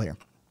can't sell here.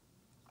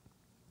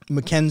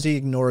 McKenzie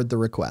ignored the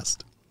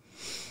request.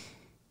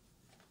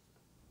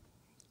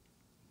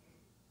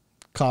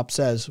 Cop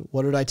says,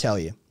 what did I tell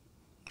you?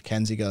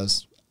 McKenzie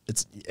goes,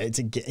 it's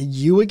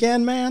you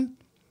again, man?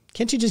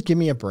 Can't you just give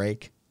me a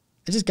break?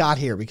 I just got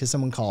here because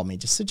someone called me.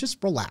 Just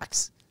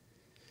relax.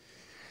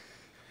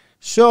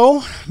 So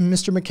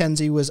Mr.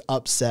 McKenzie was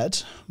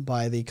upset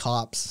by the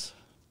cops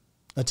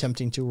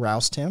attempting to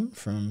roust him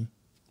from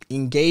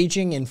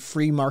engaging in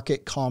free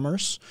market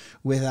commerce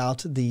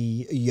without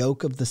the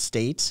yoke of the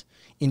state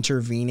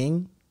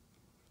intervening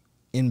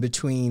in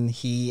between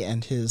he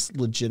and his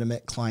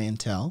legitimate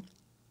clientele.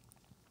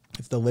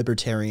 If the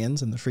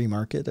libertarians and the free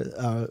market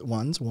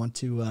ones want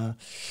to...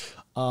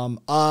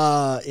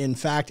 in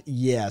fact,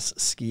 yes,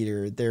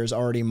 Skeeter, there's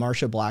already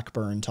Marsha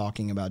Blackburn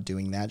talking about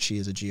doing that. She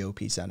is a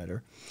GOP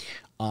senator.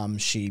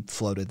 She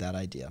floated that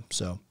idea.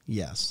 So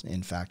yes,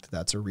 in fact,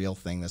 that's a real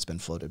thing that's been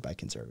floated by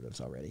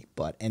conservatives already.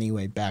 But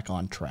anyway, back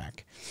on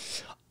track.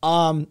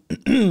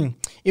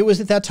 It was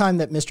at that time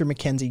that Mr.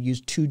 McKenzie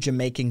used 2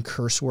 Jamaican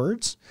curse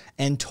words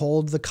and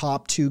told the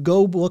cop to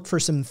go look for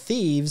some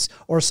thieves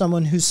or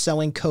someone who's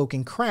selling coke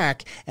and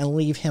crack and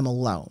leave him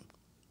alone.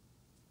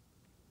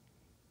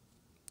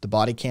 The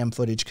body cam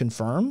footage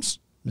confirms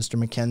Mr.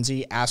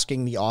 McKenzie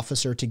asking the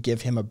officer to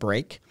give him a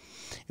break.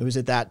 It was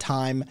at that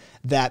time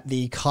that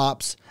the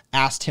cops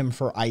asked him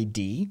for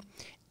ID,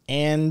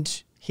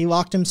 and he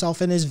locked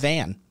himself in his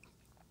van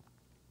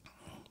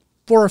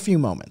for a few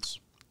moments.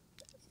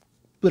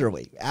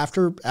 Literally,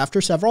 after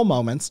several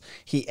moments,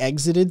 he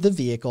exited the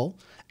vehicle,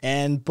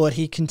 but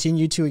he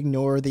continued to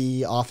ignore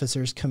the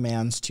officer's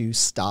commands to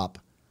stop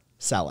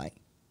selling.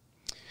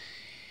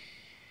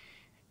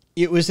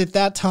 It was at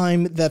that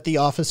time that the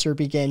officer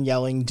began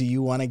yelling, "Do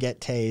you want to get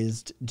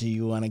tased? Do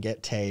you want to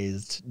get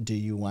tased? Do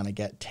you want to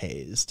get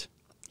tased?"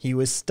 He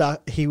was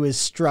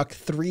struck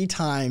 3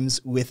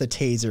 times with a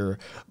taser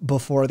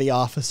before the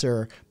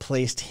officer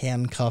placed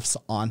handcuffs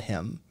on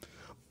him.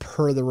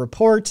 Per the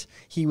report,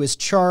 he was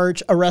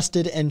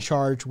arrested and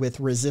charged with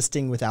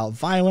resisting without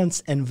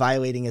violence and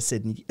violating a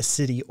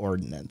city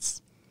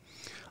ordinance.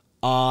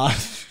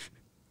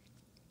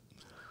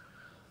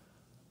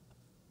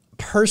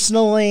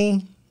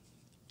 Personally,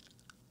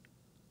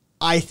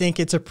 I think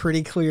it's a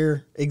pretty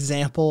clear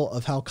example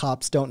of how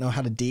cops don't know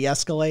how to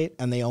de-escalate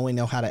and they only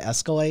know how to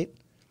escalate.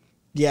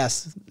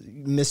 Yes,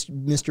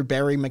 Mr.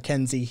 Barry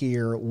McKenzie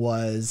here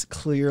was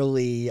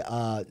clearly,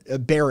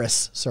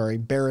 Barris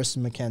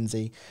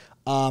McKenzie,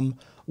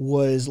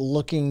 was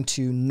looking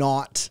to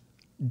not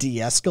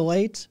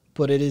de-escalate,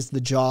 but it is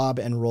the job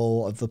and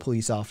role of the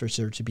police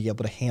officer to be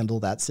able to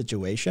handle that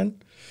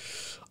situation.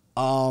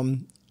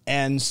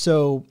 And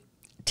so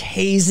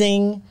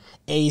tasing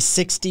a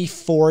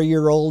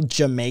 64-year-old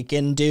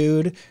Jamaican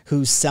dude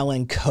who's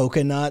selling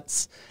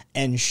coconuts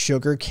and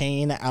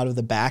sugarcane out of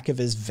the back of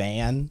his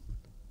van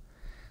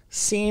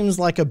seems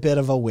like a bit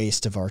of a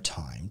waste of our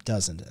time,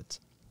 doesn't it?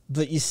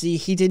 But you see,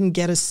 he didn't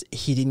get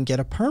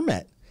a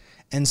permit.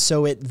 And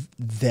so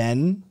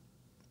then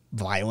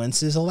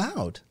violence is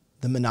allowed.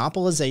 The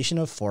monopolization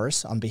of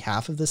force on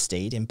behalf of the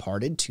state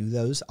imparted to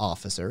those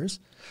officers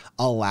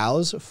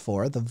allows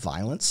for the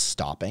violent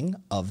stopping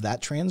of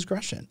that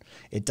transgression.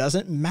 It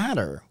doesn't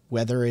matter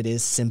whether it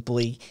is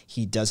simply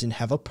he doesn't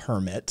have a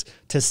permit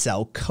to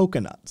sell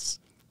coconuts.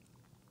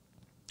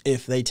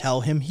 If they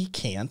tell him he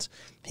can't,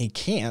 he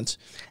can't.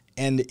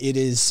 And it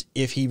is,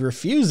 if he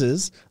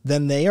refuses,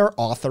 then they are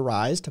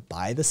authorized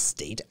by the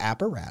state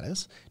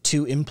apparatus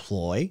to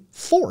employ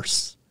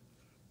force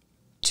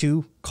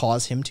to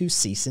cause him to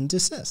cease and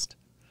desist.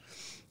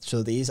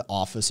 So these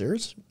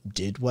officers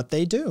did what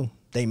they do.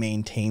 They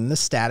maintained the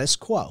status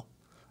quo.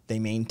 They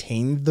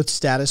maintained the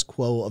status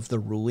quo of the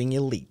ruling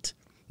elite.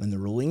 And the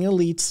ruling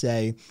elite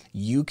say,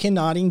 you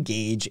cannot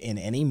engage in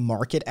any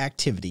market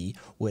activity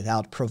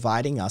without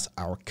providing us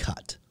our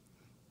cut.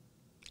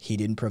 He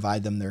didn't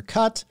provide them their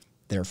cut.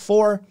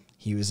 Therefore,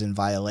 he was in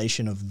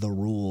violation of the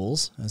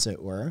rules, as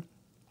it were.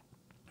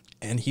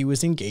 And he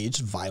was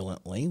engaged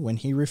violently when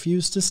he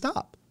refused to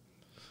stop,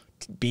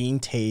 being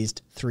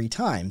tased 3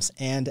 times.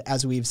 And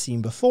as we've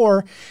seen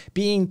before,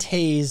 being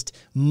tased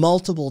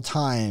multiple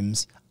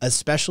times,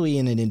 especially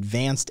in an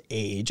advanced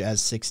age as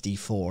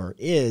 64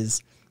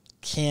 is,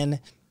 can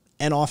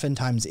and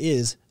oftentimes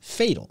is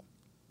fatal.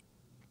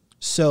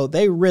 So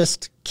they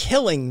risked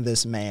killing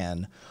this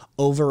man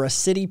over a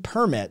city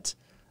permit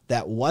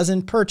that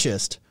wasn't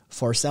purchased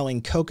for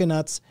selling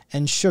coconuts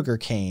and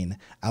sugarcane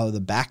out of the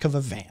back of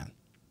a van.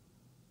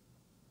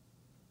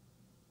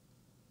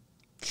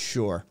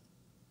 Sure.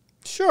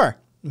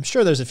 I'm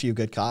sure there's a few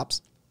good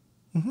cops.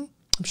 I'm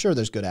sure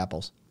there's good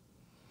apples.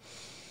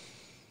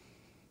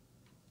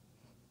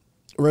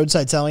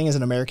 Roadside selling is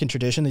an American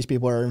tradition. These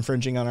people are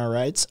infringing on our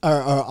rights,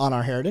 or on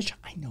our heritage.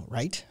 I know,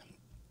 right?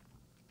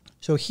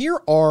 So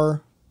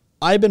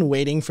I've been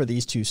waiting for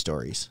these 2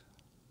 stories.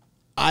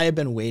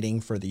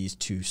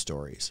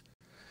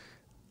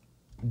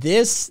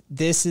 This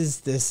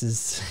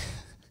is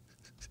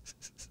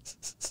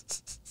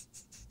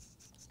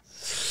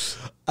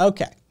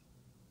okay.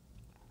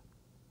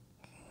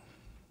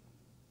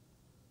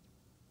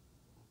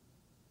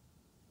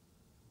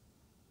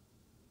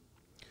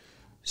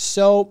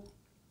 So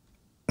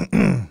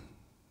a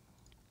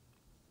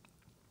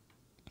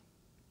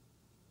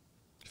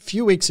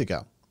few weeks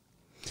ago,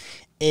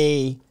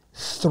 a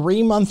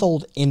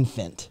 3-month-old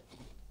infant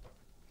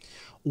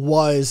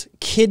was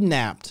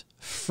kidnapped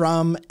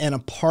from an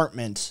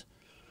apartment,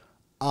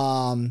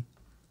 a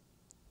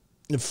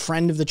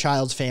friend of the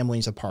child's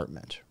family's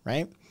apartment,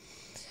 right?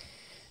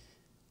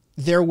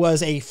 There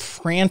was a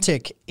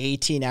frantic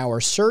 18-hour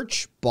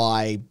search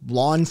by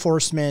law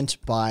enforcement,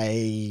 by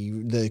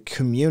the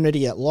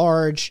community at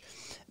large.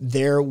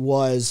 There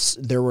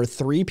were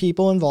 3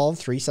 people involved,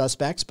 3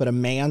 suspects, but a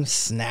man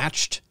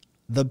snatched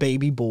the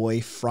baby boy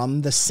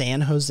from the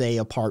San Jose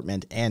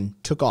apartment and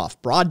took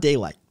off. Broad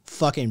daylight.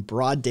 Fucking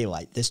broad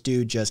daylight. This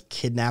dude just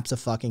kidnaps a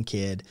fucking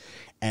kid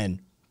and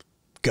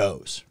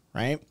goes,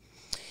 right?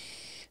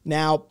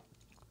 Now,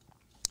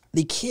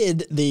 the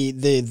kid,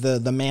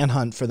 the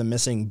manhunt for the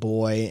missing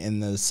boy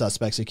and the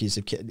suspects accused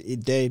of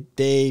kid,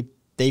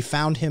 they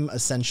found him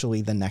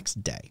essentially the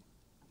next day.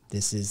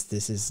 This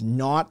is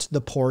not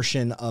the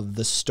portion of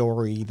the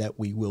story that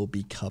we will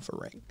be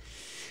covering.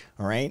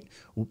 All right?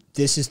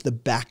 This is the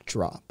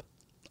backdrop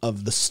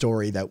of the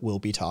story that we'll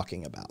be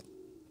talking about.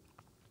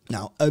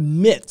 Now,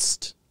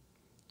 amidst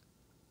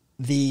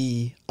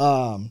the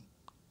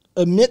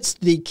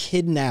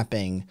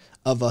kidnapping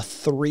of a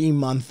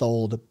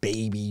 3-month-old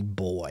baby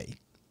boy,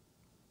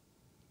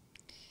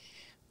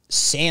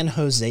 San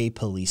Jose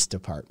Police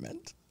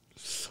Department.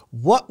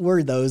 What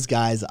were those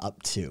guys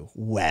up to?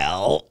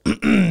 Well,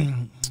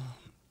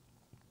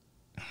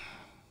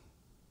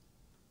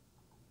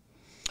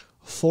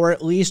 for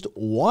at least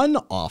one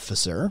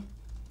officer,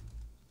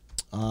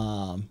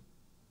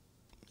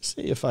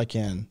 see if I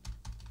can.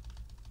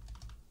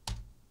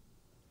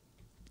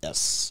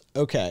 Yes.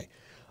 Okay.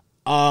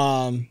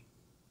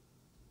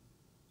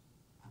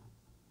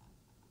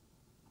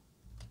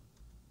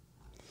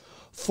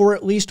 For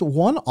at least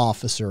one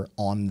officer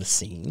on the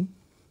scene,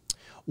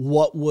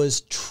 what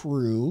was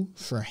true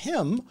for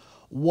him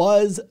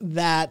was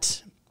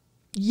that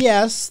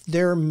yes,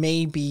 there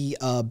may be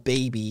a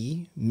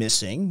baby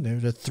missing.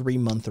 There's a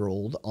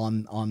 3-month-old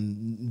on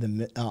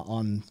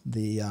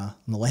the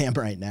lam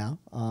right now.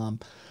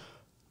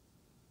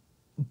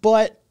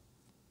 But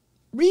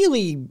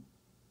really,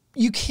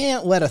 you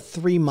can't let a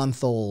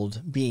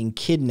 3-month-old being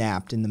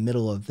kidnapped in the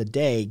middle of the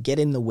day get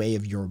in the way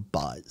of your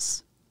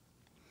buzz.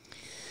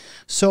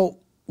 So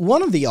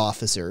one of the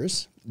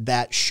officers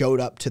that showed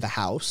up to the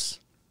house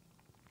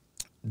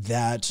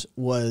that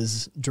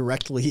was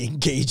directly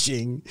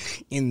engaging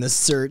in the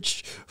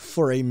search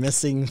for a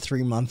missing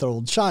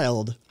 3-month-old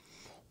child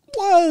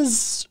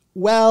was,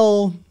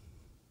 well,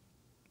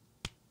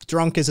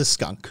 drunk as a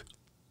skunk.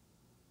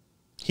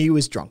 He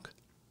was drunk.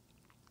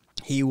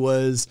 He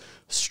was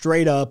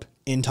straight up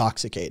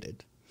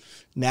intoxicated.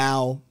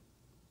 Now,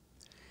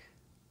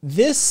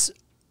 this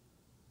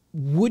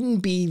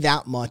wouldn't be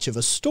that much of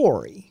a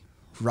story,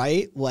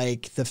 right?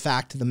 Like, the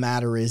fact of the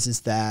matter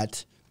is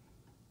that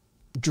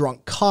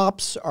drunk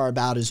cops are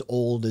about as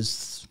old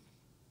as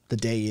the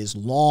day is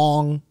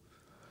long.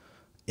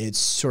 It's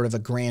sort of a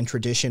grand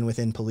tradition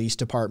within police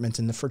departments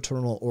in the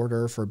fraternal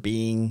order for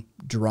being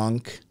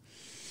drunk.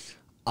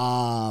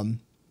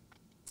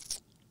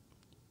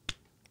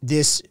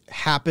 This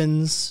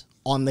happens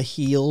on the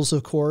heels,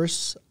 of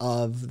course,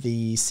 of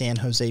the San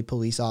Jose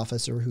police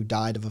officer who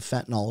died of a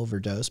fentanyl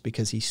overdose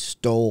because he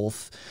stole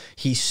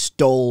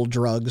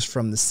drugs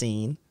from the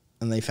scene,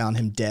 and they found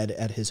him dead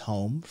at his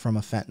home from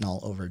a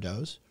fentanyl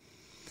overdose.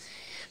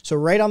 So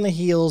right on the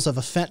heels of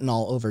a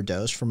fentanyl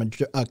overdose from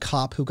a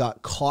cop who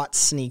got caught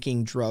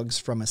sneaking drugs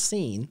from a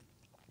scene,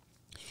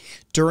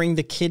 during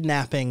the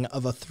kidnapping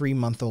of a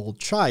 3-month-old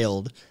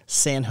child,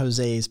 San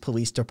Jose's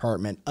police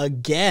department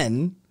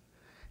again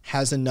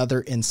has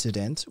another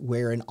incident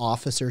where an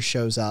officer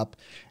shows up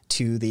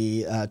to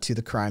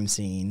the crime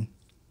scene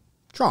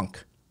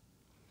drunk.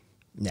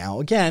 Now,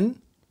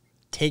 again,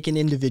 taken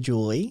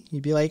individually,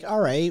 you'd be like,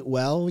 all right,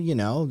 well, you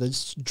know,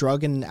 there's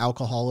drug and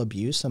alcohol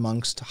abuse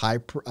amongst high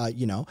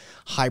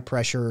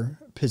pressure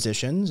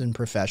positions and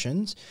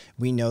professions.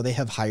 We know they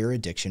have higher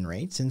addiction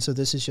rates. And so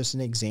this is just an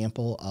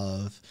example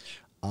of,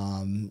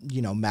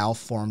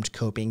 malformed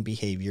coping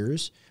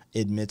behaviors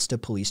amidst a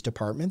police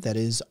department that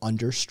is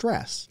under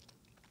stress.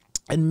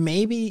 And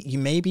maybe you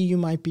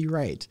might be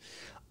right.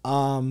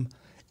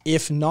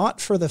 If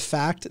not for the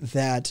fact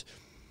that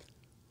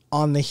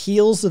on the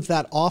heels of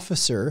that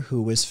officer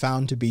who was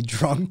found to be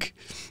drunk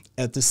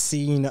at the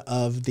scene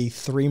of the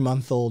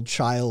 3-month-old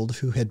child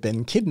who had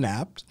been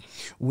kidnapped,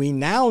 we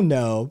now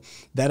know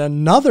that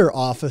another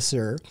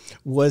officer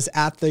was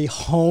at the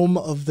home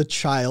of the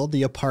child,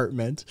 the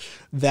apartment,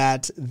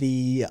 that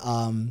the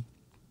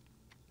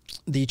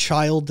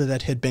child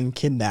that had been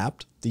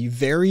kidnapped, the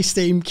very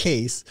same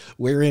case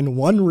where in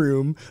one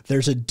room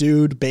there's a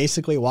dude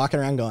basically walking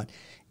around going,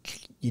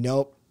 you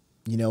know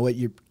what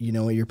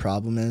your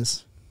problem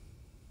is?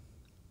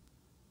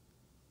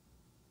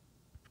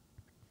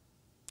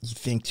 You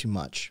think too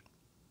much.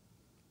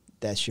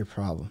 That's your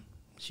problem.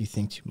 You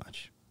think too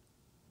much.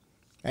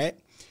 Right?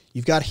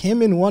 You've got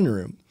him in one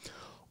room.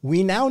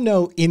 We now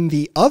know in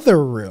the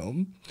other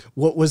room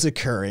what was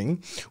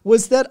occurring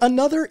was that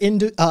another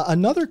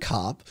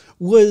cop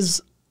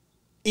was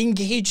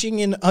engaging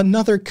in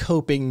another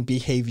coping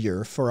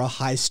behavior for a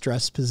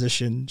high-stress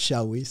position,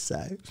 shall we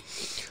say.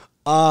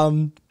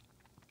 The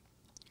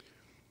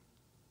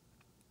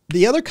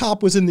other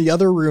cop was in the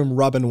other room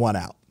rubbing one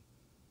out.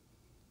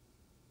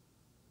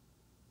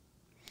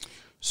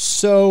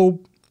 So,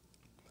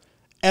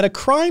 at a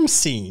crime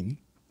scene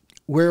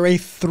where a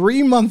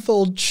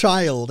 3-month-old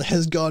child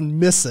has gone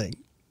missing,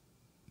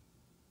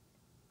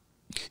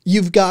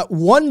 you've got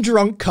one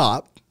drunk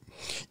cop,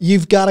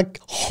 you've got a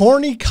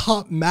horny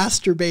cop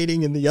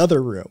masturbating in the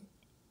other room,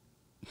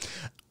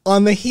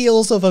 on the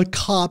heels of a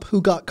cop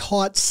who got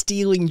caught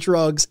stealing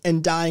drugs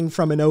and dying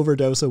from an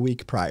overdose a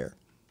week prior.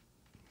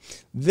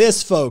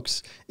 This,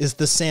 folks, is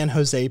the San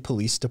Jose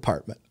Police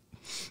Department.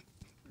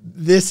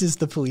 This is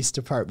the police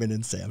department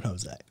in San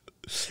Jose.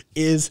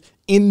 Is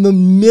in the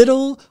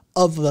middle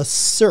of the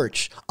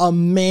search, a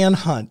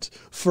manhunt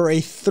for a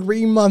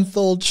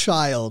 3-month-old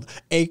child,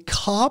 a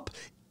cop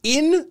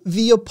in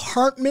the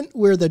apartment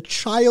where the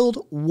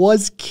child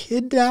was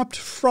kidnapped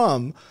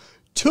from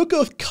took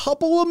a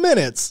couple of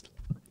minutes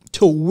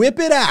to whip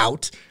it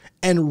out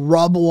and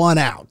rub one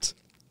out.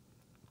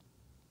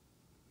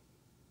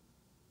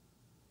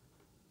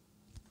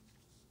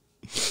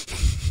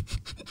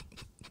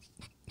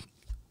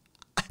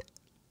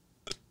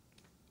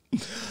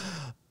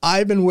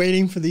 I've been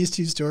waiting for these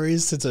two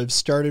stories since I've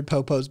started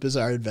PoPo's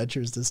Bizarre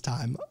Adventures this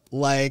time.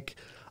 Like,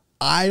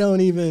 I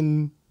don't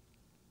even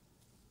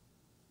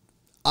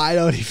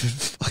know.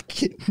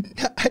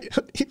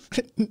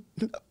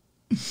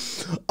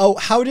 Oh,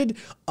 how did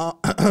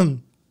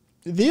the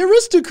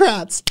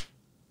aristocrats?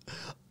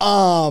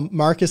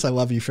 Marcus, I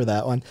love you for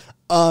that one.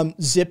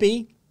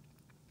 Zippy,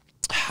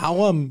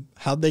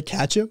 how'd they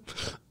catch him?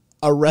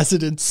 A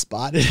resident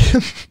spotted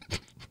him.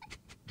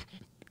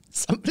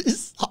 Somebody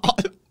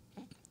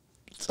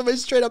Somebody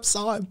straight up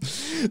saw him.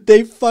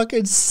 They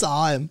fucking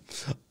saw him.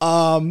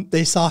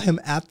 They saw him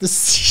at the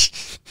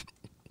scene.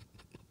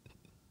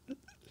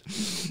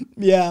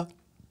 Yeah.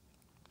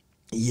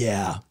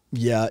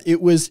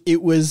 It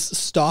was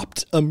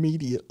stopped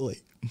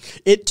immediately.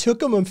 It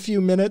took him a few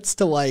minutes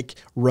to like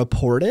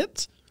report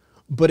it,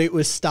 but it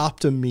was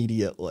stopped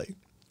immediately.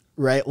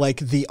 Right? Like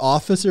the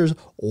officers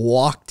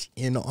walked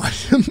in on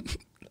him.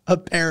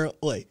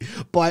 Apparently,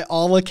 by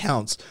all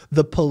accounts,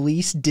 the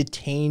police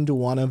detained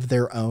one of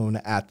their own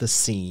at the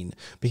scene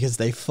because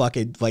they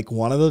fucking, like,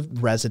 one of the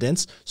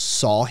residents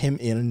saw him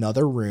in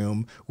another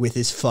room with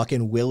his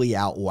fucking willy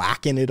out,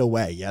 whacking it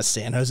away. Yes,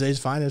 San Jose's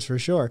finest for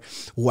sure.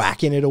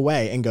 Whacking it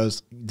away and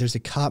goes, there's a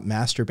cop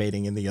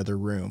masturbating in the other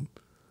room.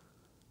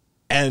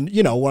 And,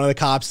 you know, one of the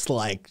cops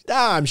like,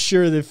 I'm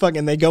sure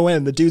they go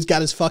in, the dude's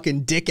got his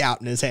fucking dick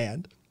out in his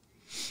hand.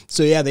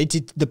 So yeah,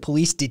 the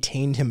police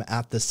detained him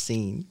at the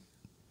scene.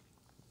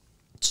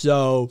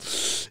 So,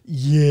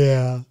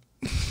 yeah.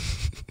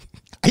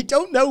 I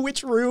don't know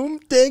which room,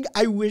 Dig.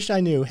 I wish I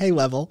knew. Hey,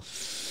 Level.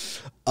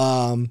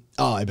 Oh,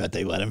 I bet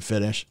they let him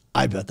finish.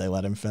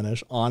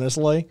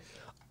 Honestly.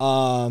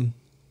 The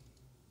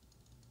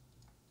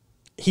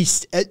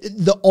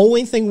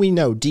only thing we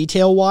know,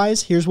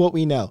 detail-wise, here's what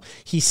we know.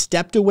 He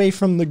stepped away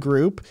from the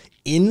group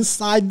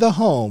inside the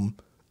home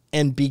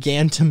and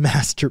began to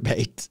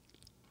masturbate.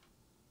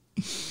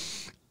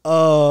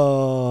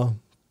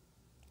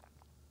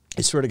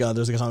 I swear to God,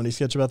 there's a comedy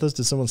sketch about this.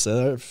 Did someone say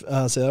that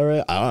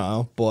right? I don't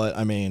know, but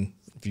I mean,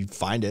 if you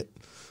find it,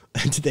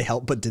 did they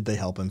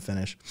help him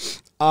finish?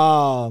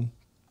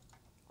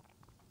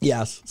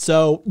 Yes.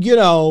 So, you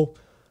know,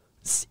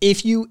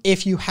 if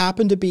you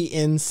happen to be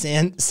in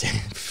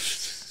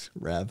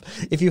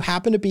if you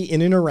happen to be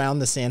in and around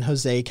the San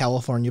Jose,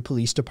 California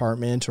Police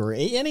Department or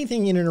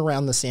anything in and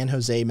around the San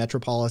Jose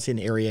metropolitan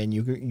area, and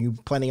you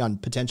planning on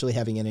potentially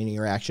having any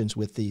interactions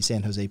with the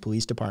San Jose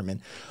Police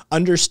Department,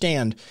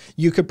 understand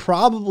you could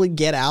probably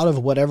get out of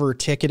whatever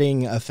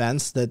ticketing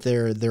offense that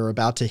they're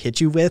about to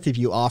hit you with if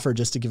you offer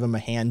just to give them a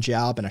hand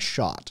job and a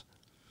shot.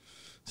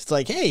 It's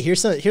like, hey,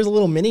 here's a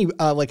little mini,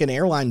 like an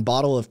airline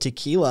bottle of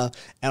tequila,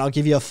 and I'll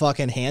give you a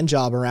fucking hand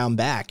job around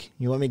back.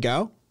 You let me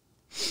go?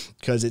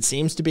 Because it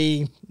seems to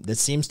be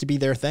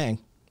their thing.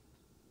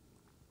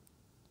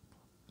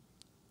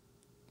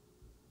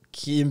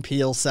 Key and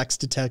Peele, sex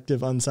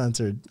detective,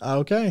 uncensored.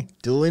 Okay,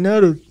 duly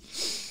noted.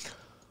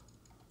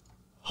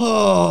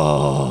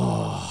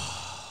 Oh.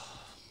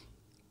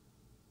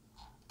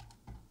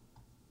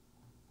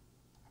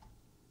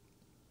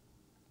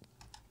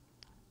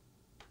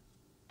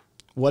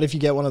 What if you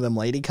get one of them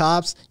lady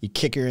cops? You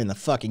kick her in the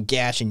fucking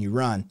gash and you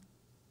run.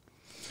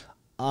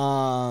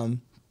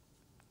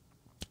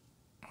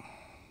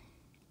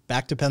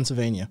 Back to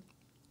Pennsylvania.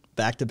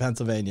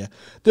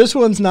 This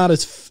one's not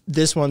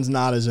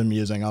as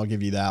amusing. I'll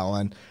give you that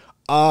one.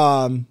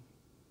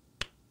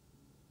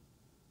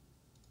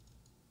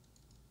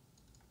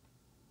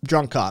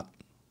 Drunk cop.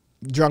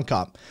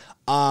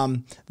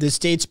 The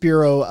state's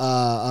Bureau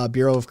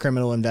of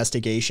Criminal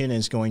Investigation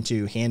is going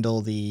to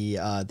handle the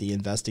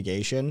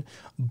investigation,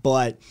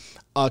 but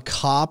a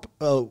cop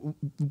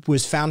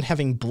was found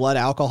having blood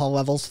alcohol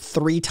levels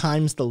 3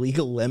 times the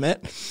legal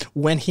limit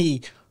when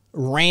he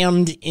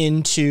rammed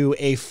into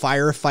a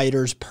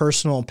firefighter's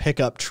personal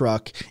pickup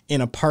truck in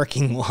a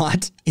parking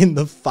lot in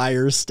the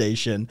fire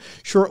station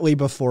shortly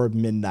before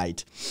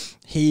midnight.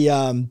 He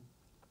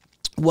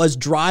was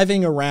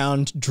driving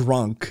around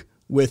drunk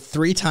with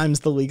 3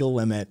 times the legal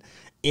limit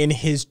in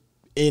his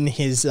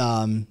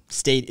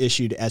state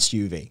issued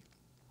SUV.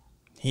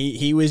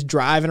 He was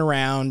driving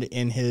around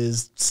in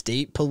his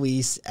state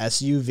police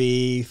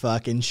SUV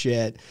fucking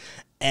shit.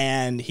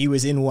 And he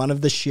was in one of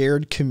the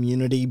shared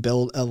community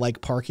like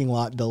parking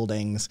lot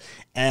buildings,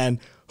 and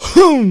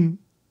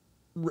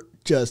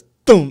just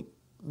boom,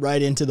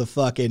 right into the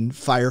fucking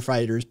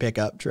firefighter's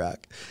pickup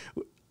truck.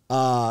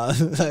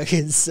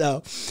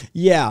 So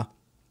yeah.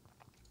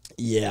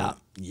 Yes,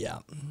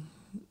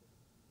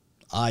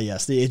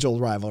 the age-old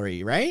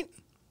rivalry, right?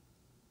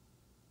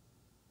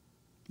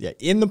 Yeah,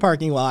 in the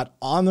parking lot,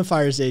 on the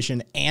fire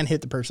station, and hit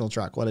the personal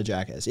truck. What a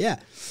jackass! Yeah.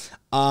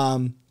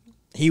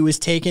 He was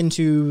taken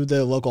to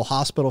the local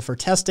hospital for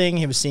testing.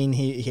 He was seen,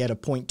 he had a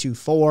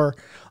 .24.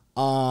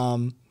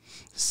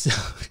 So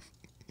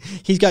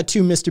he's got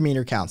 2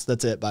 misdemeanor counts.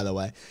 That's it, by the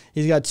way.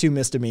 He's got 2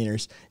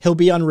 misdemeanors.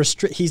 He's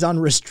on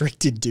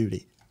restricted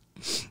duty.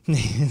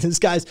 This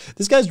guy's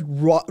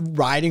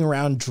riding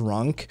around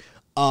drunk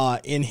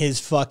in his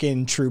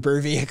fucking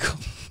trooper vehicle.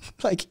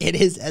 Like in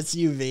his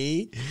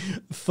SUV.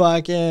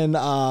 Fucking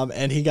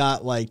and he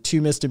got like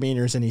 2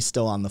 misdemeanors and he's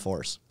still on the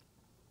force.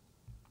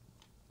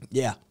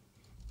 Yeah.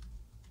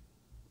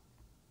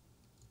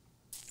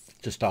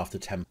 Just off the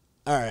temp.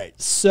 All right,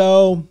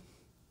 so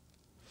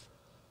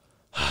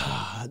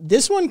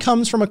this one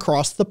comes from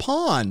across the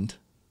pond.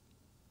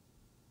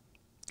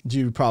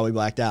 You probably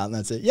blacked out and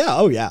that's it. Yeah,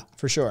 oh yeah,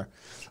 for sure.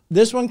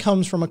 This one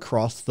comes from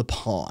across the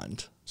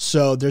pond.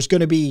 So there's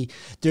going to be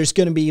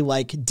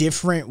like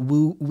different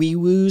wee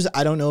woos.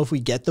 I don't know if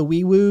we get the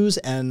wee woos,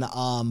 and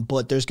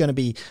but there's going to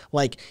be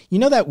like, you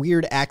know, that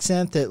weird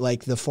accent that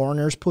like the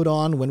foreigners put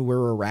on when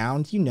we're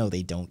around. You know,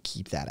 they don't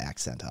keep that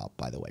accent up,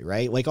 by the way,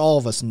 right? Like all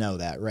of us know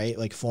that, right?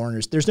 Like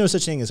foreigners, there's no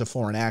such thing as a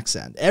foreign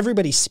accent.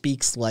 Everybody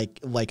speaks like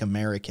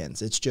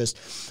Americans. It's just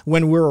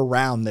when we're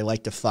around, they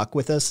like to fuck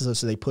with us,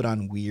 so they put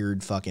on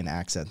weird fucking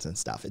accents and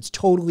stuff. It's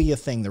totally a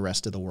thing the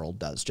rest of the world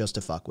does just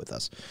to fuck with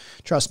us.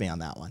 Trust me on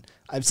that one.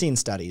 I've seen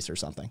studies or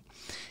something.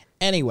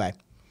 Anyway,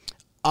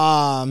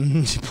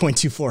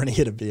 0.24 and he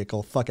hit a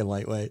vehicle. Fucking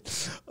lightweight.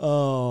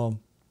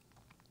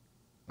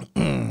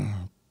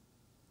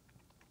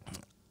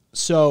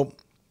 So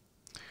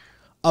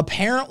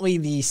apparently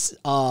these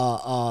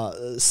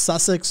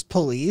Sussex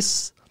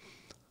police,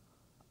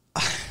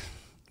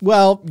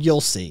 well,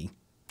 you'll see.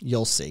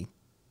 You'll see.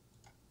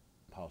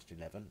 Past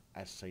 11,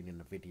 as seen in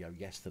the video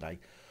yesterday,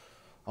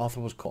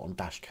 Arthur was caught on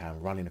dash cam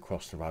running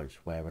across the road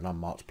where an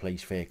unmarked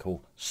police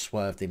vehicle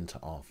swerved into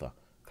Arthur,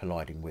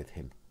 colliding with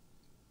him.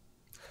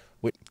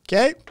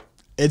 Okay,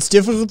 it's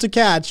difficult to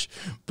catch,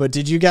 but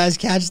did you guys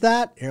catch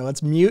that? Here,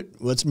 let's mute.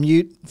 Let's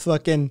mute.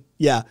 Fucking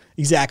yeah,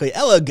 exactly.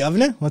 Hello,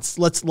 Governor.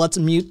 Let's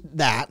mute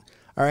that.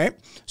 All right.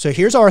 So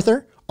here's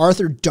Arthur.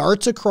 Arthur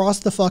darts across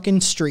the fucking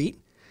street,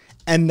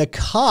 and the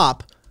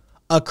cop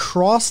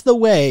across the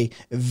way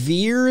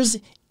veers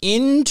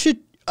into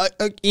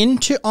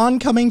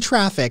oncoming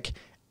traffic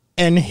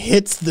and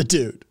hits the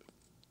dude.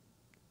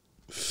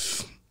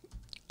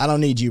 I don't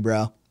need you,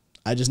 bro.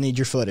 I just need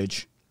your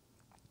footage.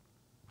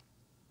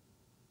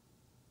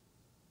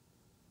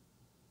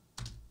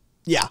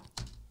 Yeah.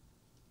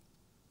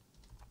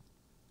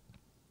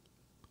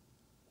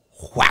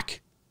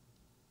 Whack.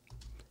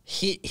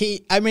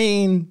 I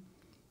mean,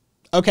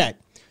 okay.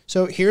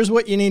 So here's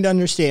what you need to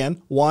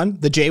understand. One,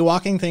 the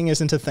jaywalking thing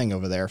isn't a thing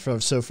over there.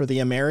 So for the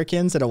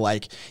Americans that are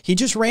like, he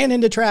just ran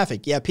into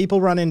traffic. Yeah,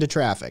 people run into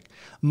traffic.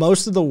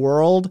 Most of the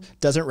world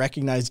doesn't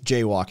recognize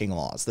jaywalking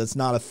laws. That's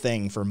not a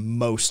thing for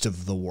most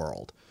of the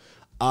world.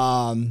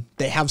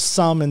 They have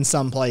some in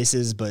some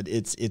places, but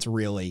it's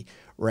really,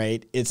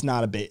 right? It's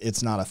not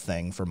a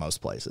thing for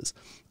most places.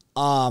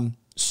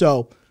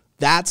 So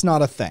that's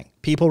not a thing.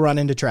 People run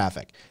into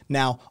traffic.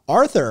 Now,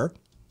 Arthur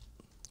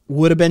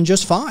would have been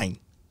just fine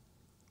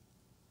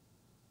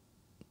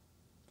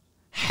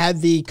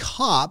had the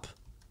cop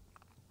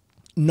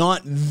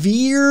not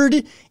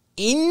veered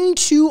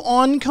into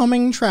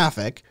oncoming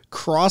traffic,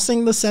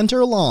 crossing the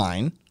center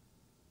line,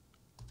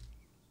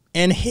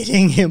 and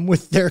hitting him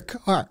with their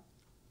car.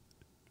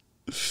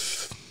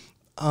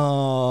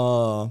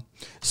 So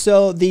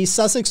the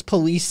Sussex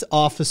police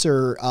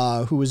officer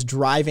who was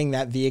driving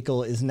that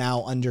vehicle is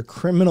now under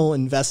criminal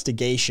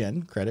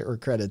investigation, credit where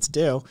credit's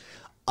due,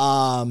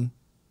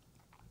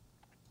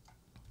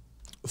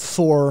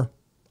 for,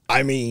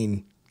 I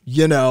mean,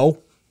 you know,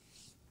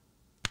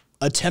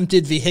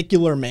 attempted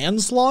vehicular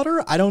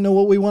manslaughter. I don't know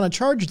what we want to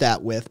charge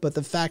that with, but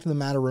the fact of the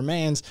matter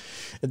remains,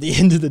 at the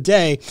end of the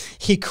day,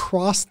 he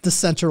crossed the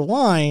center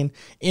line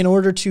in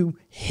order to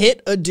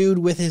hit a dude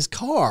with his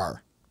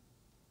car.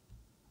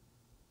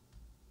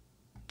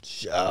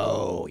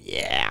 So,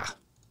 yeah.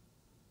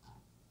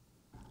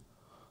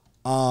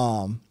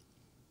 I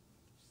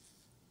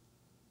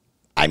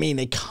mean,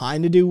 they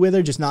kind of do with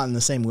her, just not in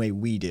the same way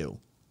we do.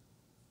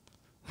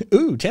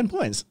 Ooh, 10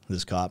 points,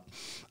 this cop.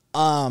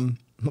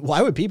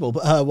 Why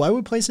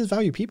would places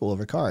value people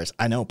over cars?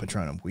 I know,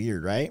 Patronum,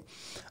 weird, right?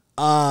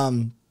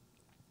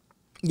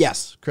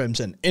 Yes,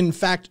 Crimson. In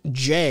fact,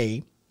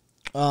 J,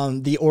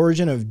 the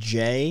origin of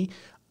J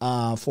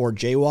for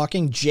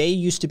jaywalking, J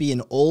used to be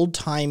an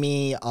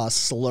old-timey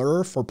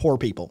slur for poor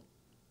people.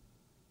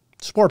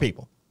 It's poor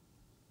people.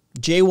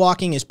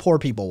 Jaywalking is poor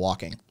people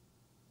walking.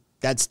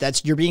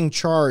 That's you're being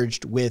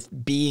charged with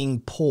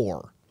being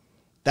poor.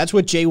 That's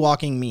what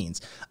jaywalking means.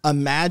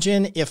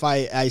 Imagine if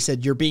I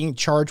said you're being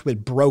charged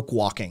with broke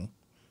walking,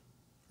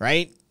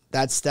 right?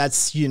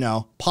 That's you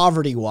know,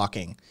 poverty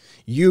walking.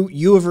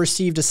 You have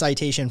received a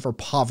citation for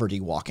poverty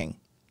walking.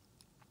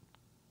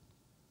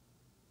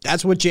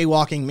 That's what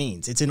jaywalking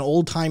means. It's an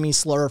old-timey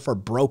slur for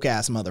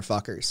broke-ass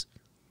motherfuckers.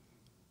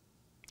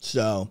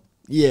 So,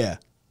 yeah.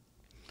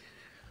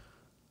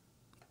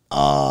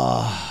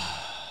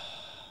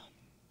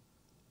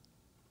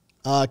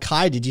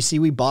 Kai, did you see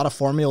we bought a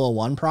Formula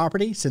One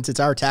property? Since it's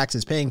our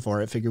taxes paying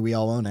for it, figure we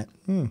all own it.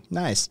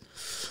 Nice.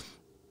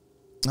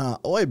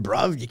 Oi,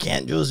 bruv, you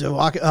can't just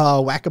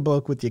whack a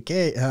book with your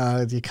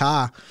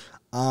car.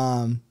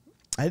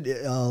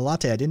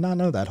 Latte, I did not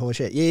know that. Holy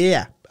shit.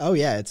 Yeah. Oh,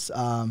 yeah, it's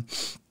a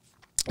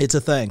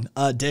thing.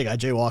 Dig, I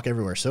jaywalk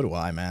everywhere. So do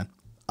I, man.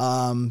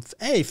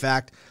 A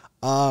fact,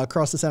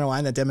 across the center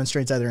line that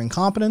demonstrates either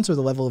incompetence or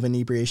the level of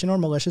inebriation or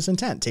malicious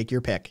intent. Take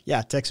your pick.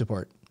 Yeah, tech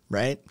support.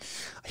 Right?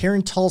 Here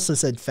in Tulsa,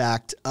 said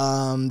fact,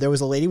 there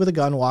was a lady with a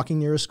gun walking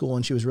near a school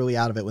and she was really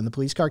out of it. When the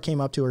police car came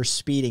up to her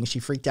speeding, she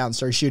freaked out and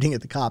started shooting at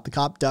the cop. The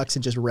cop ducks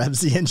and just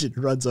revs the engine,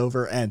 runs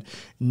over and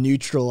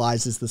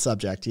neutralizes the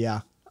subject.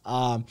 Yeah.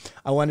 I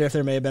wonder if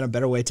there may have been a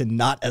better way to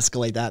not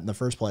escalate that in the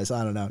first place.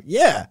 I don't know.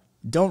 Yeah.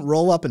 Don't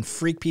roll up and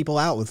freak people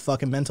out with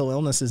fucking mental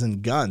illnesses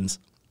and guns.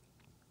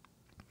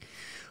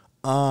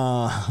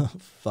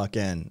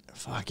 Fucking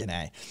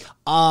A.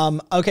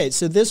 Okay,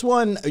 so this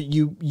one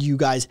you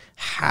guys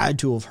had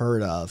to have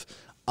heard of.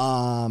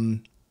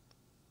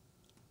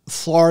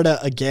 Florida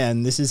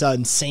again. This is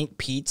on St.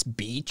 Pete's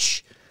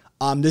Beach.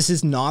 This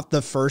is not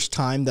the first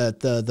time that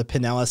the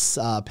Pinellas,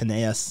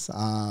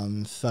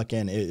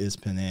 fucking, it is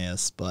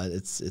Pinellas, but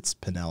it's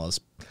Pinellas.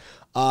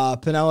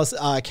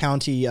 Pinellas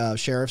County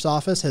Sheriff's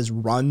Office has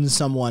run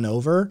someone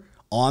over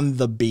on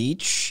the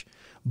beach,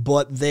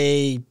 but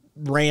they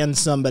ran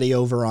somebody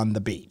over on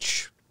the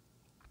beach.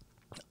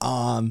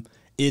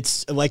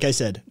 It's, like I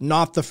said,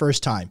 not the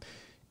first time.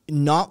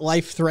 Not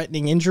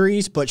life-threatening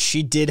injuries, but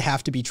she did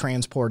have to be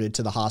transported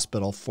to the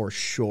hospital for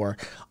sure.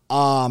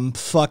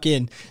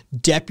 Fucking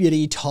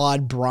Deputy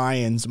Todd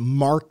Bryan's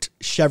marked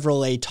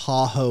Chevrolet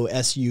Tahoe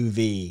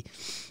SUV.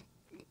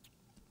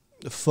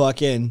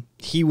 Fucking,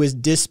 he was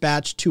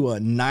dispatched to a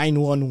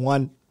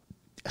 911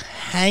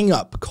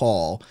 hang-up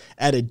call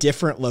at a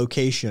different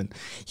location.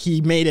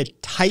 He made a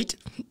tight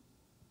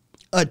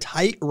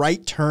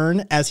right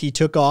turn as he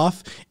took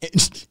off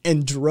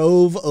and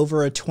drove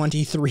over a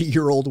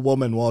 23-year-old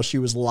woman while she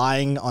was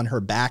lying on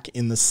her back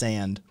in the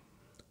sand.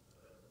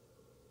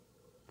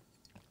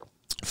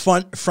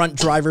 Front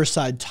driver's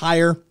side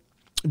tire,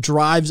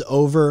 drives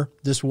over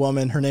this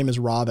woman. Her name is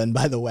Robin,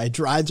 by the way.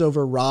 Drives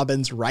over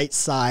Robin's right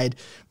side,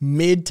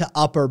 mid to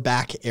upper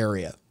back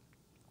area.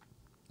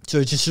 So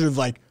it's just sort of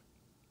like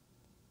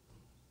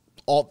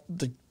all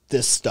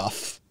this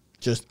stuff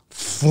just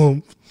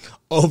boom,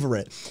 over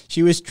it.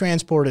 She was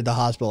transported to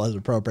hospital as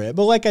appropriate.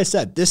 But like I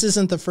said, this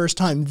isn't the first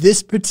time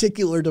this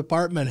particular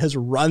department has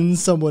run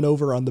someone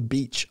over on the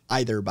beach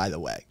either, by the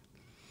way.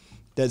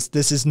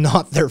 This is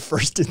not their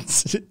first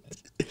incident.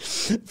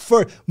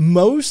 For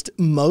most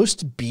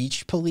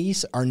beach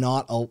police are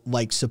not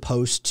like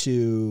supposed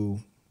to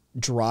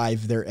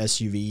drive their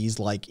SUVs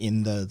like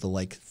in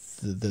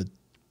the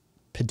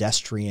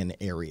pedestrian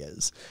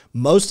areas.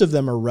 Most of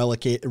them are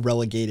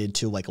relegated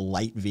to like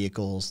light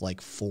vehicles,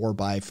 like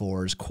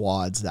 4x4s,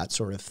 quads, that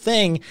sort of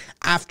thing.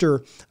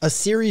 After a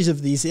series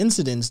of these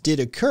incidents did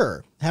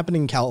occur, happened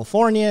in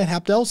California, it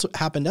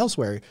happened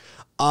elsewhere.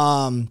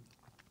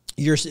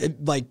 You're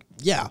like,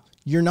 yeah,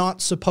 you're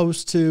not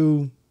supposed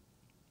to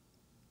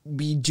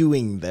be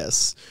doing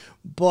this,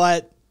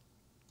 but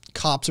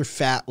cops are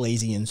fat,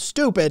 lazy, and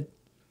stupid,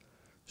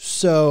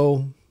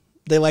 so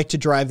they like to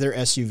drive their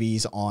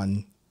SUVs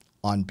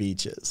on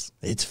beaches.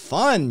 It's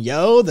fun,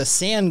 yo. The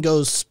sand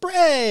goes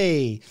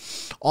spray.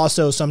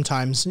 Also,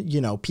 sometimes, you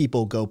know,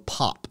 people go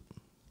pop.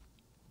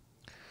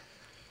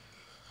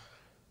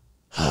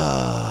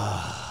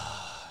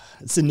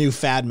 It's a new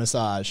fad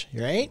massage,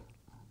 right?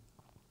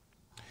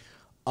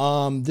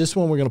 This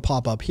one we're going to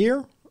pop up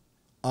here.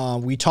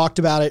 We talked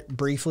about it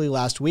briefly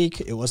last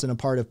week. It wasn't a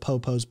part of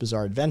PoPo's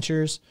Bizarre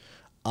Adventures,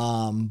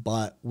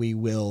 but we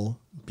will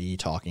be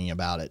talking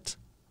about it.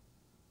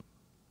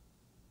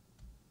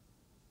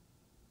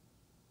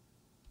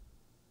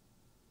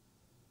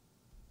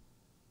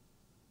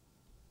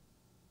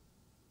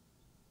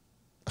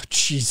 Oh,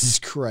 Jesus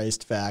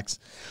Christ, facts.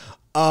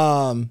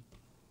 I'll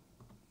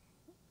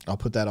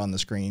put that on the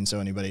screen so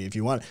anybody, if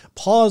you want,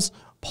 pause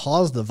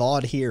the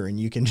VOD here and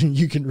you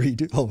can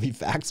read Holy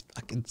Facts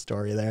fucking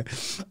story there.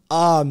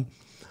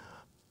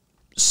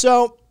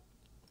 So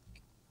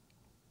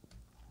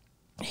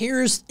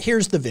here's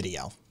the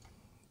video.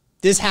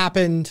 This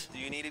happened. Do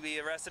you need to be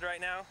arrested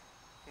right now?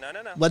 No.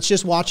 Let's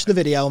just watch the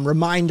video and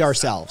remind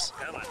ourselves.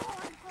 Come on.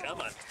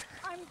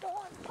 I'm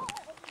going home.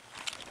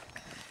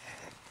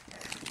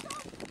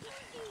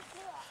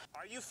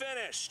 Are you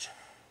finished?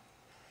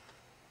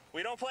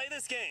 We don't play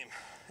this game.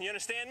 You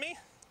understand me?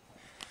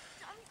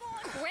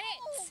 Quit!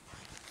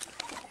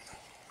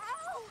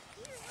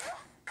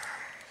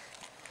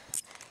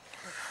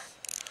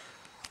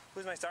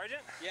 Who's my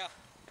sergeant? Yeah,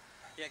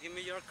 give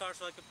me your car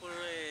so I can put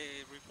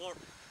a report.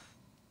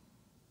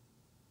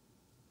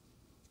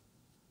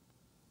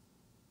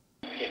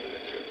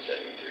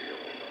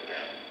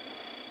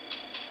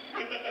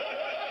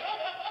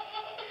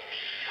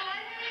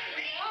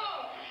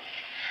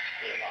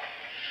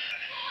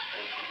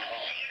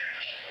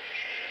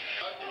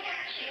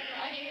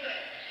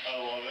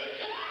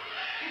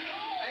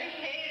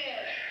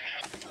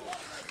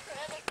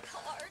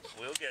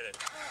 We'll get it.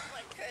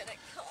 My credit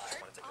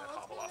card. Want to take that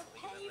hobble off and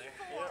leave it in there?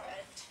 For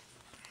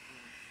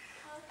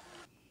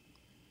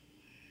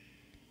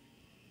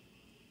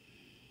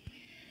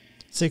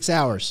it. 6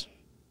 hours.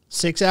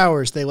 6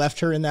 hours they left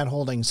her in that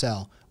holding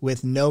cell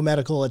with no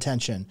medical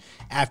attention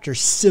after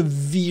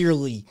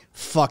severely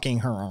fucking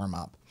her arm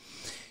up.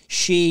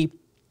 She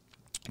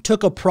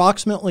took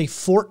approximately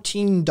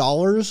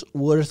 $14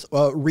 worth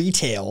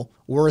retail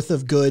worth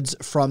of goods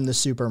from the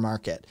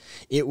supermarket.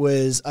 It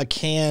was a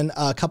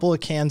couple of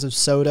cans of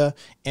soda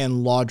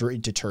and laundry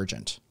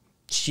detergent.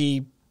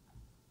 She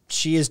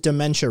She is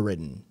dementia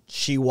ridden.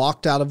 She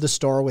walked out of the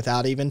store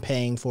without even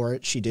paying for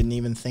it. She didn't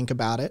even think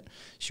about it.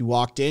 She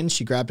walked in,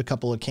 she grabbed a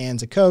couple of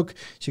cans of Coke,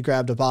 she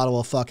grabbed a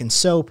bottle of fucking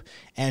soap,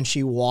 and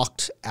she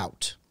walked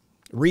out.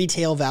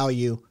 Retail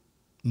value,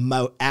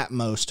 at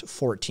most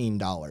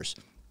 $14.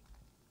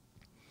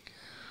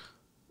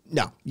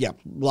 No, yeah,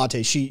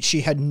 Latte,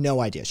 she had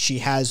no idea. She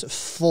has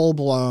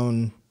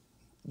full-blown,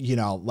 you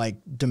know, like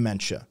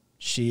dementia.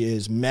 She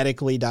is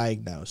medically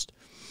diagnosed.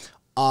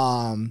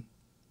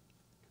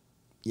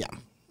 Yeah.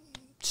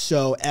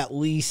 So at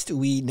least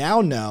we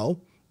now know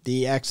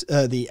the ex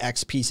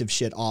piece of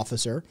shit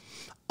officer.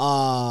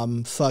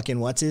 Fucking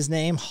what's his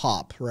name?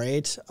 Hop,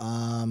 right?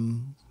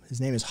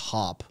 His name is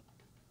Hop.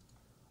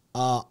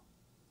 Let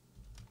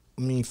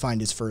me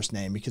find his first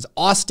name because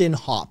Austin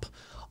Hop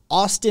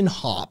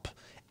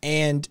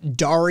and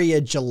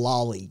Daria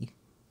Jalali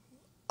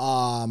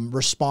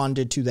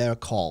responded to their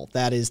call.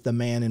 That is the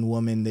man and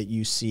woman that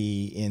you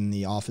see in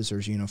the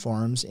officers'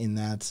 uniforms, in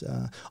that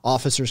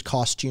officers'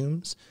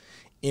 costumes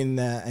in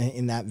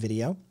that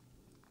video.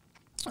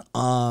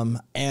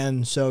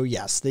 And so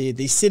yes,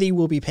 the city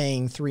will be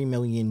paying $3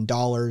 million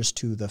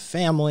to the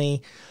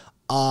family,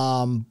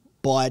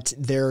 but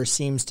there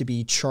seems to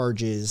be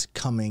charges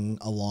coming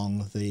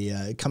down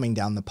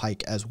the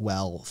pike as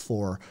well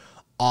for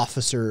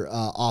Officer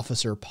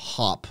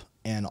Pop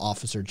and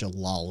Officer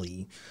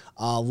Jalali.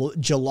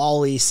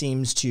 Jalali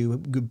seems to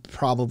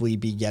probably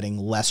be getting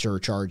lesser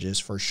charges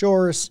for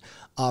sure,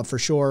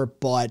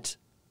 but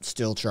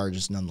still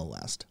charges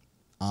nonetheless.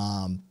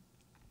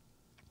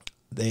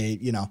 They,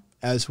 you know,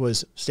 as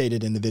was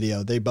stated in the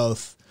video, they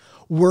both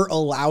were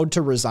allowed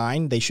to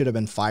resign. They should have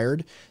been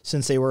fired.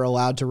 Since they were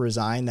allowed to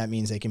resign, that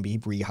means they can be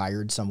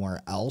rehired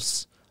somewhere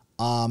else.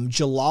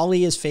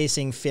 Jalali is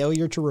facing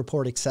failure to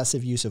report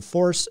excessive use of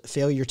force,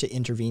 failure to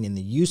intervene in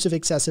the use of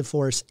excessive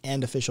force,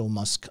 and official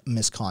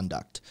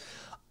misconduct.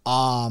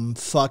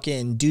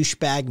 Fucking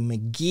douchebag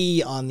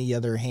McGee, on the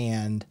other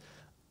hand,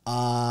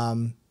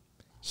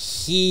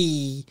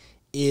 he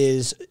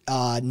is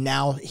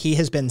now he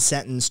has been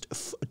sentenced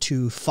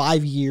to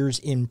 5 years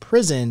in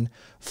prison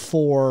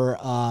for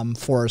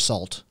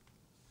assault.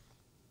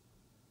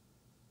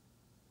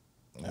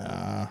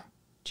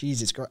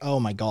 Jesus Christ! Oh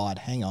my God!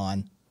 Hang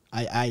on.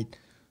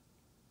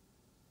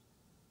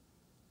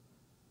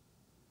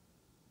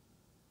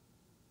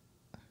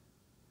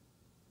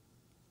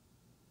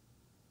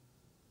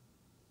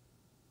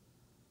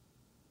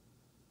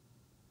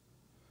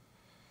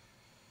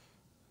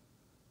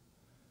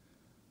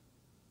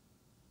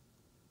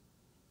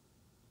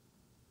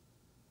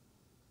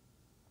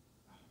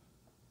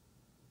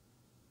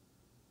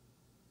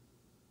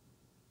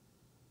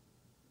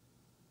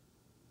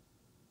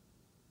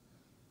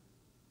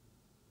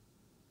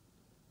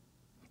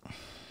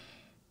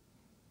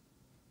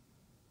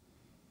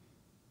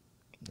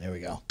 There we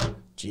go.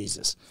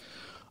 Jesus.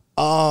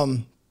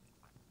 So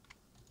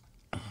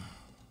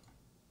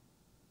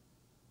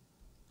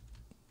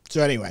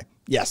anyway,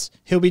 yes,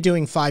 he'll be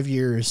doing 5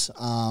 years.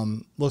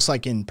 Looks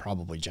like in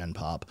probably Gen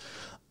Pop.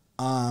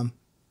 Yeah,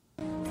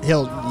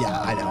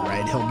 I know,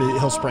 right?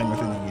 He'll spring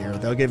within a year.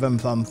 They'll give him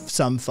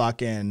some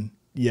fucking,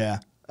 yeah.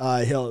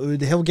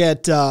 He'll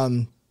get,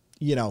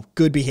 you know,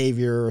 good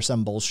behavior or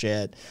some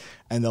bullshit,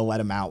 and they'll let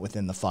him out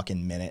within the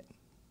fucking minute.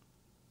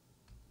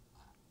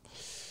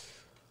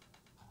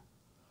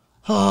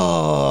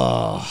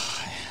 Oh.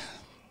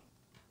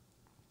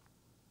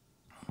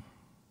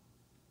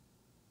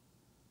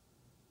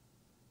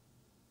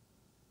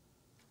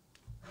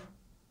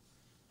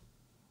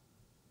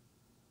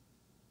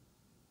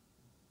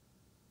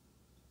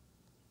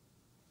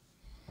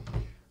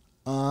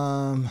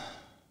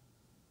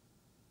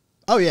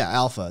 Oh yeah,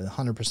 Alpha,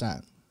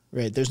 100%.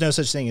 Right. There's no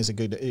such thing as a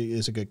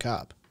good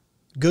cop.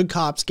 Good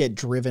cops get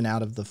driven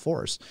out of the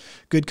force.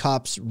 Good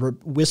cops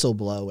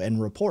whistleblow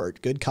and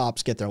report. Good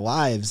cops get their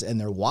lives and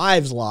their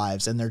wives'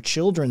 lives and their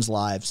children's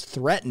lives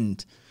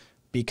threatened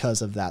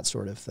because of that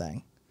sort of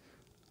thing.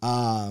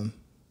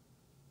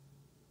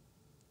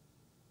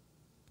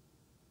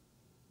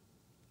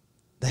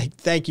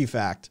 Thank you,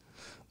 Fact.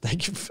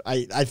 Thank you.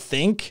 I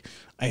think.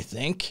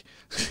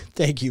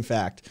 Thank you,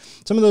 Fact.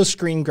 Some of those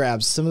screen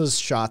grabs, some of those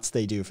shots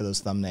they do for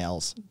those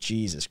thumbnails.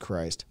 Jesus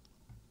Christ.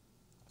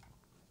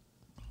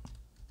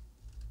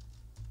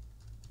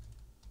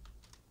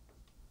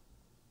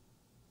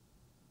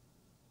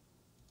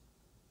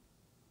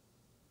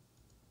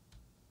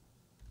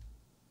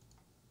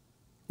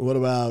 What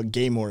about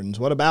game wardens?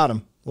 What about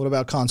them? What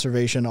about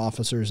conservation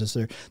officers?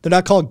 They're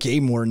not called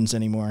game wardens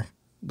anymore,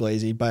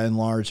 Glazy, by and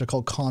large. They're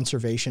called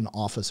conservation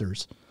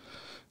officers.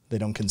 They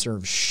don't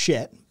conserve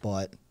shit,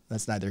 but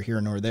that's neither here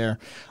nor there.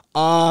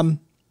 Oh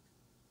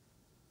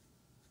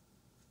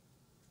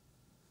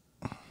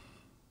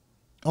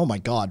my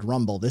God,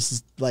 Rumble. This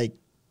is like,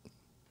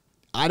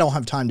 I don't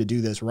have time to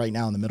do this right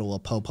now in the middle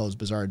of PoPo's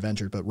Bizarre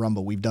Adventure, but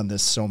Rumble, we've done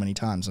this so many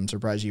times. I'm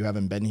surprised you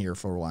haven't been here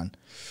for one.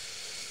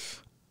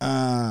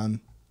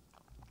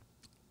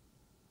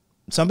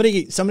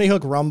 Somebody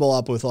hook Rumble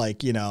up with,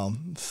 like, you know,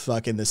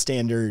 fucking the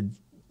standard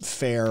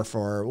fare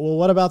for, well,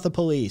 what about the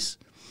police?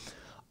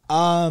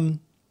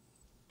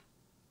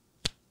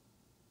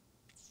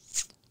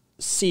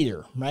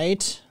 Cedar,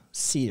 right?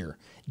 Cedar.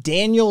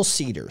 Daniel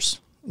Cedars.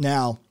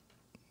 Now,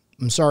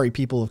 I'm sorry,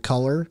 people of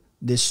color,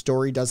 this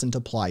story doesn't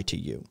apply to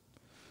you.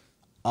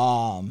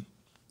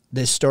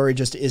 This story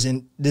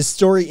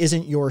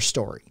isn't your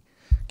story.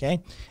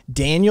 Okay?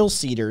 Daniel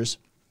Cedars,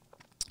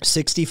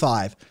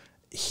 65.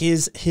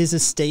 His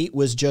estate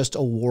was just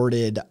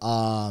awarded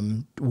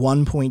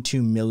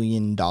 $1.2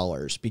 million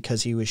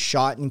because he was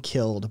shot and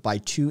killed by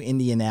 2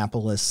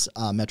 Indianapolis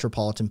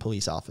Metropolitan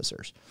Police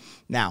officers.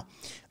 Now,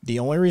 the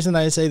only reason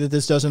I say that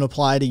this doesn't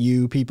apply to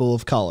you people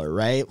of color,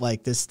 right?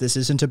 Like this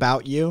isn't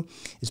about you,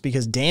 is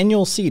because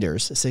Daniel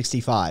Cedars,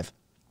 65,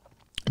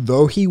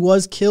 though he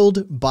was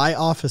killed by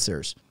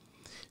officers,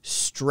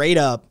 straight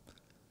up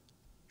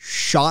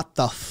shot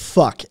the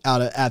fuck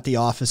out at the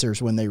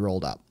officers when they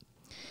rolled up.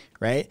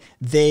 Right?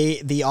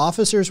 The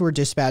officers were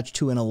dispatched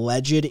to an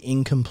alleged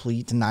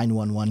incomplete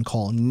 911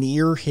 call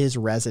near his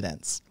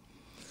residence.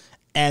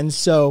 And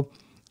so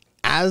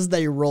as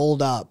they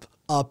rolled up,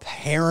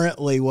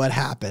 apparently what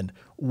happened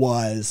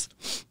was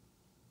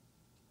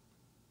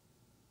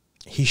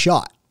he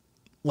shot.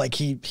 Like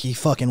he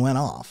fucking went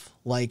off.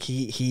 Like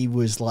he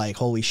was like,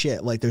 holy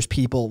shit. Like there's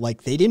people,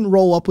 like they didn't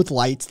roll up with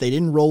lights. They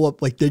didn't roll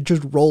up, like they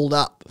just rolled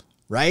up.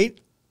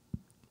 Right?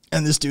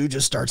 And this dude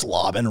just starts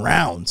lobbing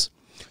rounds.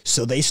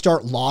 So they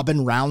start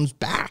lobbing rounds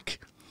back.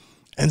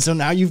 And so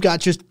now you've got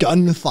just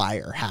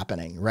gunfire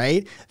happening,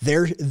 right?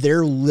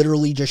 They're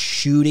literally just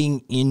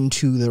shooting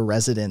into the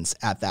residence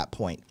at that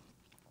point.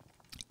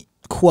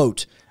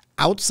 Quote,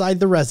 outside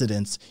the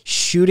residence,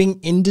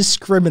 shooting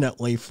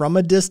indiscriminately from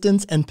a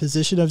distance and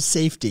position of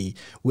safety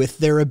with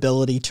their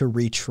ability to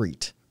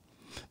retreat.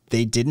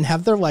 They didn't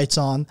have their lights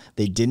on.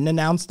 They didn't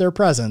announce their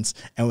presence.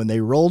 And when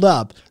they rolled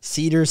up,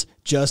 Cedars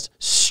just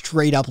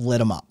straight up lit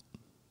them up.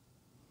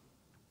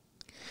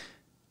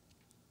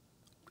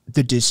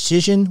 The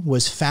decision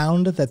was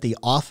found that the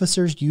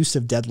officer's use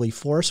of deadly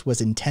force was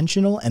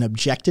intentional and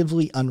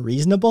objectively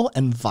unreasonable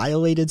and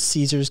violated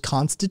Cedars'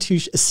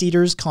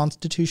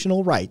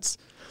 constitutional rights.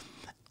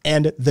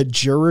 And the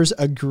jurors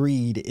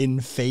agreed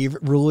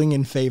ruling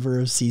in favor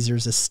of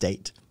Cedars'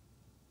 estate.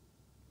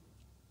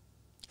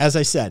 As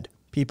I said,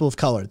 people of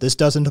color, this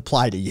doesn't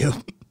apply to you.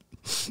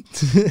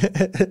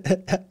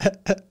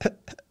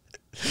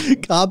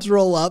 Cops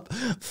roll up,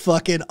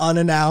 fucking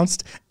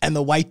unannounced, and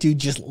the white dude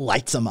just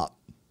lights them up.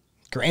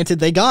 Granted,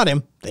 they got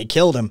him. They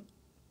killed him.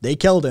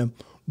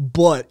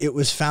 But it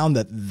was found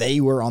that they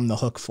were on the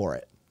hook for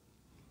it.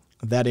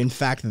 That, in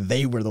fact,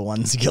 they were the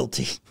ones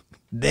guilty.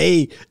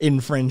 They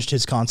infringed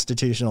his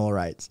constitutional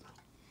rights.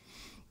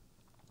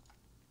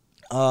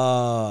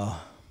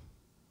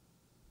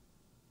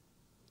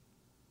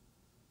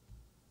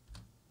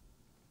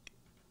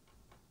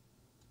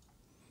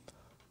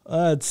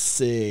 Let's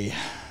see.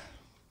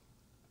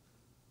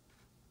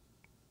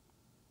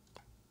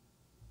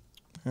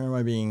 Where am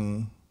I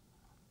being...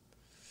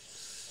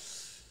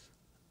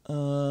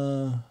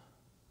 Oh,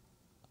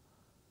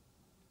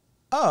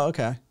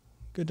 okay.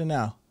 Good to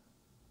know.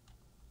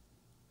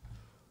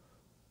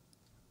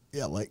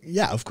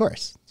 Yeah, of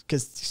course.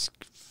 Because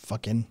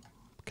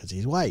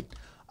he's white.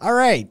 All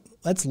right.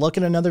 Let's look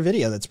at another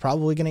video that's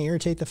probably going to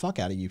irritate the fuck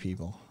out of you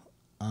people.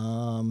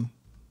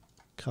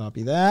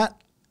 Copy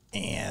that.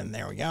 And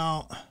there we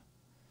go.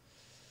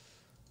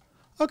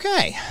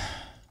 Okay.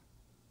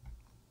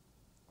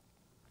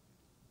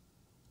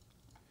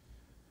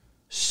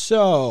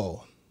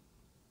 So...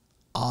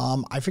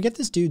 I forget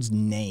this dude's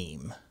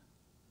name.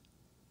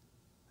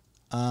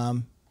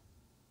 You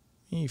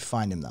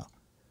find him though.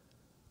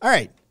 All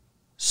right.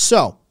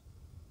 So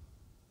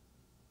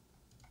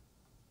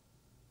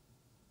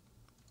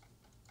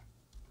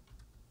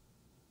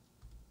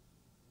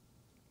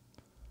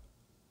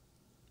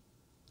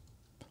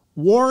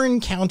Warren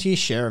County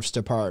Sheriff's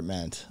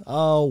Department.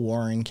 Oh,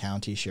 Warren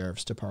County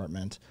Sheriff's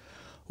Department.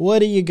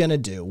 What are you going to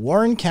do?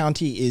 Warren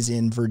County is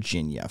in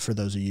Virginia. For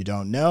those of you who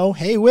don't know,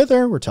 hey,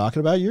 Wither, we're talking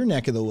about your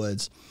neck of the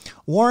woods.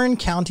 Warren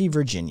County,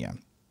 Virginia.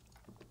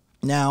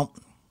 Now,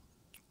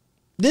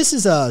 this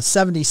is a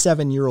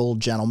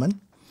 77-year-old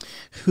gentleman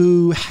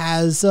who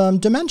has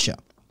dementia.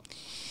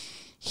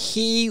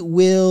 He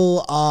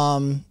will,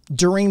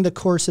 during the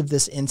course of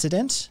this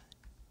incident,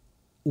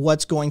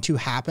 what's going to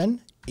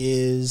happen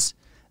is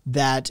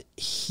that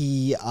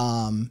he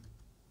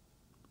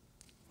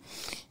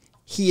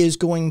is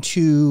going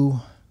to,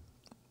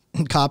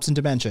 cops and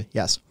dementia,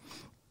 yes.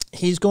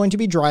 He's going to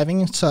be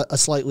driving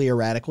slightly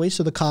erratically,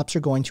 so the cops are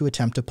going to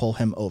attempt to pull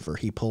him over.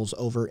 He pulls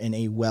over in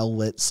a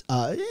well-lit,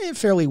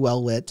 fairly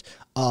well-lit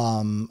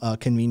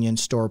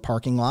convenience store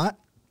parking lot.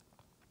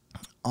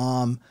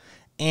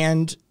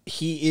 And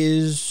he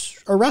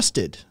is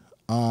arrested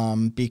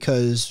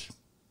because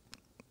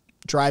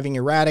driving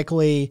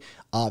erratically,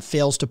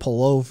 fails to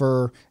pull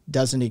over,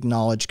 doesn't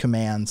acknowledge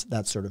commands,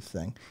 that sort of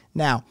thing.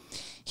 Now,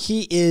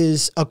 he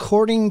is,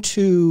 according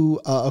to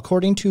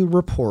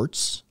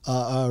reports,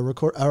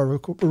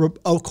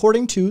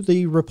 according to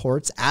the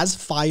reports as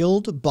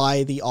filed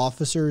by the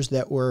officers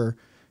that were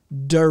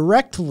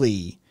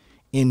directly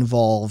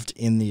involved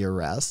in the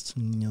arrest.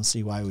 And you'll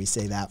see why we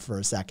say that for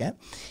a second.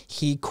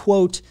 He,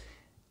 quote,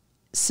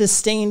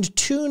 sustained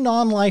 2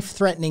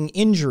 non-life-threatening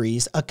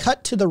injuries, a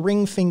cut to the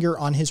ring finger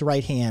on his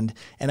right hand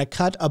and a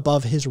cut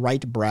above his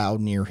right brow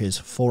near his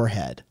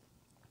forehead.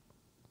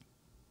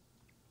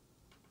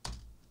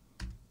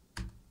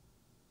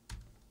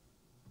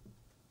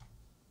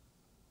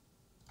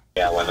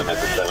 Yeah, I went them at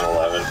the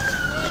 7-Eleven.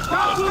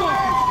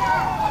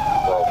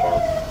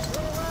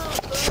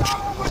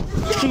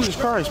 Jesus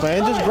Christ,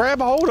 man. Just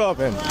grab a hold of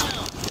him.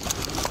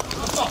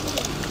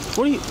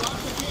 What are you...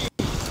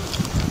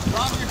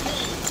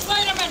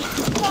 Wait a minute!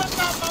 What's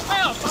up my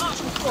mouth, huh?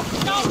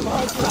 No!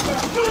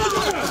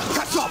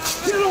 Catch up!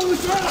 Get on the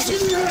ground!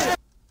 Give me your hand!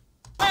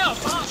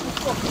 Mouth, huh?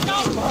 No!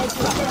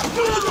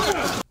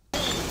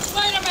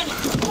 Wait a minute!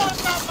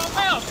 What's up my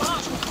mouth, huh?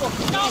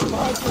 No!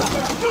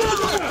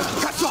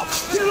 Catch up!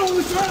 Get on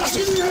the ground!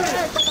 Give me your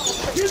hand!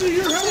 Give me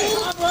your hand!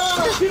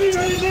 Give me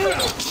your hand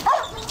now!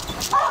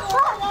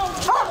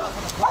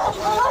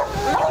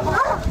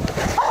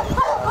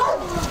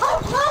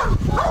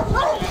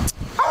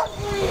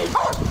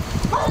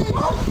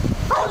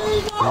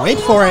 Wait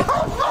for it.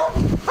 Okay,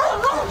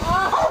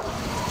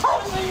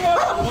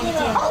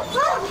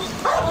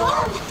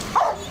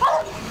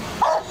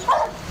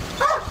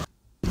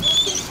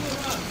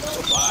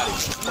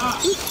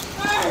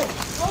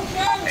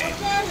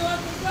 let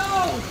me go.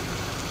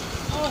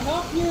 I'll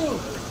help you.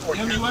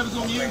 How many weapons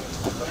on you?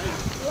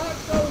 Let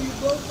go, you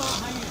broke my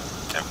hand.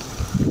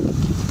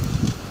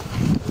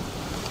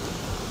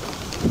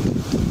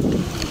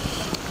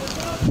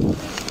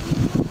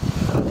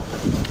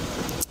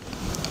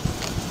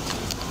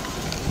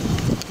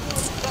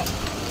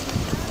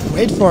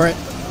 Wait for it.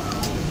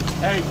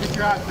 Hey, get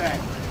your eyes back.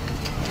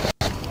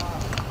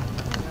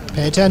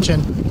 Pay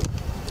attention.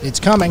 It's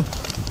coming.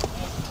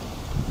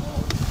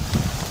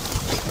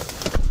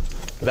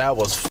 That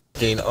was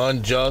fucking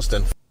unjust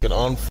and fucking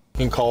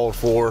unfucking called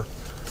for.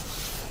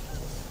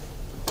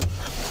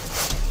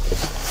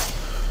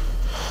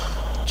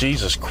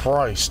 Jesus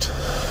Christ.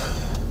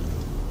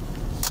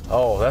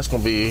 Oh, that's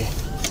gonna be...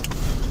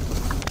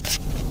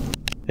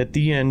 At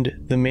the end,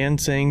 the man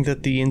saying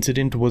that the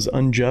incident was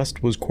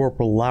unjust was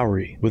Corporal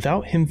Lowry.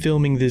 Without him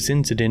filming this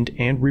incident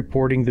and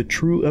reporting the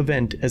true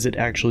event as it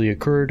actually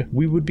occurred,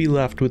 we would be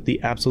left with the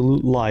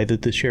absolute lie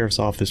that the sheriff's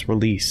office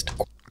released.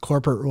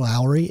 Corporal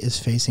Lowry is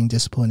facing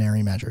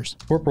disciplinary measures.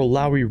 Corporal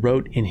Lowry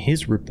wrote in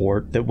his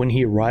report that when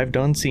he arrived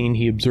on scene,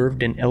 he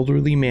observed an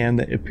elderly man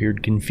that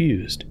appeared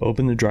confused,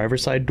 opened the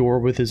driver's side door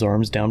with his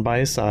arms down by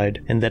his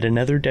side, and that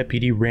another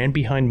deputy ran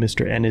behind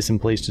Mr. Ennis and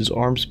placed his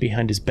arms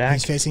behind his back,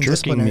 jerking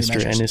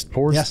Mr. Ennis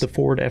towards the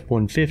Ford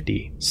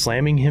F-150,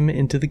 slamming him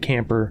into the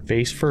camper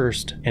face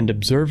first, and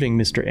observing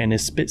Mr.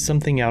 Ennis spit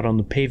something out on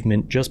the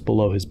pavement just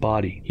below his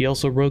body. He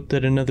also wrote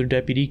that another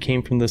deputy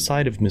came from the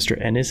side of Mr.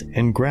 Ennis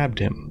and grabbed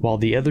him, while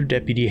the other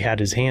deputy had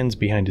his hands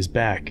behind his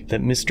back,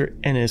 that Mr.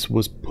 Ennis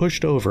was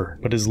pushed over,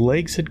 but his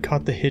legs had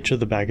caught the hitch of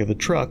the back of the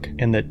truck,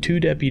 and that 2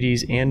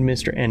 deputies and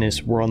Mr.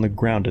 Ennis were on the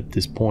ground at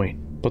this point.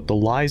 But the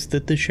lies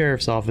that the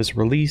sheriff's office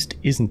released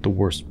isn't the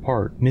worst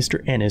part.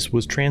 Mr. Ennis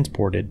was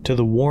transported to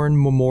the Warren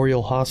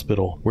Memorial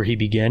Hospital, where he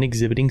began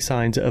exhibiting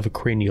signs of a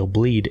cranial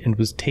bleed and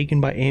was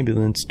taken by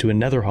ambulance to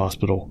another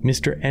hospital.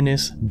 Mr.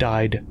 Ennis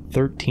died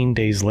 13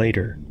 days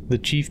later. The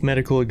chief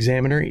medical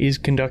examiner is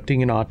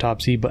conducting an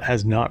autopsy but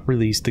has not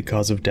released the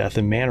cause of death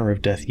and manner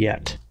of death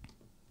yet.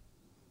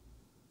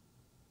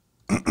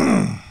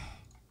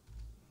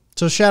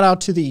 So shout out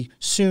to the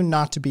soon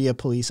not to be a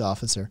police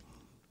officer.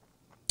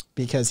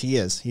 Because he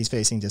is. He's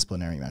facing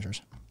disciplinary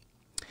measures.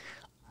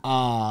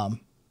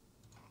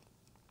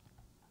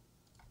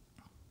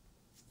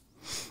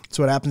 It's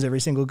what happens every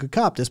single good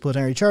cop.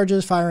 Disciplinary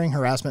charges, firing,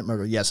 harassment,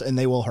 murder. Yes, and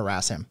they will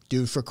harass him.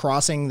 Dude, for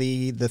crossing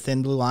the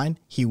thin blue line,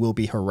 he will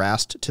be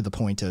harassed to the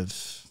point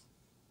of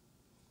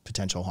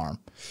potential harm.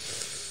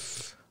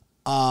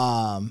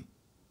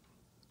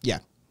 Yeah.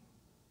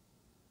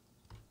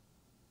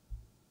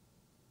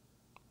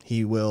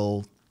 He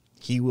will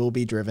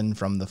be driven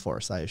from the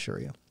force, I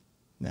assure you.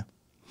 Yeah.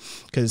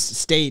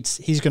 Because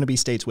he's going to be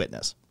state's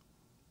witness.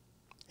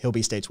 He'll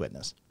be state's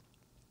witness.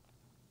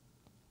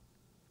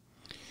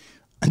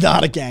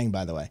 Not a gang,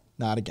 by the way.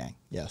 Not a gang.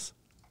 Yes.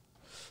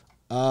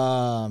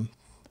 Oh.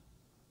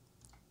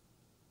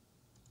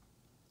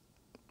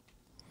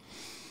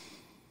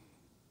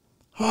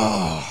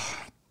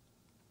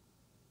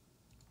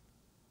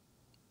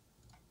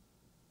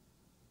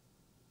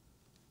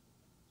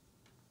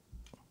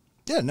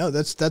 Yeah, no,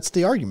 that's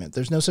the argument.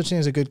 There's no such thing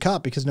as a good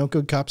cop because no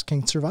good cops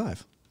can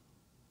survive.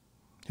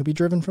 He'll be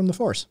driven from the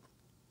force.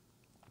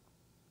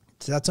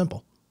 It's that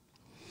simple.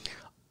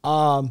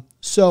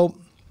 So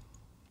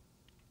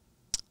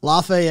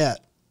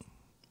Lafayette,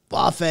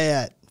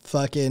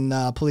 fucking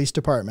police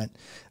department,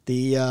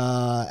 the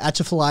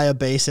Atchafalaya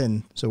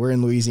Basin. So we're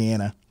in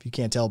Louisiana. If you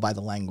can't tell by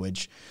the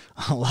language,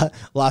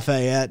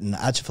 Lafayette and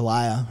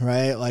Atchafalaya,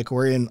 right? Like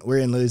we're in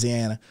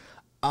Louisiana.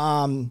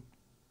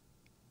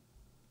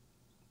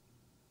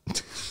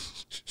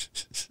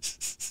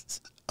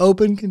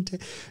 Open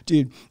contain,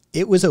 dude.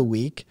 It was a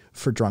week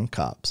for drunk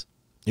cops.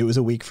 It was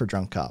a week for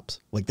drunk cops.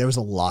 Like, there was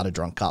a lot of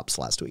drunk cops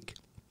last week.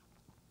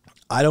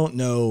 I don't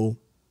know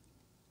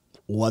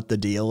what the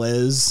deal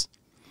is,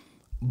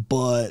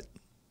 but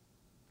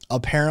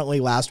apparently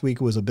last week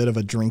was a bit of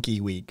a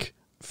drinky week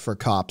for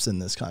cops in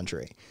this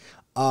country.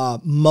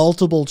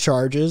 Multiple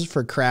charges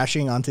for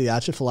crashing onto the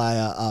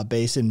Atchafalaya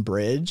Basin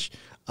Bridge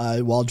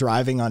while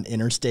driving on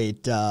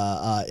Interstate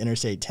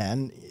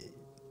 10.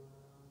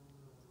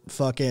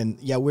 Fucking,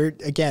 yeah,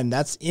 again,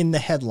 that's in the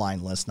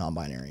headline list,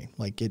 non-binary.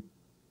 Like, it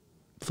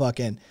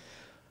fucking...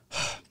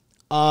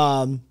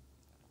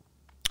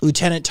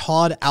 Lieutenant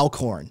Todd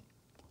Alcorn,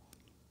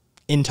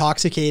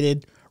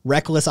 intoxicated,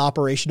 reckless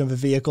operation of a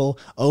vehicle,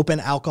 open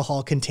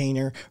alcohol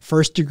container,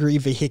 first-degree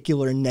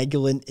vehicular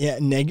negligent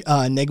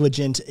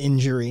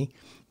injury,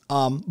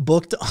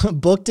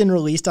 booked and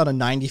released on a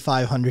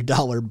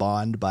 $9,500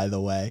 bond, by the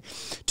way.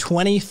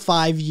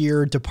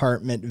 25-year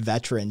department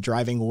veteran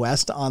driving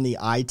west on the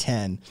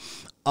I-10.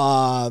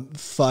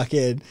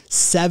 Fucking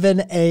 7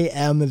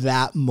 a.m.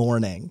 that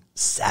morning.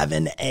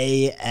 7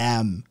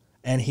 a.m.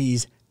 And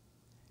he's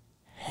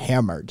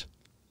hammered.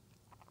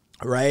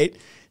 Right?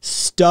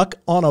 Stuck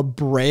on a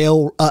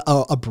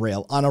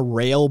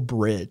rail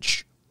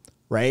bridge,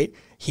 right?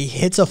 He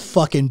hits a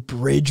fucking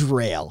bridge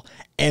rail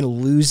and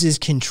loses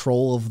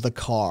control of the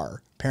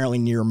car, apparently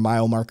near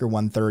mile marker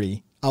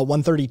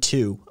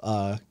 132,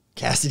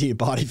 Cassidy and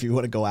Body, if you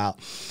want to go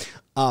out,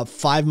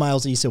 5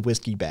 miles east of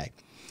Whiskey Bay.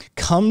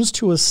 Comes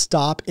to a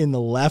stop in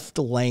the left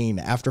lane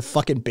after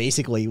fucking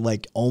basically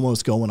like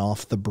almost going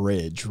off the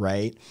bridge,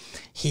 right?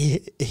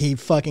 He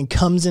fucking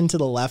comes into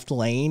the left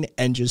lane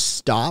and just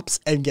stops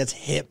and gets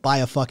hit by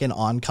a fucking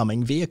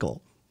oncoming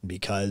vehicle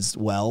because,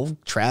 well,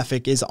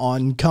 traffic is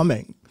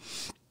oncoming.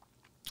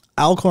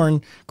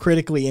 Alcorn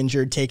critically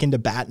injured, taken to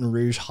Baton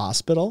Rouge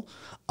Hospital.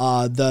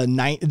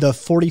 The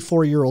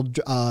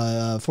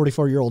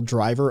 44-year-old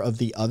driver of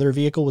the other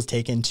vehicle was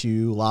taken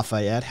to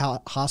Lafayette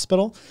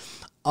Hospital.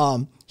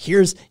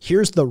 Here's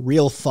the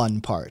real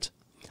fun part.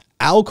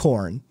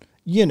 Alcorn,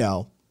 you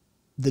know,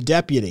 the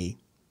deputy,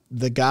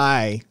 the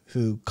guy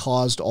who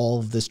caused all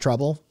of this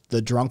trouble,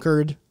 the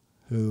drunkard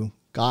who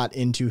got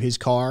into his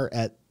car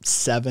at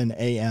 7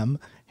 a.m.,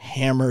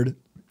 hammered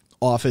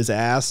off his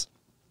ass,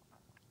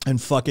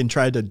 and fucking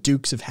tried to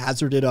Dukes of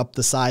Hazzard it up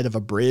the side of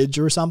a bridge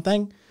or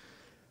something.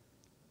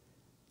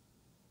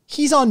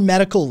 He's on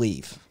medical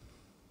leave.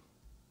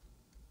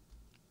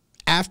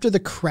 After the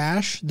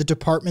crash, the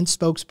department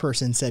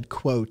spokesperson said,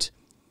 quote,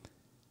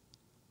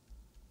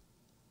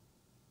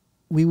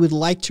 "We would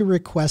like to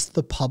request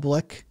the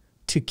public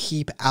to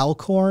keep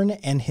Alcorn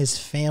and his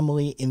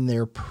family in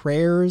their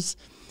prayers,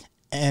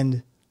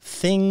 and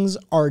things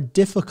are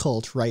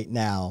difficult right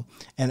now,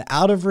 and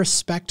out of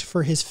respect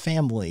for his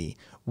family,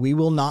 we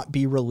will not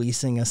be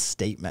releasing a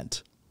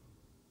statement."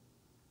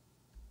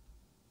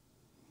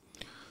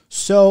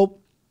 So,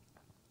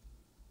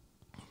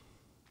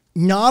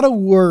 not a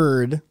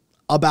word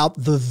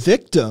about the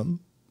victim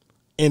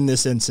in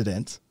this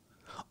incident,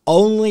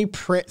 only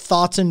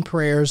thoughts and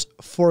prayers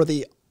for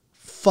the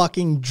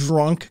fucking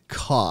drunk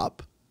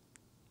cop.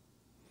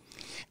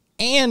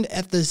 And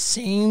at the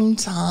same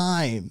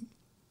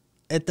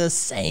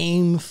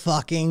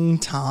fucking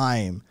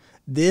time,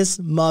 this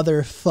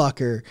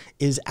motherfucker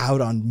is out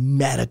on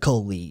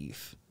medical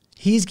leave.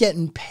 He's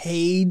getting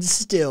paid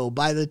still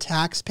by the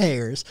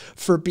taxpayers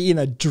for being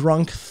a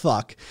drunk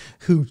fuck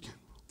who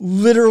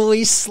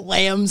literally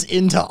slams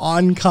into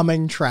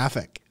oncoming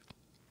traffic.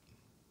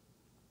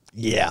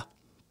 Yeah.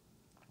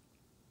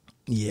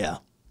 Yeah.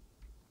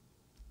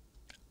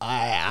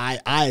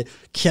 Can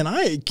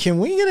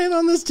we get in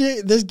on this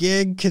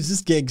gig? Cause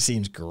this gig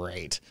seems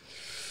great.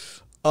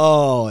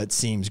 Oh, it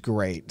seems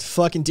great.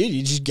 Fucking dude,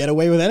 you just get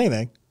away with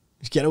anything.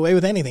 Just get away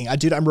with anything.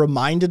 Dude, I'm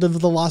reminded of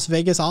the Las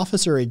Vegas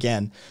officer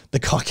again. The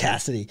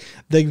Cassidy,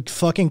 the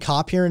fucking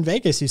cop here in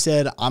Vegas who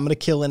said, "I'm going to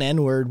kill an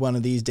N-word one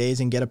of these days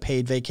and get a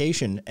paid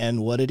vacation."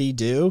 And what did he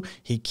do?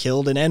 He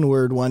killed an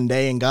N-word one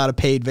day and got a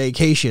paid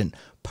vacation,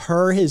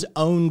 per his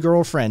own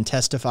girlfriend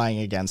testifying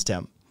against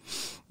him.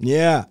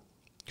 Yeah.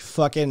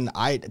 Fucking,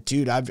 I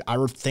think of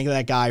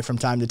that guy from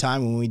time to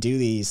time when we do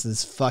these.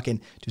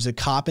 There's a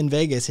cop in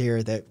Vegas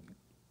here that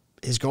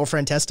his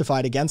girlfriend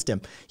testified against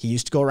him. He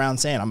used to go around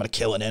saying, "I'm going to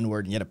kill an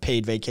N-word and get a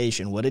paid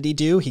vacation." What did he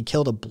do? He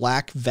killed a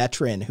black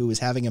veteran who was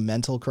having a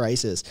mental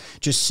crisis,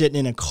 just sitting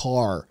in a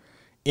car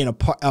in an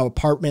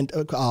apartment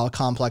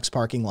complex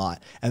parking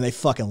lot. And they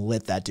fucking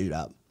lit that dude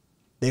up.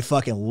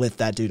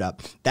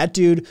 That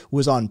dude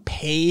was on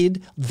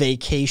paid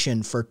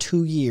vacation for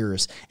 2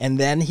 years, and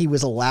then he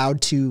was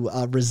allowed to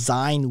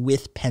resign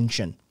with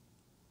pension.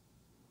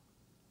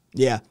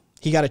 Yeah.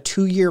 He got a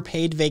 2-year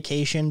paid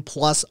vacation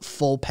plus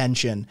full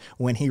pension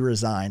when he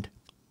resigned.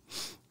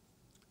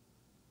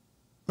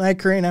 Hi,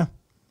 Karina.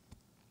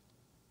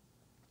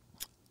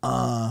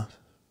 Yeah,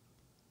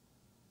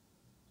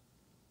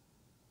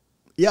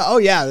 oh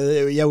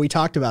yeah, we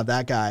talked about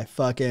that guy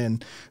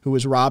fucking who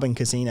was robbing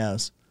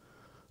casinos.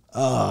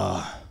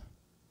 Yeah,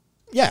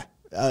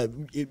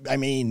 I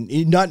mean,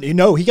 he got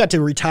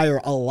to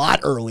retire a lot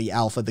early,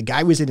 Alpha. The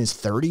guy was in his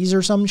 30s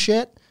or some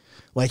shit.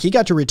 Like, he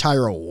got to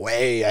retire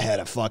way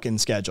ahead of fucking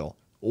schedule.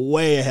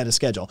 Way ahead of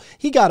schedule.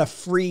 He got a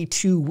free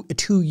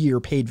two-year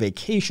paid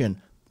vacation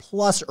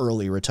plus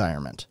early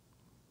retirement.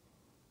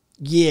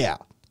 Yeah.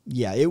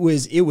 Yeah, it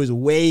was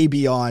way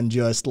beyond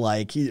just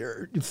like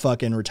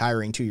fucking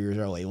retiring 2 years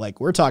early.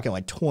 Like, we're talking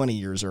like 20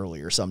 years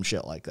early or some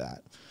shit like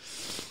that.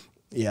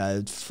 Yeah,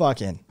 it's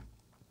fucking.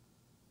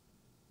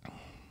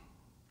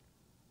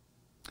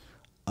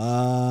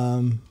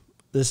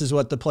 This is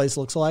what the place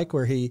looks like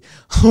where he,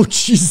 oh,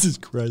 Jesus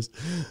Christ.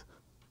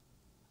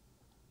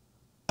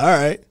 All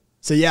right.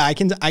 So yeah, I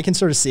can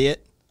sort of see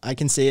it. I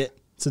can see it.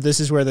 So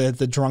this is where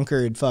the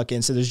drunkard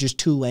fucking, so there's just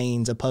two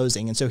lanes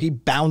opposing. And so he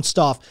bounced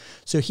off.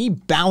 So he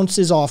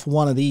bounces off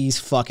one of these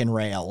fucking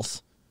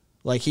rails.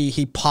 Like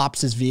he pops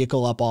his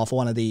vehicle up off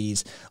one of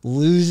these,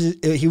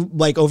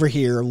 over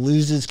here,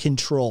 loses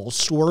control,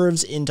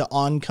 swerves into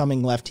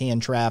oncoming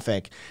left-hand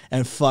traffic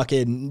and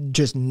fucking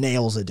just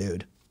nails a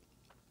dude.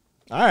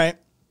 All right.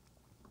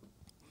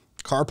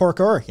 Car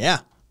parkour. Yeah.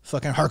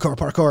 Fucking hardcore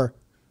parkour.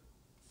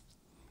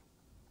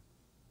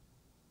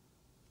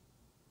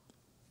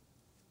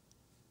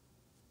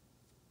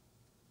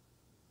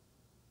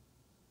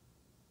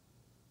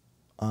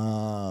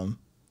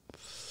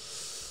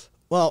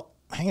 Well,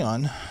 hang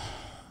on.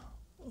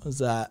 What was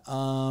that?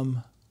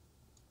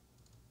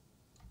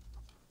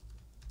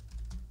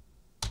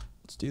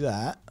 Let's do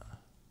that.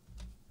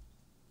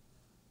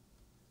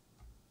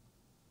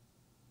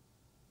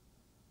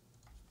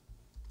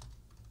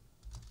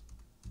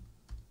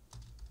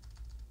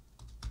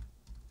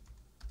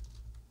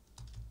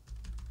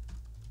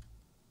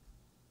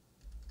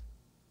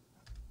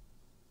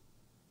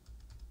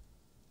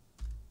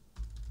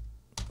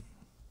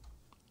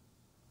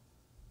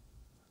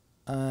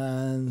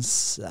 And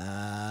satellite.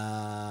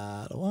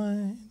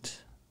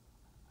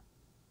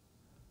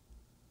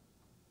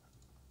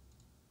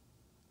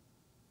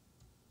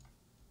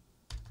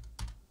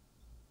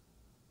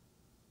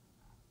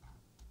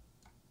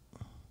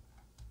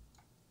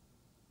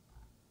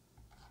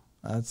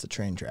 That's the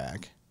train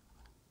track.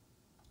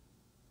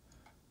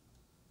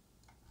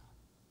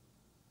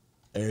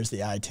 There's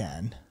the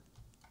I-10.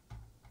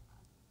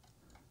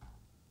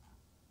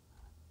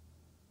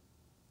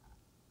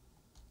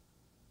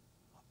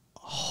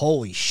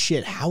 Holy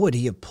shit, how would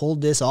he have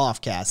pulled this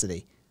off,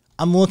 Cassidy?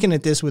 I'm looking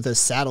at this with a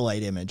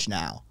satellite image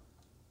now.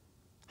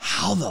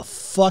 How the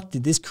fuck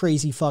did this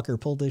crazy fucker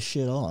pull this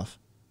shit off?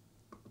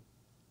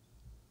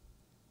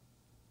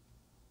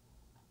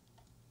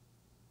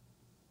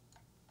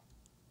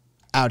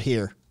 Out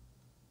here.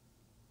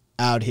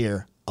 Out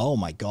here. Oh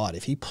my God,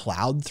 if he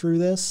plowed through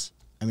this,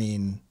 I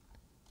mean,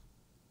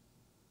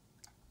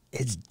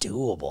 it's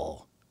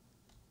doable.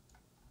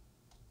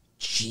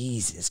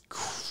 Jesus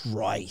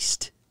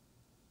Christ.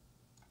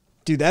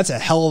 Dude, that's a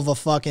hell of a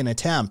fucking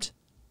attempt.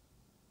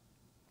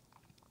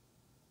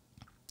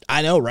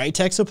 I know, right?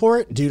 Tech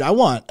support? Dude, I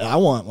want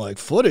like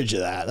footage of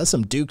that. That's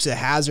some Dukes of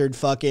Hazzard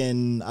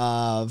fucking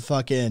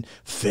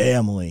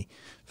family.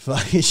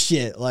 Fucking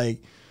shit.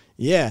 Like,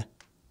 yeah.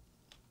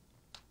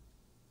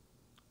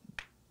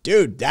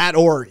 Dude, that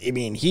or, I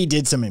mean, he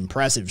did some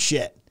impressive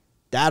shit.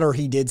 That or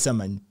he did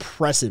some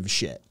impressive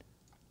shit.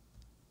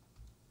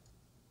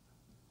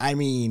 I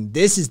mean,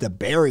 this is the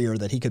barrier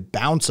that he could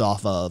bounce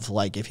off of.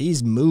 Like, if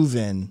he's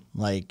moving,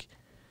 like,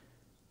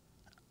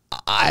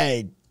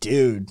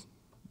 dude,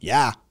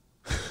 yeah.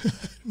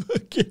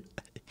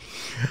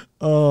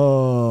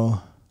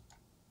 Oh.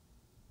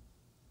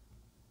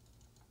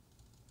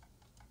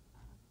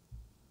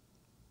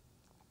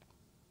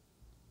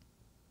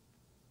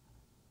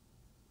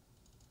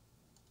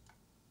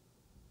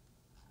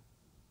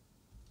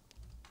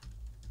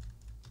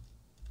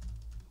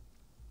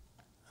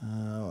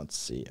 Let's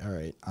see. All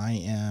right. I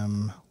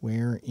am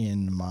where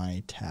in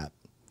my tap?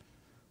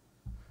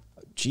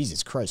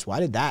 Jesus Christ. Why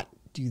did that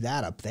do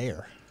that up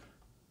there?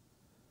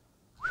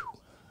 Whew,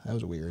 that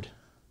was weird.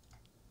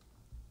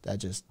 That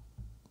just,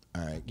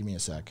 all right. Give me a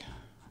sec.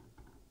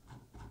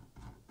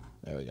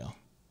 There we go.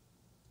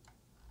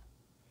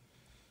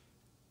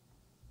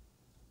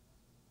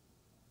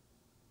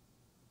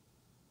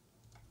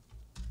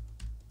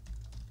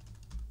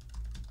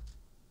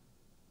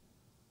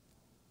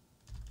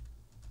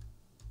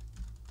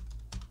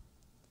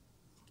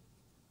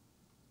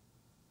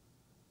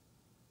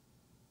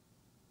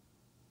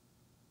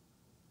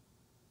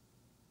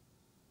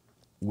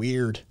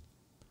 Weird.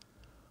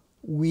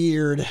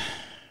 Weird.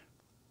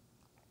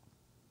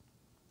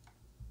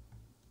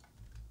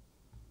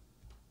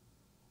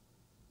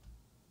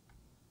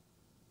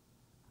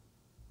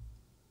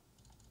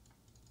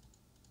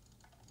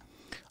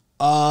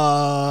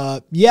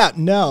 Yeah,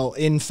 no.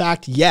 In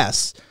fact,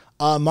 yes.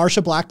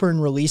 Marsha Blackburn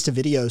released a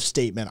video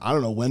statement. I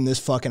don't know when this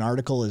fucking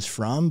article is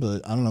from,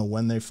 but I don't know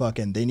when they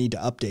need to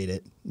update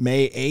it.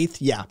 May 8th?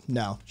 Yeah,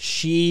 no.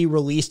 She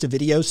released a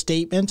video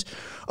statement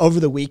over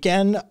the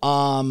weekend,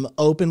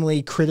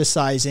 openly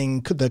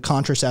criticizing the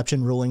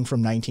contraception ruling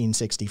from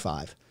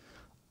 1965.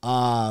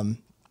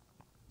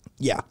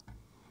 Yeah.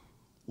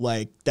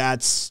 Like,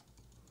 that's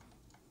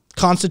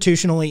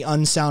constitutionally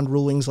unsound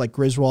rulings like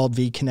Griswold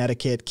v.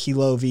 Connecticut,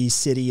 Kelo v.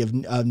 City of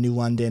New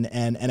London,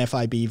 and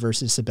NFIB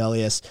versus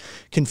Sibelius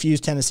confuse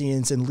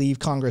Tennesseans and leave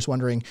Congress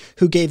wondering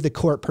who gave the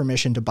court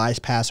permission to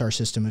bypass our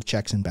system of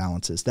checks and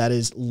balances. That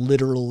is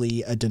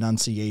literally a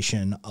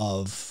denunciation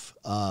of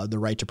the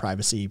right to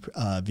privacy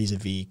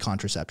vis-a-vis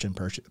contraception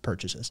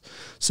purchases.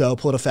 So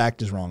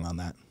PolitiFact is wrong on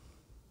that.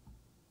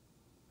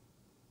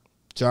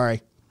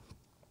 Sorry.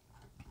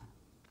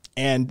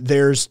 And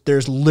there's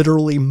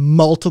literally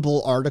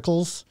multiple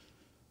articles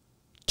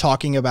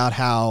talking about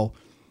how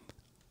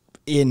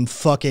in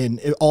fucking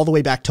all the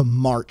way back to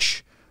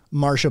March,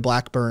 Marsha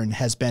Blackburn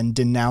has been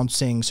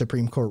denouncing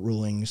Supreme Court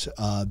rulings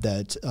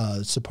that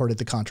supported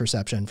the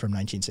contraception from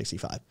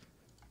 1965.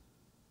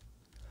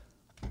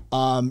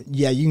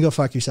 Yeah, you can go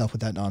fuck yourself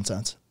with that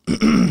nonsense.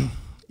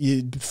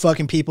 You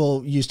fucking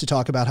people used to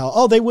talk about how,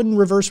 oh, they wouldn't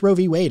reverse Roe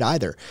v. Wade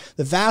either.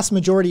 The vast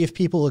majority of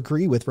people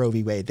agree with Roe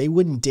v. Wade. They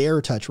wouldn't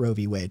dare touch Roe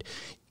v. Wade.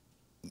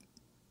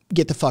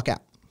 Get the fuck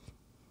out.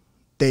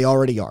 They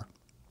already are.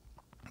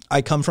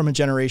 I come from a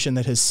generation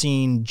that has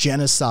seen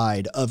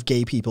genocide of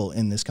gay people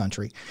in this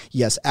country.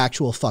 Yes,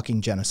 actual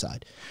fucking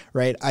genocide,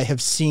 right? I have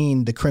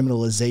seen the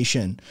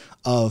criminalization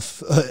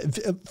of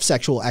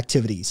sexual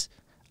activities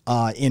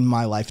in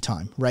my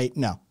lifetime, right?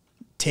 No.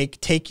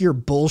 Take your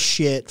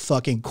bullshit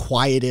fucking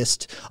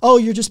quietist, oh,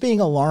 you're just being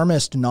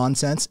alarmist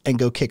nonsense and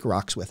go kick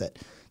rocks with it.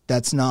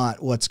 That's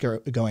not what's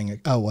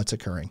what's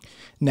occurring.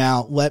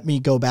 Now, let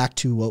me go back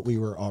to what we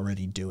were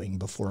already doing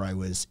before I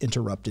was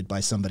interrupted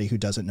by somebody who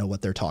doesn't know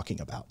what they're talking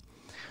about.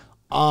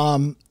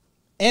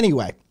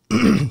 Anyway,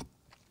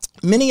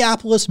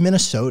 Minneapolis,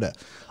 Minnesota.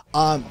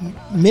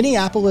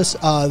 Minneapolis,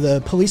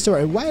 the police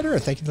story, Wyatt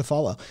Earth, thank you for the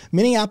follow.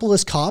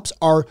 Minneapolis cops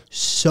are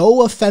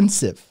so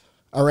offensive,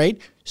 all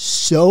right?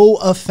 So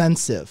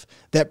offensive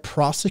that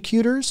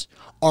prosecutors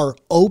are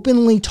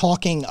openly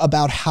talking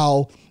about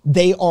how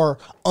they are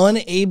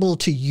unable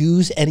to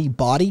use any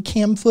body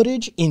cam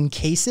footage in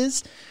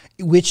cases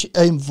which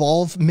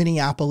involve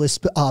Minneapolis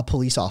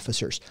police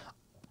officers.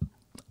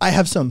 I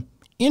have some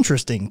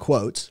interesting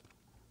quotes.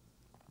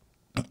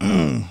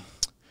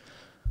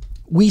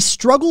 We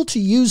struggle to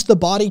use the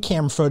body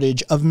cam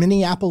footage of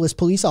Minneapolis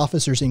police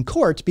officers in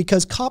court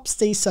because cops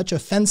say such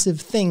offensive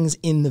things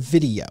in the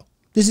video.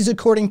 This is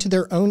according to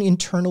their own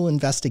internal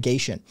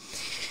investigation.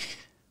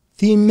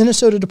 The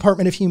Minnesota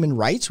Department of Human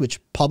Rights,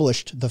 which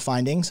published the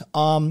findings,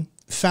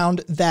 found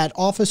that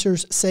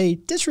officers say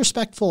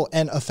disrespectful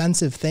and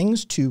offensive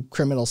things to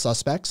criminal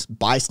suspects,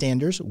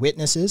 bystanders,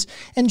 witnesses,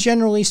 and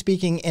generally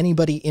speaking,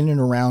 anybody in and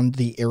around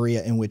the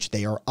area in which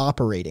they are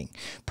operating.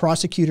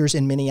 Prosecutors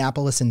in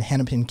Minneapolis and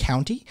Hennepin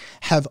County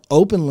have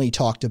openly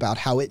talked about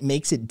how it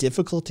makes it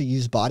difficult to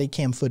use body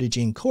cam footage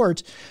in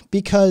court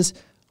because,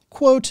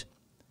 quote,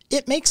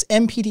 it makes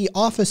MPD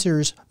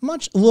officers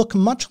look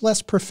much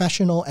less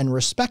professional and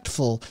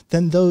respectful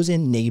than those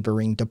in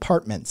neighboring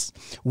departments.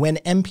 When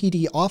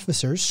MPD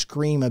officers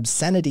scream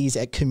obscenities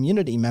at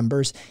community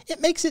members,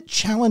 it makes it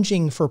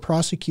challenging for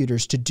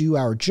prosecutors to do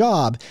our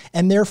job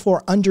and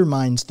therefore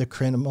undermines the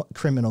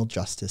criminal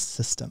justice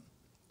system.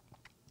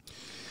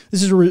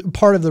 This is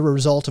part of the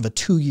result of a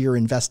 2-year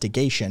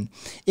investigation.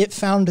 It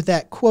found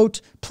that, quote,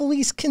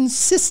 police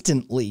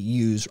consistently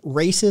use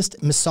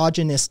racist,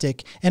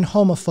 misogynistic, and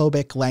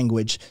homophobic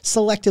language,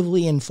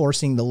 selectively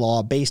enforcing the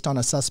law based on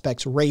a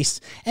suspect's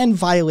race and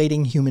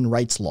violating human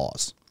rights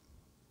laws.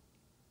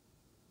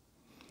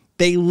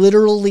 They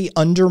literally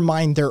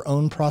undermine their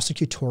own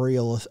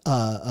prosecutorial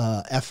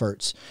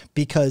efforts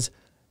because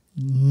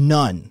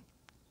none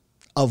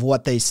of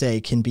what they say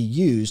can be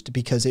used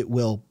because it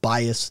will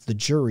bias the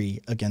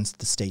jury against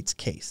the state's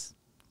case.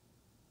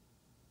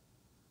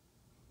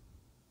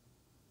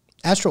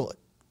 Astral,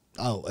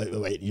 oh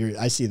wait,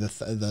 I see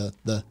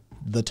the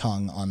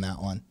tongue on that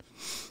one.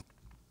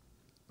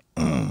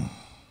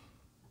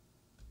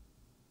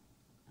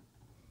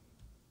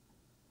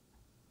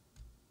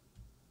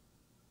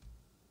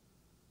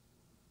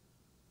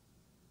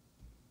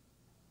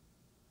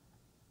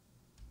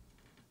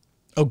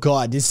 Oh,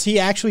 God. Is he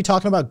actually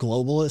talking about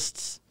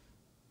globalists?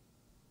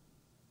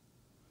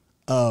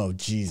 Oh,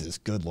 Jesus.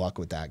 Good luck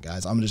with that,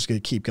 guys. I'm just going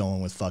to keep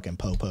going with fucking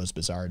PoPo's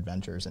Bizarre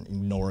Adventures and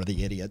ignore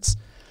the idiots.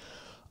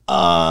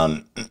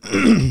 If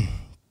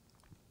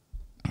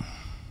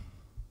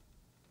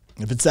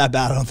it's that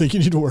bad, I don't think you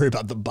need to worry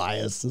about the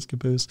bias, this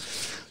caboose.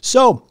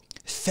 So,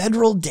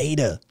 federal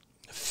data.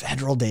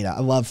 Federal data. I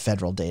love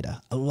federal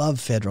data. I love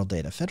federal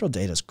data. Federal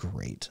data is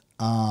great.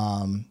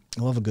 I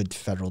love a good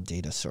federal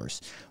data source.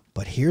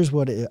 But here's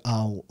what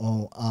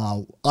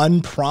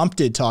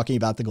unprompted talking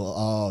about the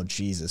oh,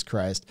 Jesus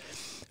Christ.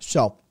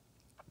 So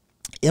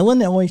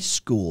Illinois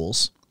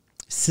schools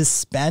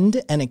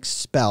suspend and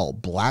expel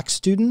black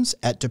students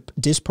at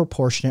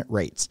disproportionate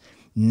rates.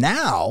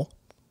 Now,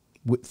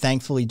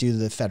 thankfully, due to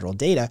the federal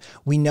data,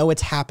 we know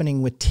it's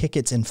happening with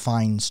tickets and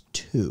fines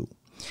too.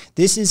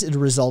 This is a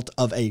result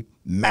of a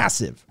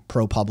massive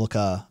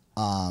ProPublica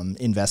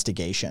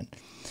investigation.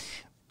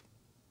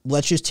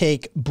 Let's just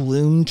take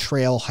Bloom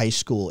Trail High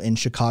School in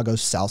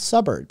Chicago's south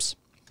suburbs.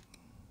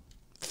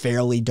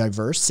 fairly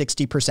diverse.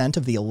 60%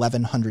 of the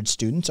 1,100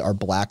 students are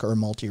black or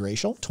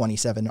multiracial.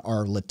 27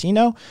 are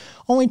Latino.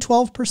 Only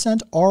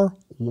 12% are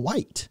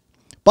white.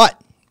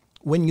 But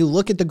when you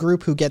look at the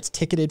group who gets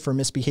ticketed for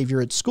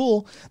misbehavior at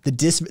school, the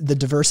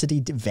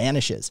diversity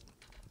vanishes.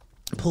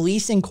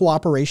 Police, in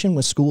cooperation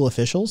with school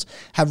officials,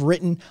 have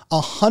written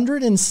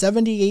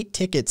 178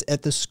 tickets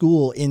at the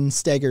school in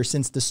Steger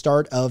since the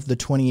start of the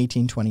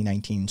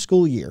 2018-2019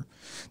 school year.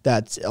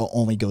 That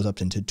only goes up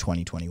into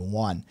 2021.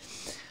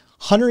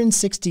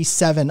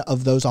 167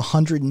 of those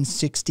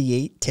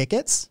 168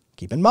 tickets,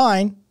 keep in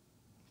mind,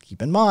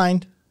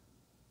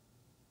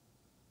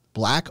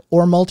 black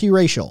or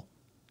multiracial,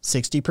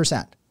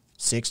 60%.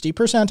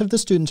 60% of the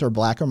students are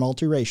black or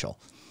multiracial.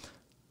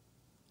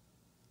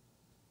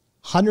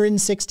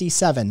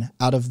 167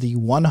 out of the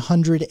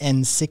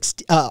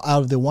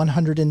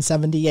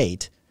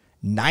 178,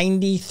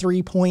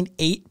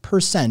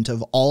 93.8%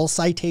 of all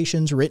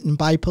citations written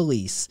by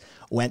police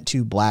went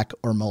to black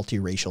or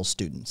multiracial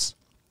students.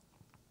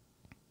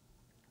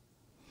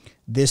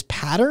 This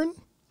pattern,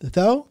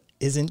 though,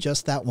 isn't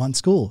just that one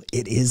school.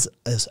 It is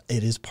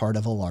part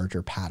of a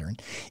larger pattern.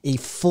 A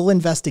full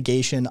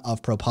investigation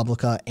of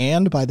ProPublica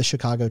and by the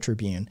Chicago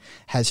Tribune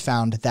has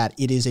found that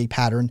it is a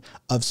pattern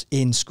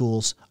in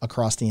schools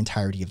across the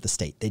entirety of the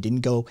state. They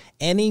didn't go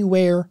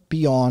anywhere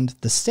beyond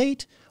the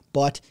state,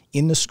 but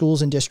in the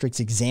schools and districts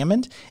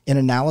examined, an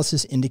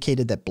analysis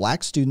indicated that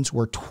black students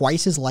were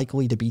twice as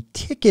likely to be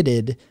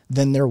ticketed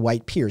than their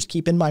white peers.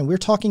 Keep in mind, we're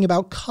talking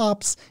about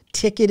cops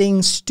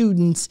ticketing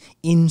students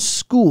in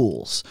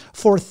schools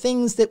for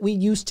things that we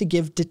used to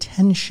give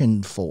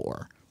detention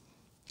for.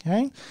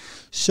 Okay?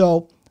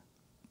 So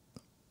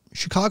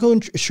Chicago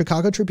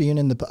Tribune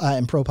and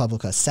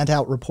ProPublica sent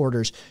out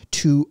reporters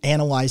to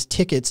analyze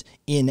tickets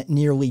in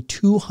nearly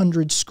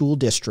 200 school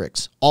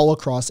districts all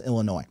across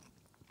Illinois.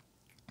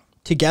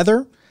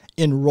 Together,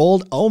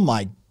 enrolled, oh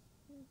my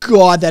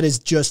God, that is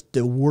just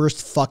the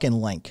worst fucking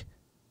link.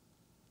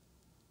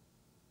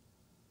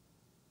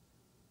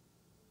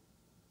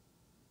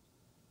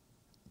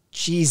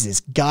 Jesus,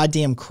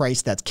 goddamn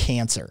Christ, that's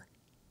cancer.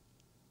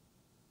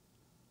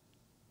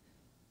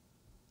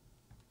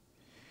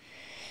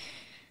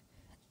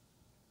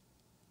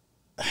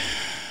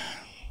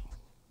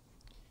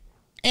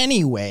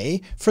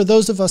 Anyway, for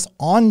those of us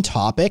on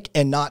topic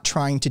and not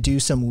trying to do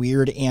some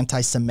weird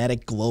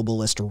anti-Semitic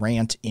globalist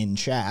rant in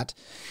chat,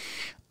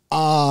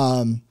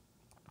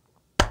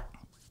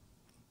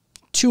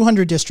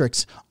 200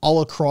 districts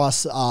all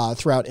across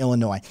throughout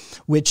Illinois,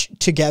 which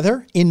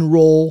together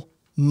enroll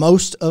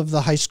most of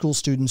the high school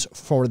students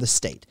for the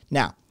state.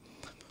 Now,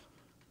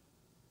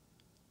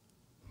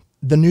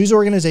 the news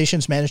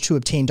organizations managed to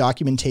obtain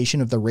documentation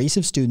of the race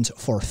of students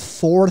for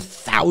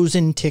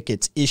 4,000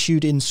 tickets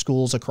issued in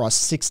schools across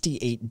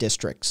 68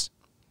 districts.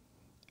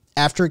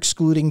 After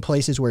excluding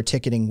places where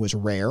ticketing was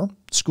rare,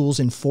 schools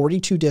in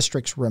 42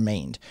 districts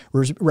remained,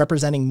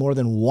 representing more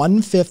than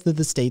 1/5 of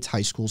the state's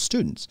high school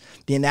students.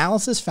 The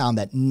analysis found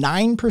that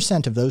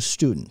 9% of those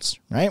students,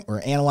 right, we're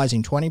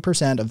analyzing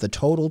 20% of the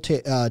total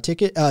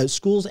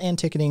schools and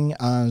ticketing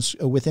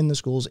within the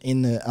schools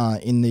in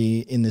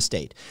the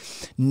state.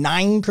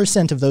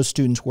 9% of those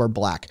students were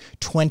black.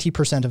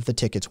 20% of the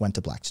tickets went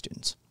to black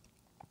students.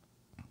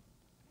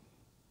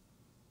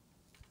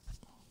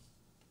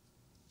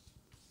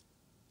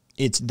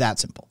 It's that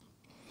simple.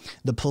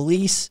 The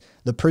police,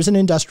 the prison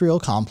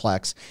industrial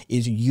complex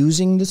is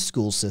using the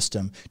school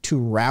system to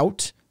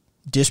route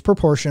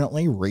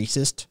disproportionately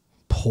racist,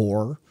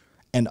 poor,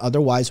 and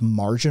otherwise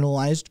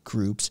marginalized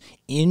groups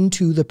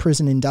into the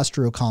prison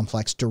industrial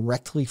complex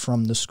directly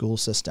from the school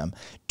system.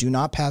 Do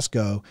not pass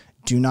go.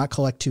 Do not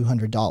collect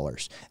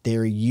 $200. They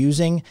are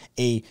using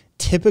a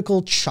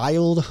typical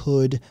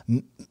childhood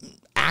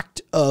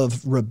act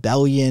of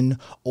rebellion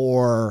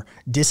or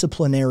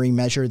disciplinary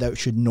measure that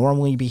should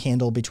normally be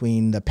handled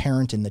between the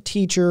parent and the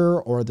teacher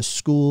or the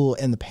school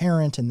and the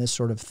parent and this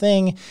sort of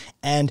thing,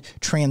 and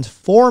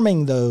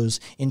transforming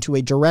those into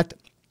a direct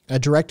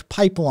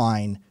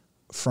pipeline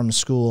from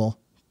school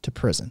to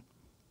prison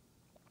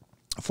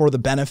for the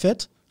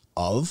benefit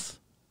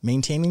of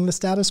maintaining the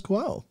status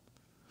quo,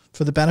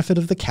 for the benefit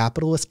of the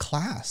capitalist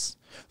class,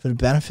 for the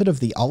benefit of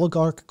the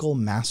oligarchical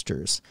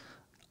masters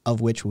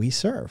of which we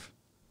serve.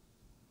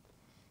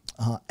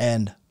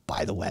 And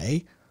by the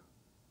way,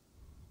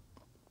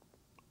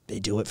 they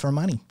do it for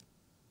money.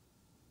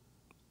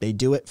 They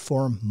do it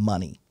for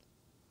money.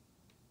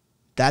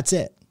 That's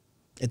it.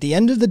 At the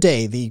end of the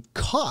day, the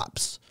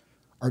cops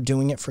are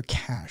doing it for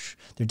cash.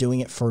 They're doing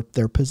it for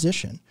their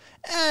position.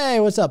 Hey,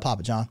 what's up,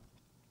 Papa John?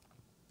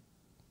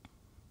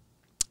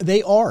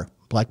 They are.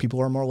 Black people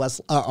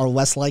are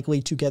less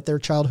likely to get their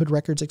childhood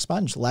records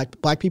expunged.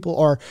 Black people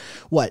are,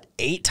 what,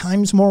 8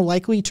 times more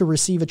likely to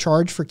receive a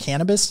charge for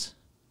cannabis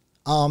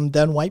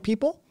than white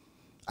people?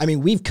 I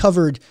mean, we've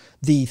covered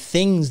the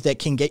things that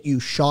can get you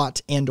shot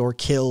and or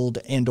killed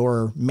and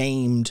or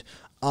maimed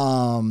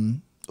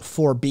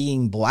for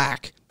being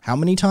black how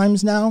many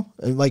times now?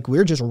 Like,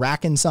 we're just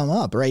racking some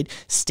up, right?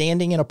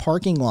 Standing in a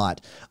parking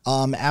lot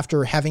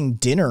after having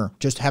dinner,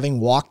 just having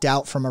walked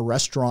out from a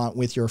restaurant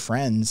with your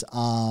friends.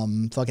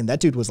 Fucking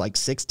that dude was like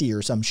 60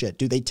 or some shit.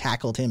 Dude, they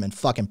tackled him and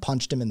fucking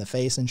punched him in the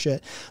face and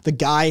shit. The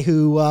guy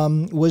who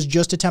was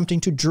just attempting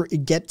to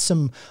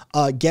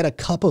get a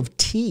cup of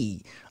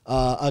tea,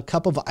 a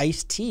cup of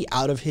iced tea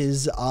out of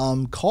his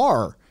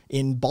car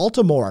in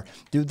Baltimore.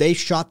 Dude, they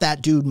shot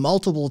that dude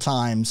multiple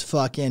times,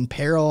 fucking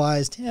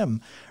paralyzed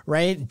him,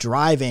 right?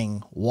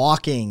 Driving,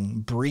 walking,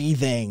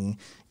 breathing,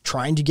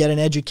 trying to get an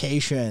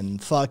education,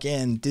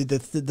 fucking dude,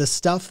 the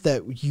stuff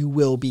that you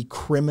will be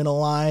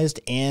criminalized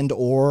and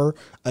or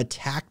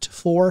attacked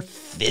for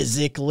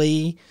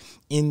physically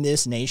in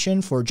this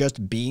nation for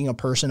just being a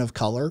person of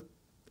color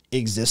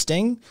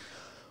existing.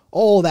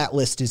 Oh, that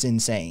list is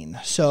insane.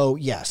 So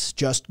yes,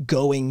 just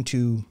going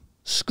to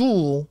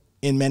school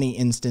in many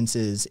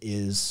instances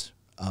is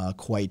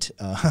quite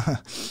a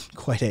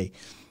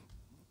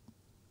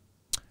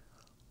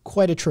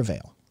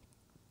travail,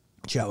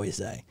 shall we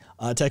say.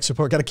 Tech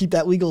support, got to keep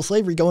that legal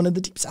slavery going in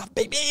the deep south,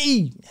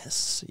 baby.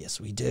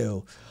 Yes, we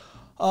do.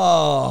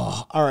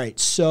 Oh, all right.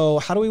 So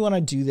how do we want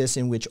to do this?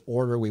 In which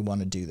order we want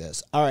to do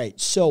this? All right.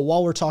 So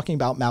while we're talking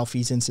about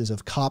malfeasances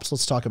of cops,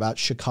 let's talk about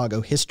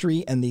Chicago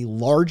history and the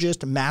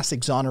largest mass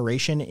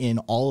exoneration in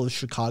all of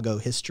Chicago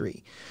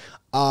history.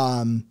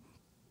 Watts,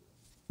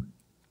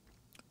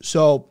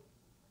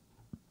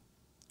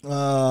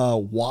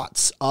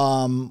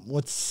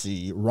 let's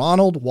see,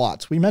 Ronald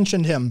Watts. We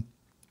mentioned him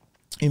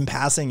in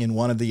passing in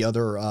one of the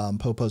other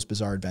PoPo's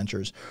Bizarre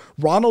Adventures.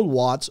 Ronald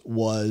Watts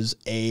was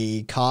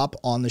a cop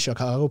on the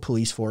Chicago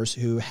police force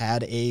who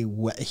had he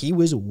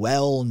was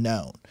well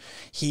known.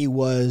 He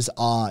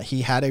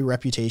had a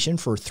reputation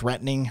for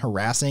threatening,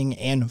 harassing,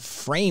 and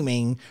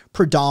framing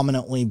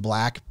predominantly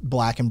black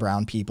and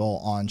brown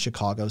people on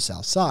Chicago's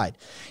South Side.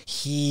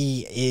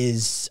 He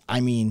is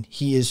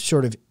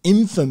sort of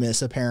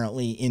infamous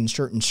apparently in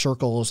certain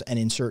circles and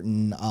in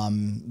certain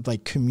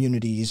like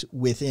communities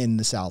within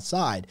the South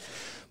Side.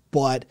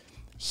 But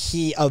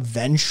he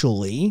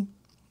eventually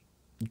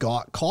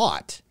got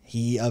caught.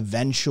 He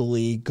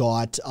eventually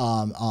got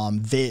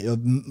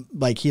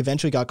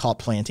caught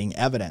planting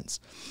evidence.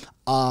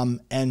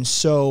 And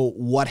so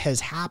what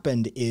has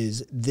happened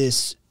is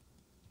this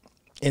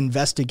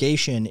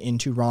investigation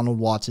into Ronald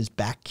Watts's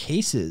back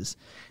cases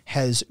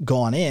has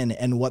gone in,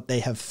 and what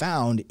they have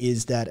found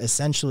is that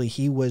essentially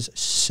he was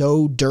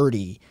so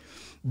dirty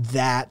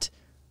that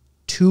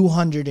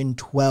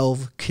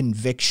 212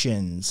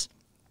 convictions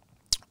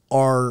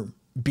are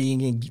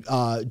being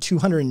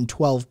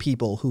 212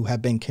 people who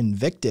have been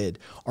convicted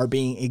are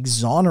being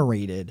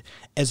exonerated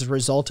as a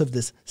result of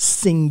this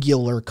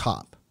singular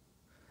cop.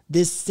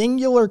 This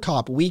singular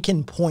cop, we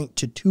can point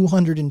to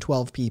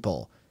 212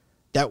 people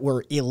that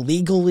were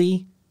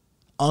illegally,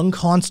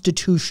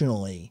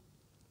 unconstitutionally,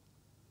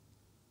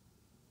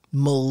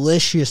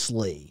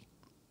 maliciously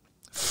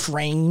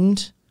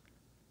framed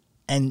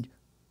and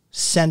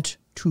sent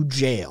to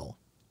jail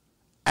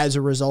as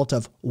a result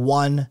of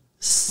one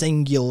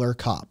singular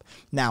cop.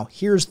 Now,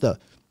 here's the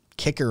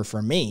kicker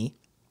for me.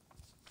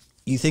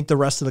 You think the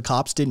rest of the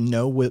cops didn't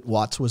know what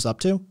Watts was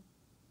up to?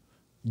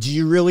 Do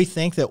you really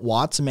think that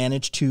Watts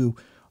managed to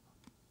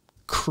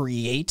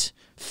create,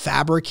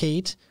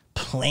 fabricate,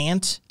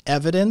 plant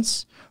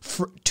evidence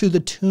to the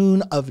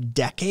tune of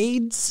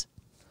decades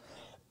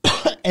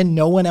and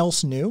no one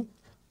else knew?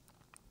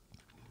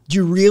 Do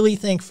you really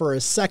think for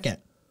a second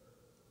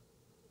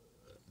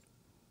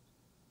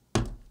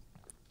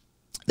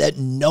that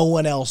no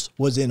one else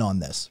was in on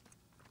this?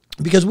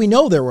 Because we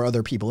know there were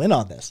other people in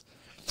on this.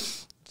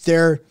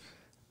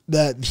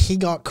 That he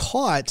got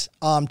caught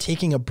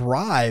taking a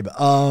bribe,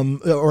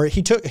 or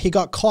he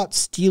got caught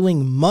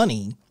stealing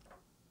money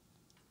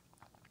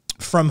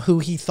from who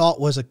he thought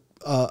was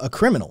a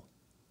criminal.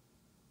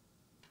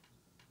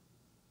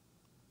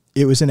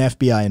 It was an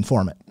FBI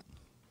informant.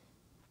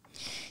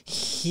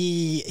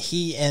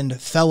 He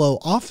and fellow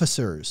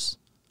officers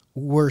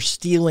were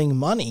stealing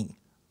money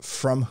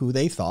from who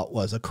they thought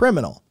was a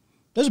criminal.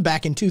 This was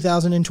back in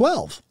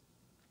 2012.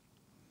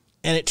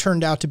 And it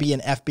turned out to be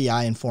an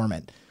FBI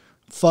informant.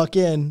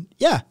 Fucking,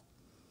 yeah.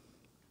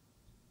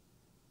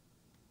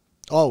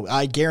 Oh,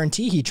 I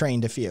guarantee he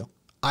trained a few.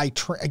 I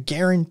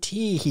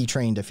guarantee he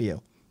trained a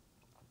few.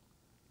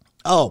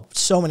 Oh,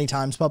 so many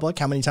times, public.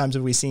 How many times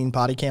have we seen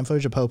body cam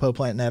footage of Popo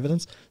planting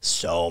evidence?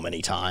 So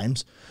many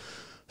times.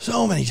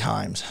 So many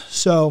times.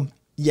 So,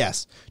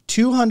 yes,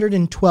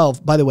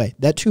 212. By the way,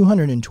 that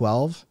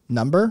 212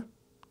 number,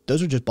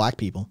 those are just black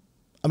people.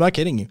 I'm not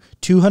kidding you.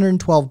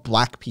 212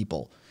 black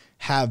people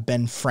have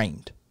been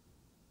framed.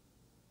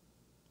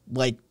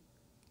 Like,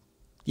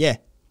 yeah.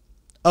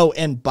 Oh,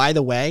 and by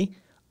the way,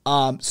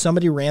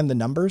 somebody ran the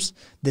numbers.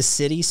 The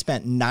city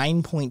spent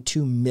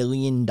 $9.2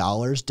 million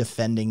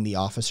defending the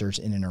officers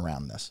in and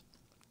around this.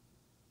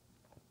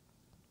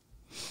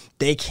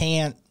 They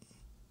can't,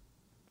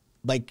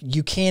 like,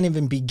 you can't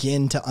even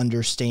begin to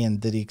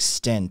understand the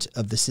extent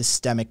of the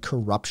systemic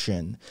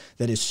corruption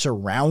that is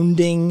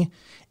surrounding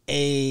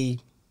a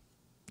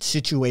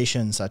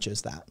situations such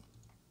as that.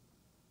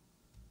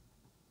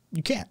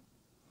 You can't.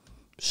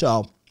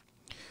 So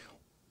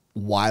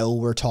while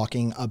we're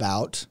talking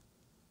about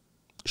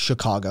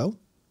Chicago,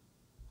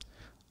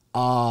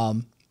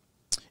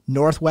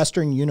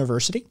 Northwestern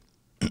University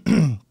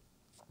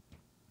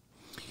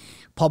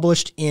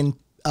published in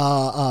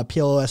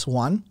PLOS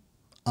 1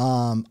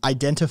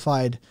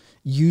 identified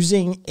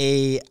using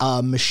a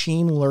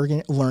machine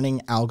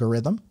learning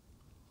algorithm.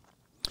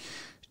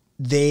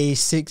 They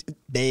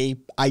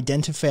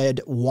identified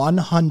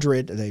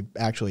 100. They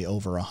actually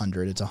over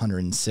 100. It's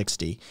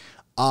 160.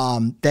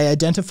 They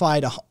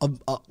identified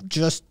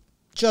just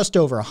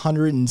over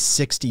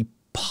 160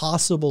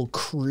 possible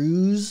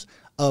crews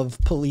of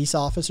police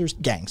officers,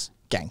 gangs.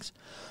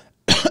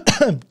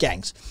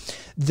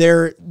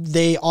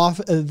 They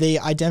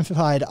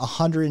identified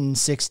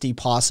 160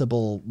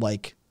 possible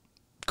like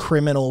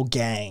criminal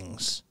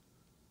gangs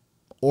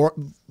or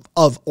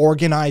of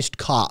organized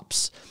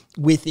cops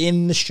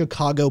within the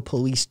Chicago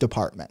Police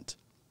Department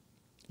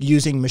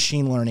using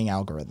machine learning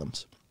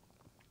algorithms.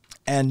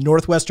 And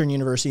Northwestern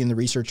University and the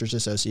researchers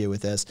associated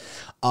with this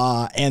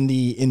and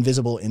the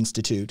Invisible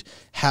Institute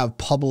have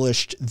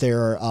published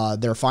their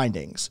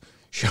findings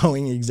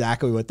showing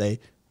exactly what they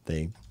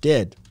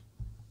did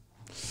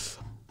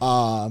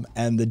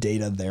and the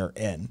data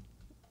therein.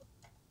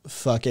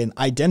 Fucking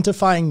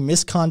identifying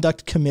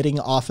misconduct committing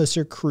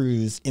officer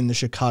crews in the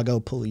Chicago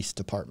Police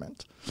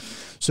Department.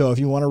 So if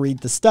you want to read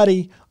the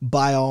study,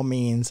 by all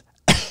means,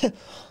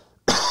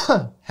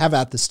 have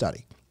at the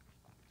study.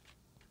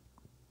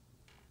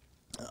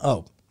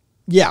 Oh,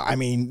 yeah. I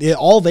mean,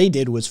 all they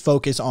did was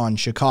focus on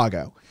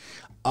Chicago.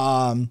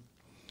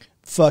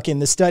 Fucking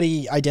the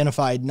study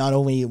identified not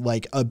only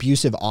like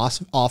abusive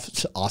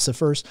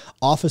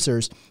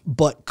officers,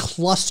 but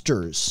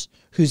clusters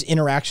whose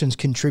interactions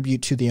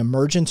contribute to the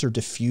emergence or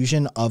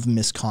diffusion of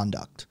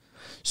misconduct.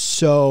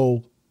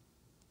 So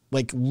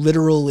like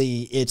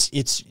literally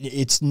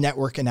it's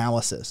network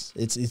analysis.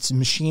 It's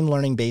machine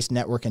learning based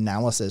network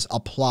analysis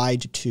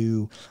applied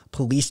to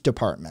police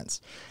departments.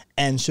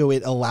 And so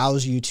it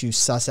allows you to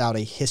suss out a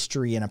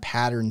history and a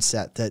pattern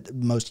set that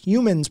most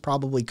humans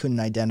probably couldn't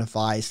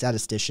identify.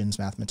 Statisticians,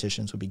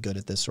 mathematicians would be good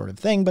at this sort of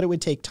thing, but it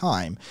would take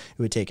time. It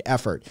would take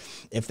effort.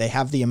 If they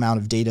have the amount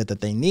of data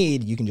that they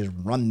need, you can just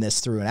run this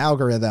through an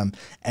algorithm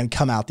and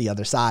come out the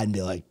other side and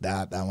be like,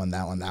 that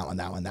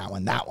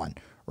one,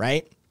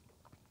 right?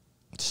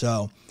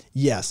 So,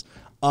 yes,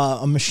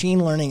 a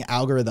machine learning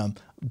algorithm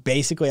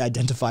basically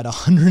identified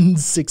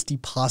 160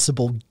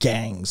 possible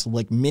gangs,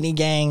 like mini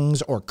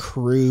gangs or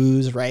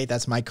crews, right?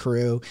 That's my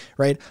crew,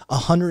 right?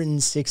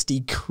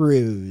 160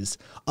 crews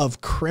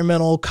of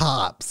criminal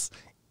cops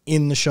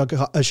in the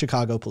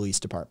Chicago Police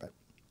Department.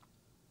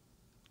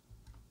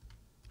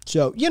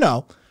 So, you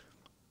know,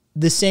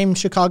 the same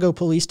Chicago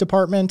Police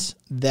Department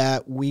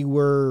that we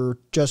were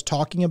just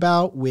talking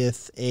about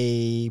with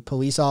a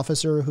police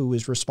officer who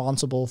was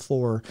responsible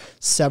for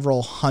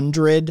several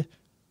hundred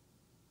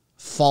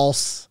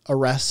false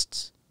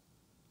arrests,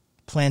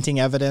 planting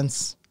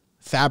evidence,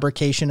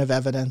 fabrication of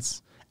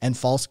evidence, and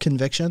false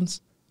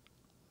convictions.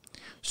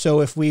 So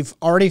if we've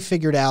already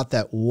figured out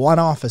that one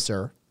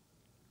officer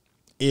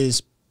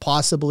is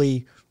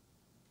possibly,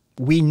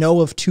 we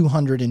know of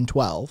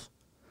 212,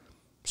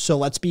 so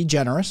let's be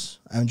generous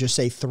and just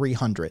say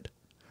 300,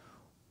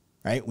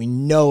 right? We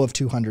know of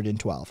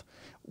 212.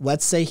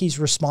 Let's say he's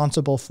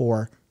responsible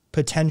for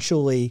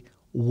potentially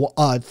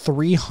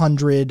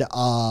 300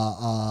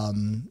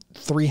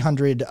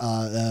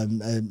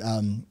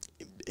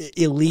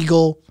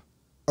 illegal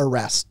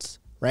arrests,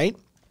 right?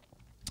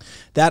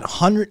 That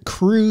 100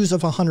 crews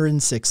of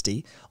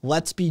 160,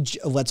 let's be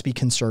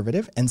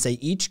conservative and say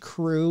each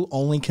crew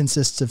only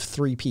consists of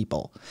 3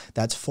 people.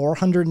 That's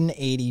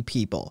 480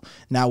 people.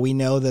 Now we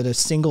know that a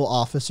single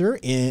officer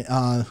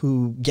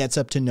who gets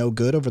up to no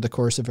good over the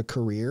course of a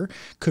career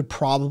could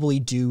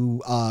probably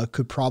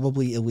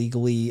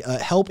illegally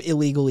help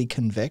illegally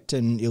convict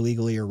and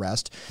illegally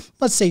arrest,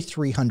 let's say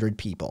 300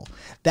 people.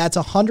 That's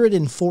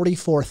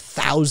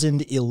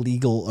 144,000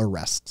 illegal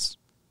arrests.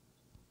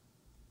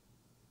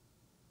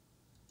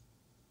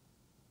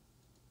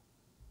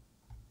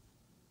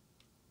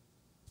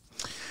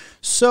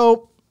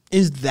 So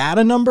is that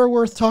a number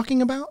worth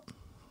talking about?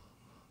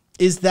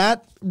 Is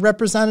that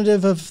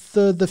representative of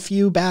the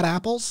few bad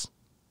apples?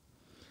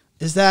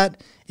 Is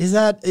that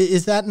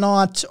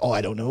not, oh,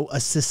 I don't know,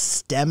 a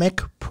systemic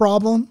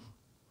problem?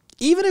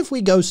 Even if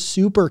we go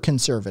super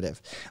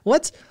conservative,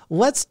 let's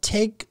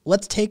take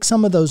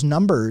some of those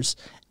numbers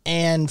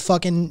and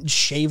fucking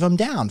shave them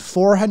down.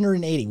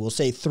 480. We'll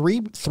say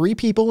three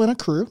people in a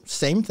crew,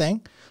 same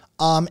thing.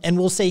 And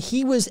we'll say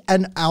he was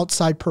an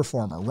outside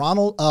performer.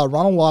 Ronald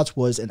Watts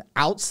was an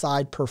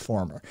outside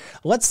performer.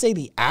 Let's say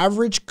the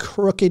average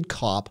crooked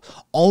cop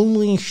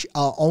only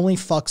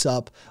fucks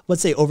up,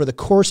 let's say over the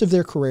course of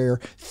their career,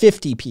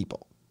 50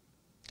 people.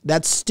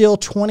 That's still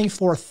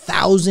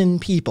 24,000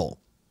 people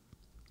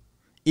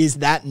Is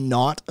that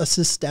not a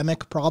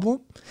systemic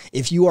problem?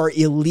 If you are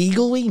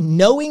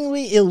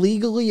knowingly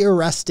illegally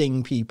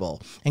arresting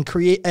people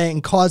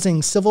and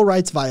causing civil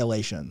rights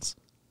violations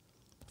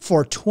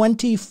for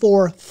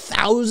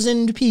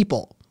 24,000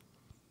 people,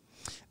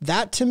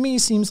 that to me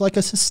seems like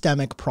a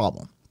systemic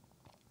problem.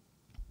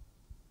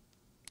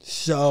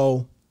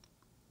 So,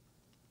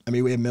 I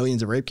mean, we have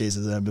millions of rape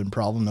cases that have been a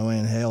problem. No way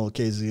in hell a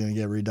case is going to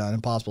get redone.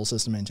 Impossible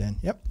system maintained.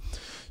 Yep.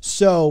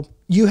 So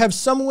you have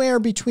somewhere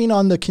between,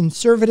 on the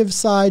conservative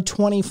side,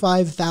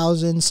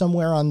 25,000,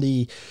 somewhere on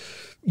the,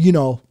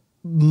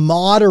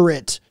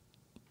 moderate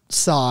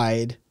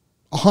side,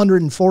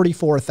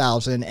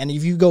 144,000. And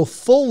if you go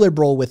full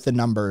liberal with the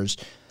numbers,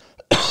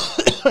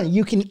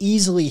 you can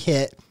easily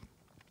hit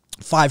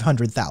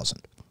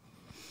 500,000,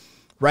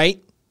 right?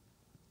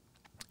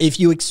 If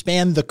you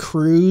expand the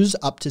crews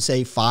up to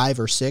say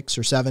 5 or 6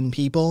 or 7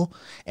 people,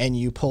 and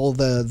you pull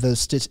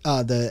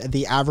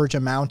the average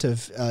amount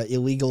of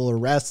illegal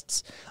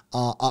arrests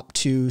up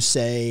to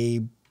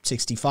say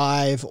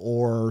 65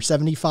 or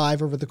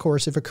 75 over the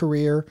course of a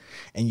career,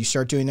 and you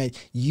start doing that,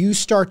 you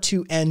start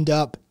to end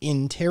up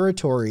in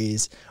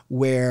territories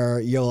where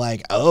you're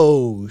like,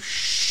 oh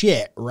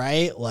shit,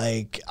 right?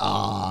 Like,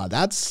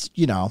 that's,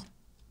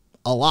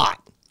 a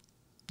lot.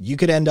 You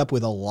could end up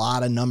with a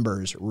lot of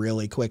numbers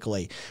really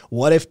quickly.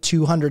 What if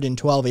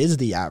 212 is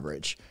the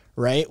average,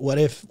 right? What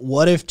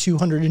if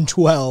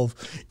 212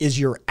 is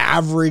your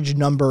average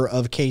number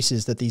of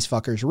cases that these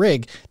fuckers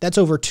rig? That's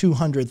over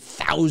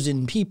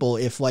 200,000 people.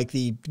 If like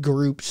the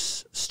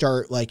groups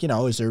start like,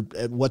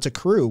 what's a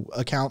crew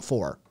account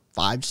for?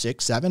 5,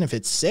 6, 7. If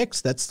it's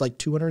 6, that's like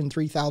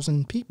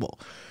 203,000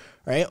 people,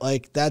 right?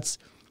 Like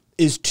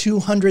is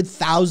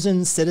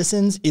 200,000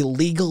 citizens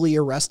illegally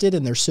arrested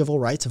and their civil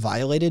rights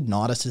violated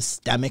not a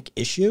systemic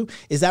issue?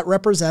 Is that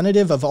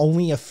representative of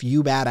only a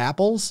few bad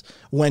apples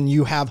when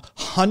you have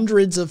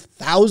hundreds of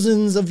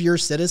thousands of your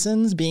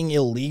citizens being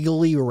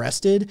illegally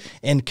arrested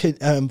and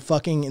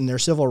fucking in their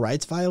civil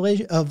rights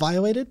violated?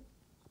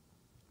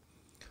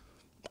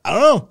 I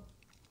don't know.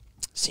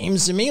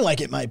 Seems to me like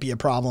it might be a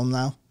problem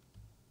now.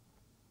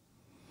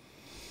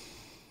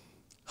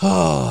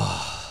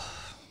 Oh.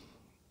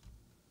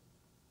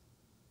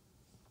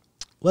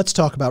 Let's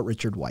talk about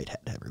Richard Whitehead,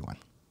 everyone.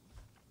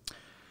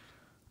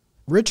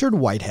 Richard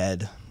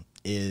Whitehead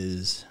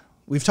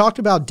we've talked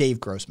about Dave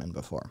Grossman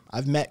before.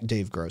 I've met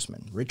Dave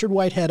Grossman. Richard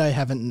Whitehead, I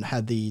haven't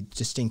had the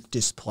distinct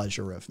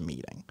displeasure of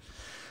meeting.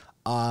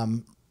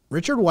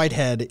 Richard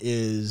Whitehead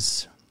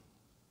it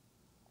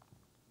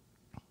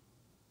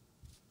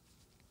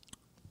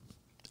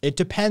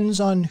depends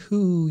on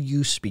who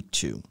you speak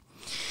to.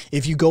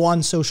 If you go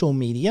on social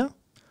media,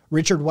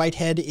 Richard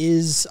Whitehead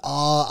is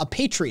a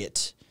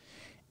patriot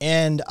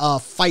and a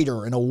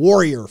fighter and a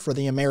warrior for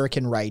the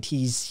American right.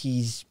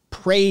 He's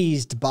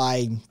praised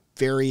by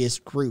various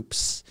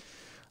groups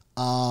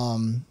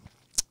that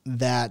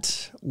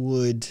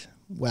would,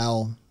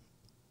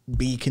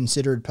 be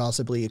considered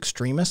possibly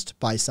extremist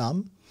by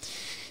some.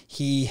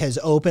 He has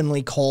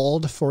openly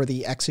called for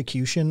the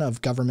execution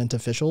of government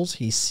officials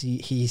he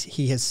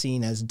has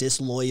seen as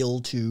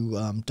disloyal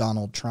to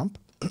Donald Trump.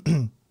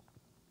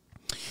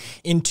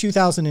 In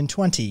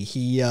 2020,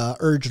 he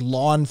urged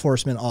law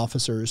enforcement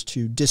officers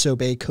to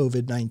disobey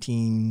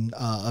COVID-19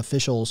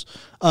 officials'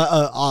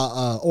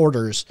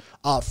 orders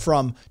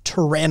from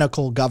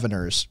tyrannical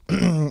governors,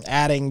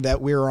 adding that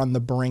we were on the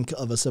brink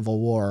of a civil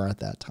war at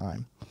that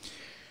time.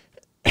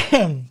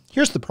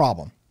 Here's the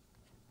problem.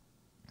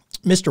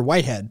 Mr.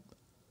 Whitehead,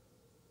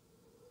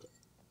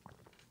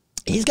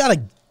 he's got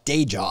a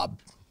day job.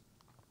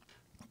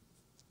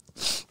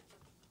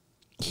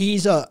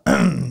 He's a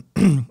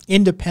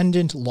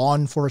independent law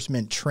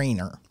enforcement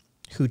trainer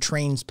who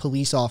trains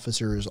police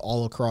officers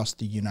all across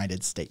the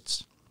United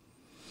States.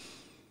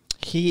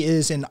 He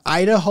is an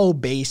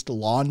Idaho-based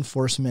law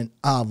enforcement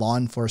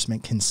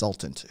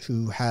consultant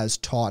who has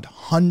taught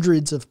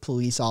hundreds of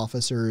police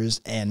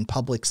officers and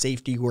public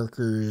safety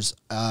workers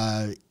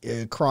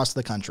across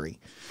the country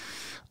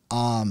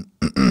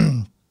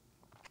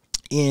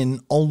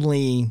in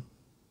only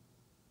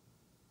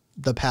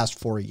the past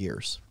 4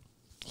 years.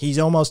 He's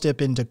almost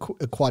up into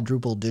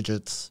quadruple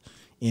digits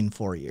in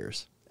 4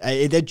 years.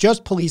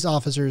 Just police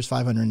officers,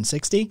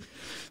 560.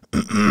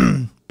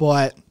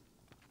 But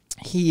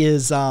he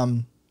is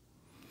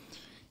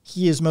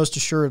most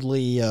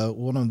assuredly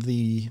one of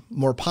the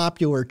more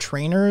popular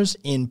trainers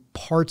in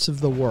parts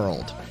of the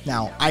world.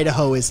 Now,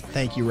 Idaho is,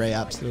 thank you, Ray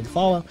Apps, for the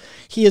follow.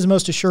 He is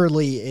most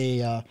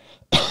assuredly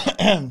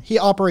he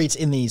operates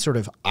in the sort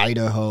of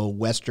Idaho,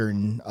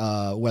 western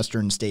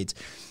states.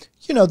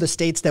 You know, the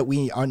states that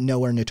we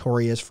know are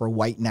notorious for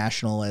white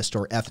nationalist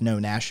or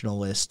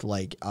ethno-nationalist,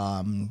 like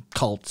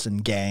cults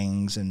and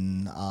gangs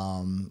and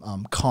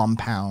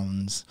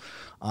compounds,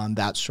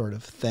 that sort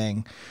of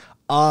thing.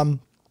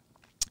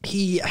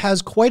 He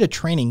has quite a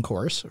training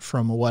course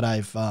from what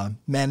I've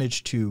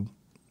managed to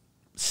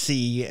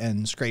see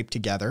and scrape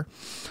together.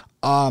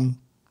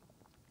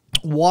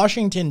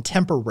 Washington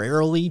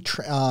temporarily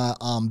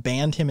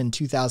banned him in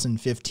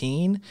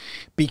 2015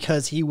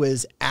 because he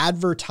was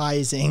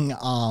advertising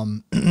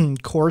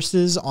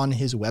courses on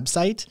his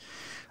website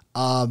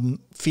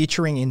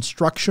featuring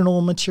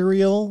instructional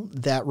material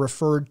that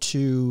referred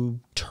to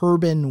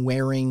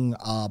turban-wearing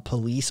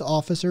police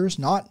officers,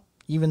 not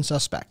even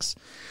suspects.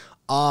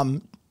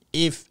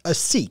 If a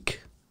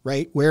Sikh,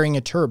 right, wearing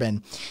a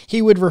turban,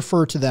 he would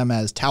refer to them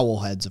as towel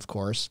heads, of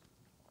course.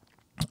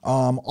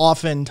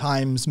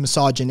 Oftentimes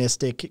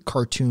misogynistic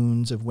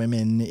cartoons of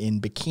women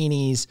in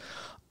bikinis.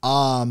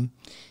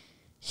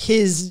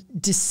 His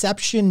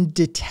deception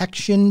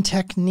detection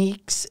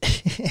techniques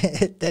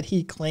that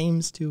he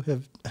claims to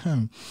have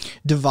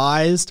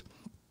devised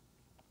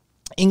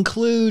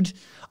include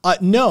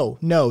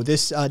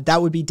that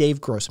would be Dave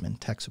Grossman,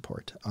 tech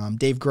support.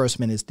 Dave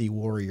Grossman is the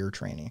warrior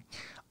trainee.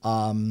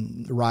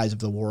 Rise of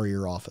the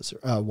warrior officer,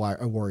 a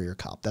warrior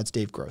cop. That's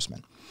Dave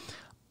Grossman.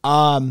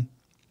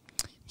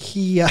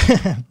 He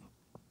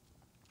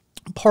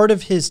part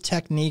of his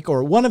technique,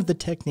 or one of the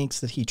techniques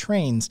that he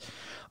trains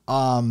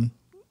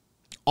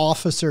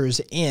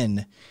officers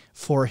in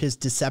for his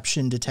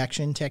deception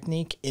detection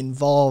technique,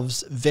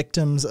 involves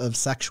victims of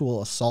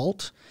sexual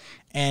assault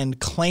and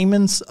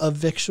claimants of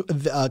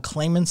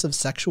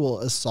sexual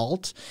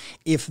assault.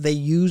 If they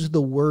use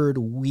the word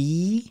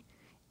 "we,"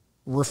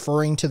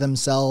 referring to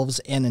themselves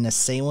and an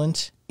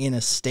assailant in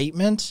a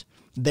statement,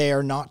 they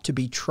are not to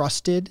be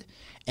trusted,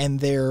 and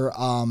their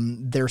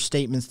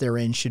statements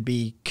therein should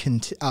be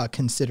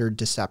considered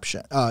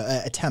deception,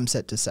 attempts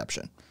at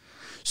deception.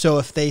 So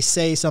if they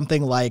say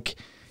something like,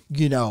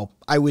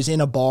 I was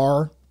in a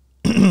bar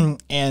and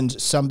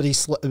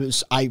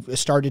I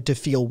started to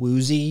feel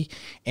woozy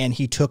and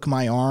he took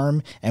my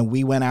arm and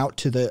we went out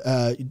to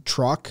the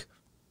truck,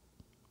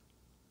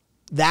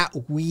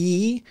 that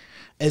 "we,"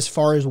 as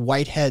far as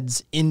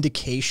Whitehead's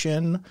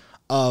indication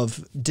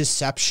of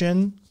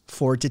deception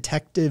for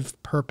detective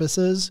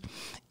purposes,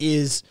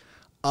 is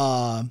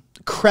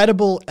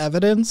credible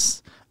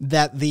evidence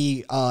that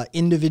the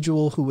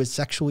individual who was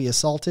sexually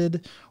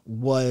assaulted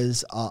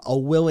was a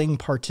willing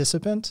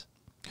participant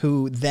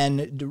who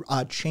then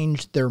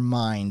changed their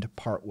mind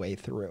partway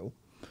through.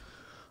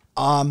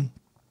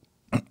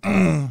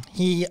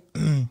 He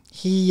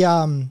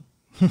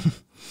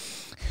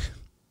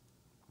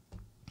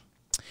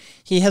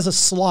has a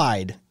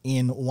slide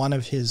in one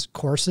of his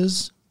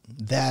courses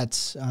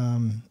that,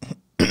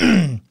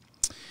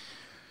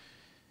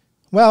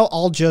 well,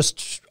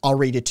 I'll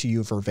read it to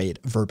you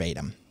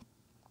verbatim.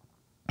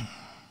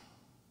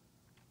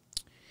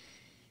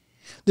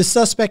 The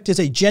suspect is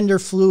a gender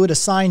fluid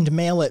assigned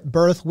male at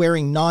birth,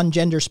 wearing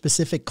non-gender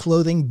specific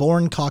clothing,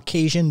 born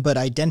Caucasian, but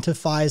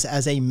identifies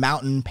as a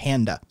mountain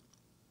panda.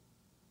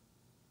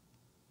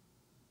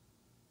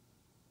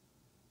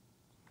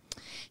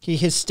 He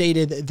has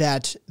stated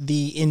that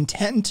the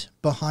intent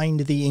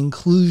behind the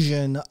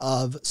inclusion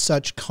of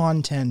such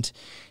content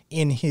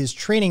in his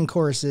training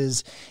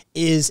courses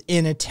is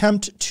an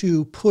attempt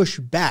to push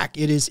back.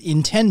 It is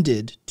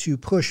intended to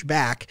push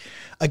back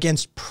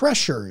against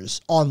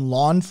pressures on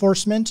law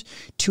enforcement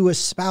to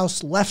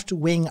espouse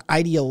left-wing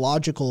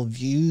ideological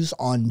views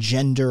on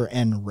gender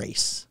and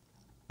race.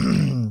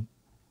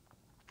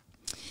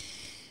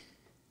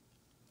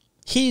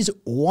 He's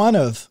one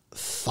of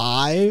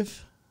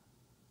 5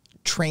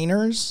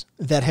 trainers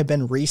that have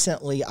been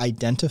recently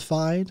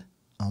identified.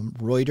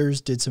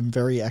 Reuters did some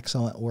very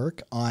excellent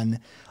work on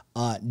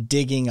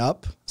digging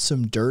up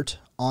some dirt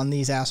on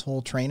these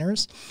asshole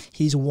trainers.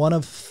 He's one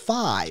of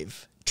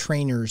 5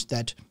 trainers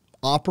that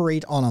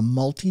operate on a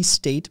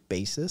multi-state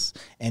basis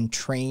and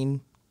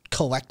train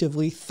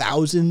collectively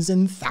thousands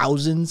and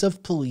thousands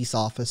of police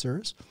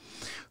officers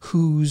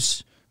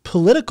whose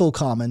political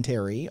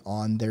commentary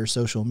on their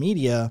social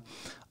media,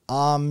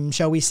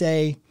 shall we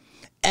say,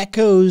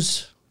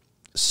 echoes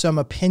some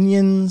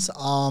opinions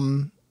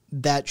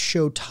that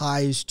show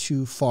ties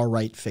to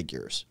far-right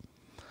figures.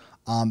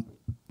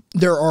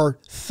 There are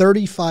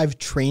 35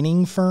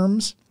 training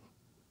firms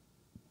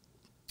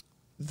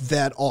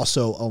that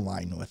also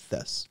align with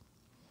this.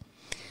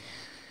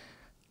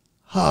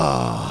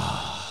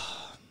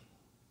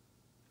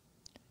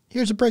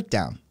 Here's a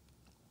breakdown.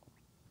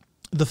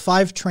 The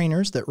 5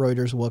 trainers that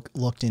Reuters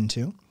looked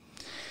into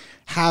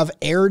have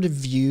aired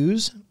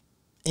views,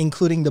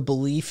 including the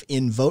belief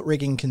in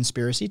vote-rigging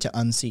conspiracy to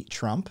unseat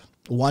Trump.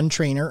 1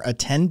 trainer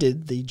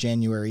attended the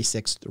January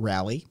 6th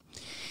rally.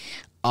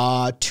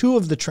 2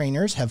 of the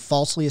trainers have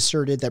falsely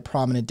asserted that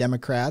prominent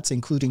Democrats,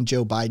 including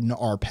Joe Biden,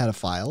 are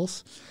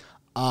pedophiles.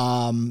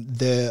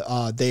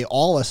 They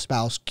all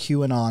espouse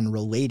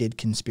QAnon-related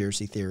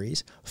conspiracy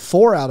theories.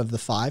 4 out of the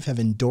 5 have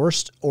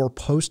endorsed or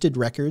posted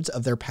records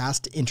of their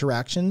past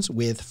interactions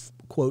with,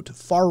 quote,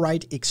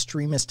 far-right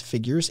extremist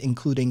figures,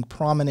 including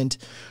prominent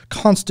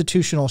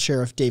constitutional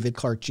sheriff David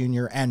Clark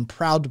Jr. and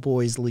Proud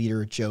Boys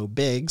leader Joe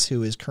Biggs,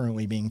 who is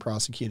currently being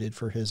prosecuted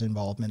for his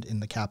involvement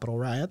in the Capitol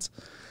riots.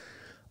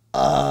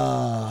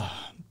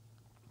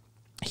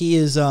 He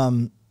is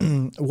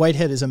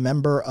Whitehead is a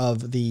member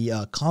of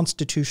the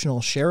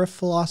constitutional sheriff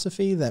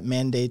philosophy that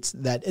mandates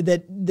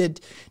that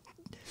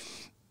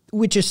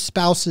which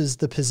espouses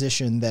the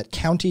position that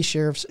county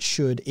sheriffs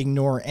should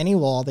ignore any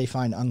law they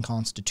find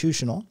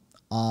unconstitutional.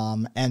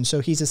 And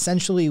so he's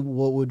essentially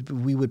what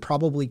we would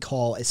probably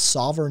call a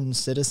sovereign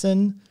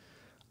citizen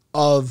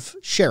of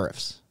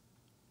sheriffs,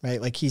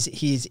 right? Like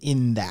he's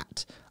in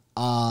that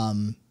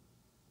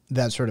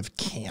sort of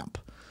camp.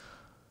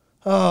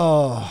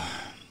 Oh,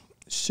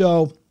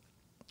 so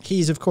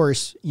he's, of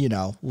course,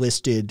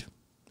 listed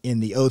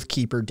in the Oath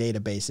Keeper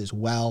database as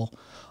well,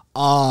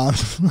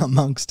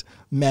 amongst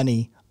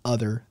many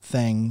other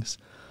things.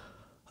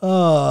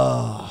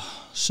 So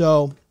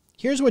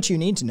here's what you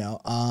need to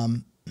know.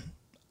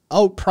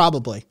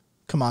 Probably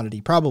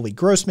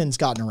Grossman's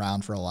gotten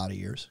around for a lot of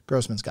years.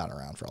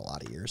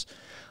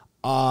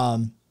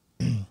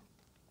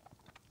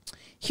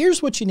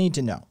 Here's what you need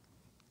to know.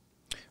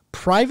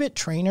 Private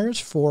trainers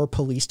for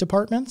police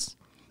departments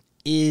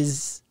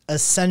is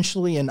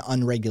essentially an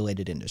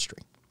unregulated industry.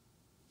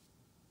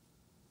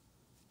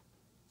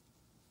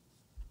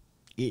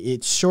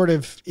 It sort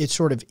of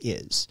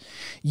is.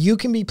 You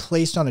can be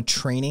placed on a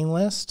training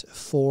list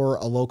for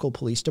a local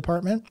police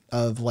department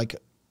of like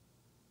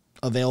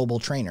available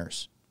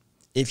trainers.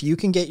 If you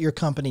can get your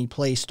company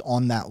placed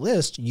on that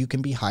list, you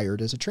can be hired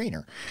as a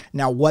trainer.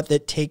 Now, what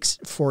that takes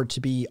for it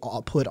to be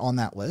put on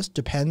that list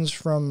depends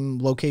from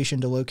location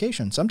to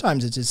location.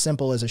 Sometimes it's as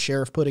simple as a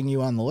sheriff putting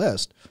you on the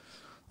list.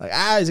 Like,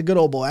 he's a good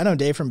old boy. I know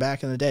Dave from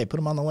back in the day. Put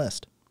him on the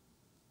list.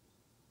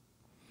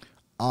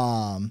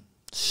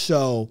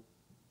 So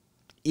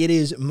it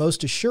is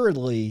most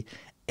assuredly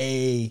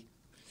a,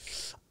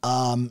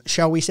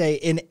 shall we say,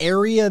 an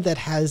area that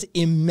has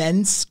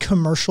immense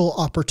commercial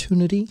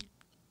opportunity,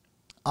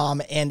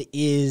 and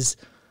is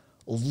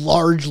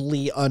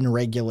largely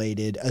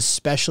unregulated,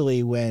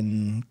 especially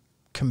when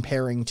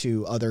comparing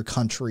to other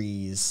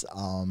countries,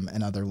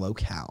 and other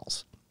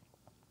locales.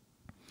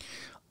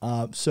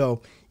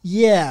 So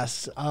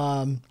yes,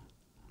 Hunter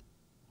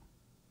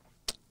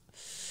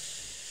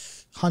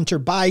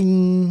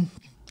Biden,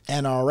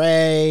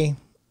 NRA,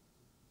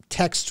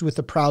 text with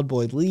the Proud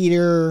Boy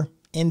leader,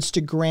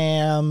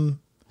 Instagram,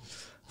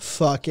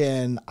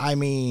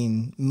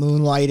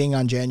 moonlighting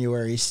on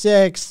January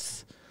 6th,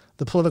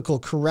 the political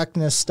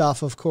correctness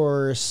stuff, of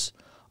course.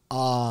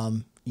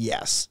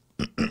 Yes.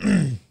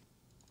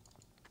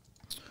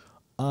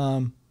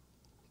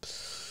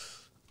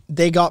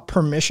 They got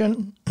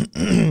permission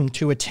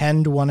to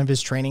attend one of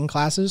his training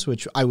classes,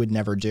 which I would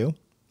never do.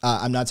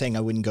 I'm not saying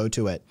I wouldn't go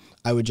to it.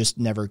 I would just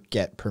never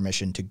get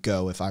permission to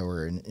go if I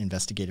were an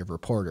investigative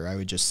reporter. I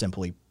would just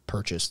simply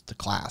purchase the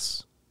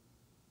class.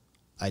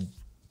 I'd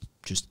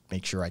just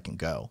make sure I can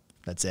go.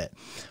 That's it.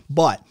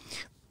 But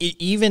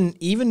even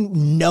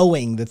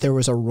knowing that there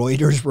was a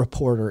Reuters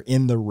reporter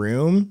in the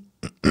room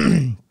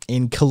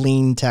in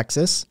Killeen,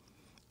 Texas,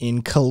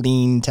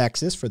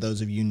 for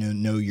those of you who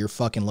know your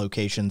fucking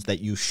locations that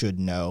you should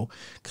know,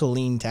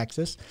 Killeen,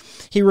 Texas.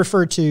 He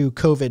referred to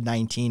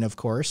COVID-19, of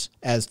course,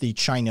 as the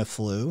China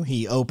flu.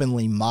 He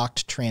openly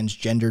mocked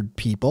transgendered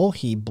people.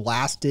 He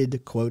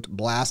blasted, quote,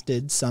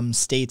 blasted some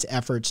states'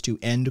 efforts to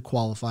end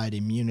qualified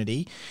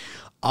immunity,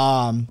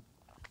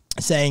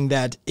 saying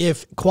that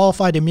if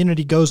qualified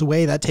immunity goes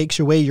away, that takes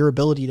away your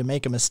ability to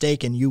make a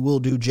mistake and you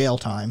will do jail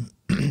time.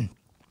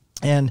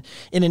 And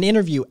in an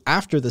interview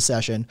after the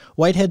session,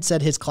 Whitehead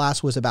said his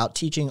class was about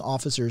teaching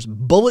officers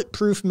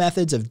bulletproof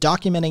methods of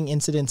documenting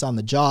incidents on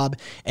the job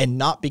and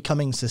not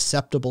becoming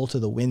susceptible to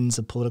the winds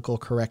of political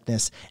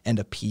correctness and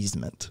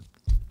appeasement.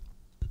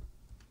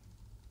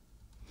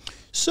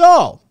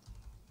 So,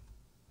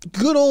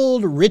 good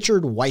old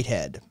Richard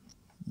Whitehead.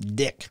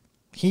 Dick.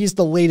 He's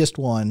the latest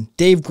one.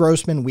 Dave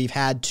Grossman, we've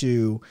had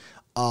to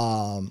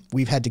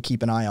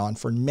keep an eye on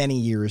for many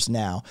years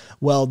now.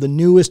 Well, the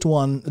newest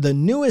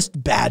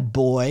bad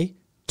boy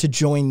to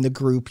join the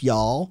group,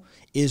 y'all,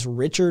 is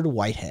Richard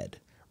Whitehead.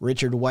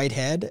 Richard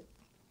Whitehead,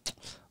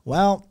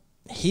 well,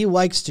 he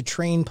likes to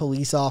train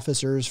police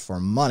officers for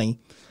money,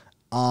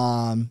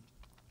 and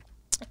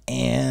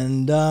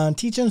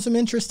teach them some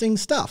interesting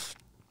stuff.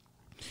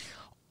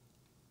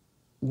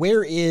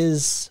 There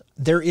is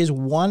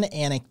one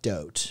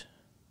anecdote.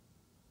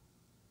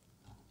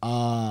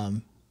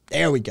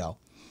 There we go.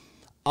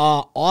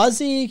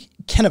 Ozzie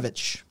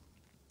Kenovich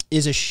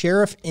is a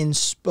sheriff in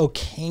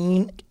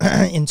Spokane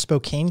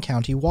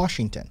County,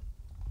 Washington.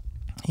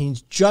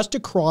 He's just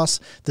across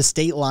the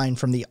state line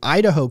from the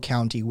Idaho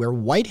County where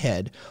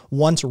Whitehead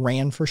once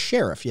ran for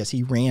sheriff. Yes,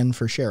 he ran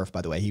for sheriff,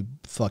 by the way. He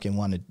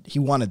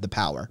wanted the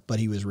power, but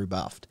he was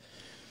rebuffed.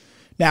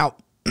 Now,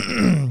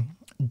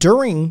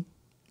 during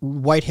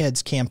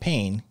Whitehead's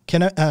campaign,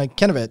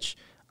 Kenovich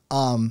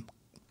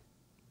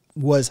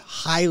was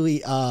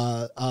highly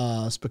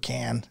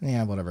Spokane.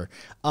 Yeah, whatever.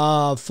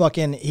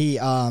 Spokane.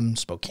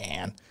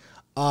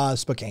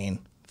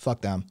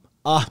 Fuck them.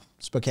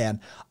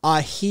 Spokane.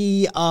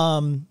 He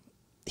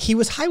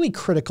was highly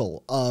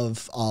critical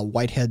of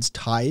Whitehead's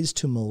ties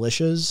to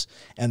militias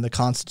and the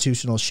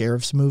constitutional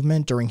sheriff's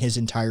movement during his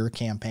entire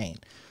campaign.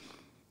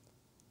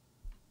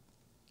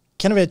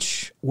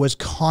 Kenovich was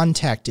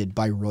contacted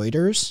by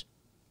Reuters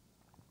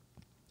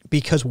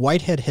because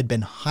Whitehead had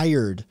been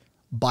hired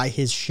by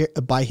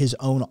his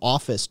own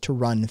office to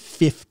run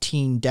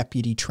 15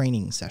 deputy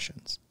training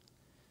sessions.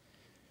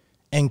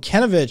 And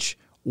Kenovich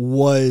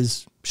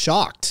was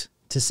shocked,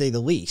 to say the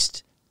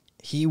least.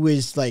 He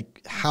was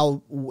like,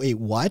 wait,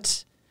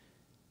 what?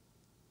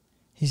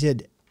 He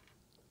said,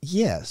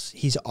 yes,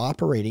 he's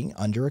operating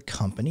under a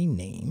company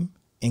name,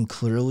 and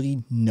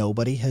clearly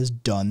nobody has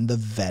done the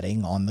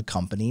vetting on the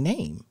company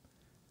name.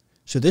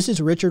 So this is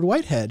Richard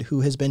Whitehead,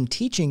 who has been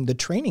teaching the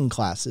training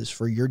classes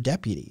for your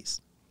deputies.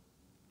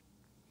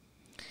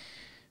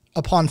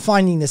 Upon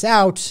finding this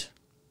out,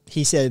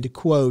 he said,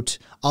 quote,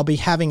 I'll be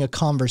having a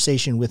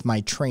conversation with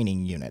my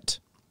training unit.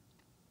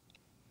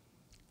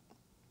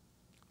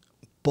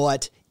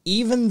 But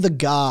even the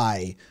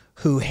guy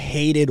who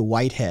hated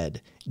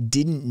Whitehead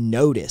didn't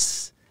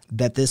notice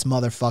that this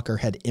motherfucker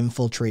had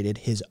infiltrated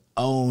his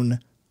own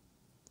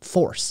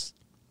force,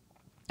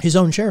 his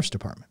own sheriff's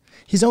department.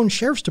 His own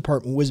sheriff's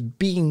department was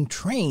being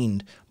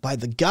trained by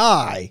the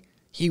guy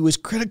he was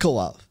critical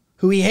of,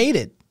 who he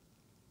hated,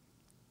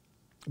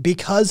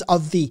 because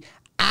of the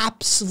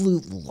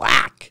absolute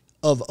lack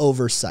of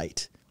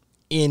oversight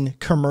in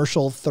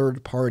commercial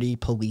third-party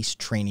police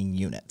training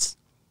units.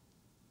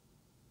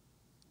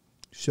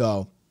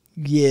 So,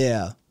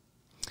 yeah.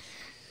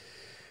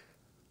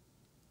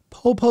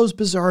 PoPo's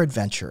Bizarre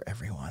Adventure,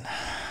 everyone.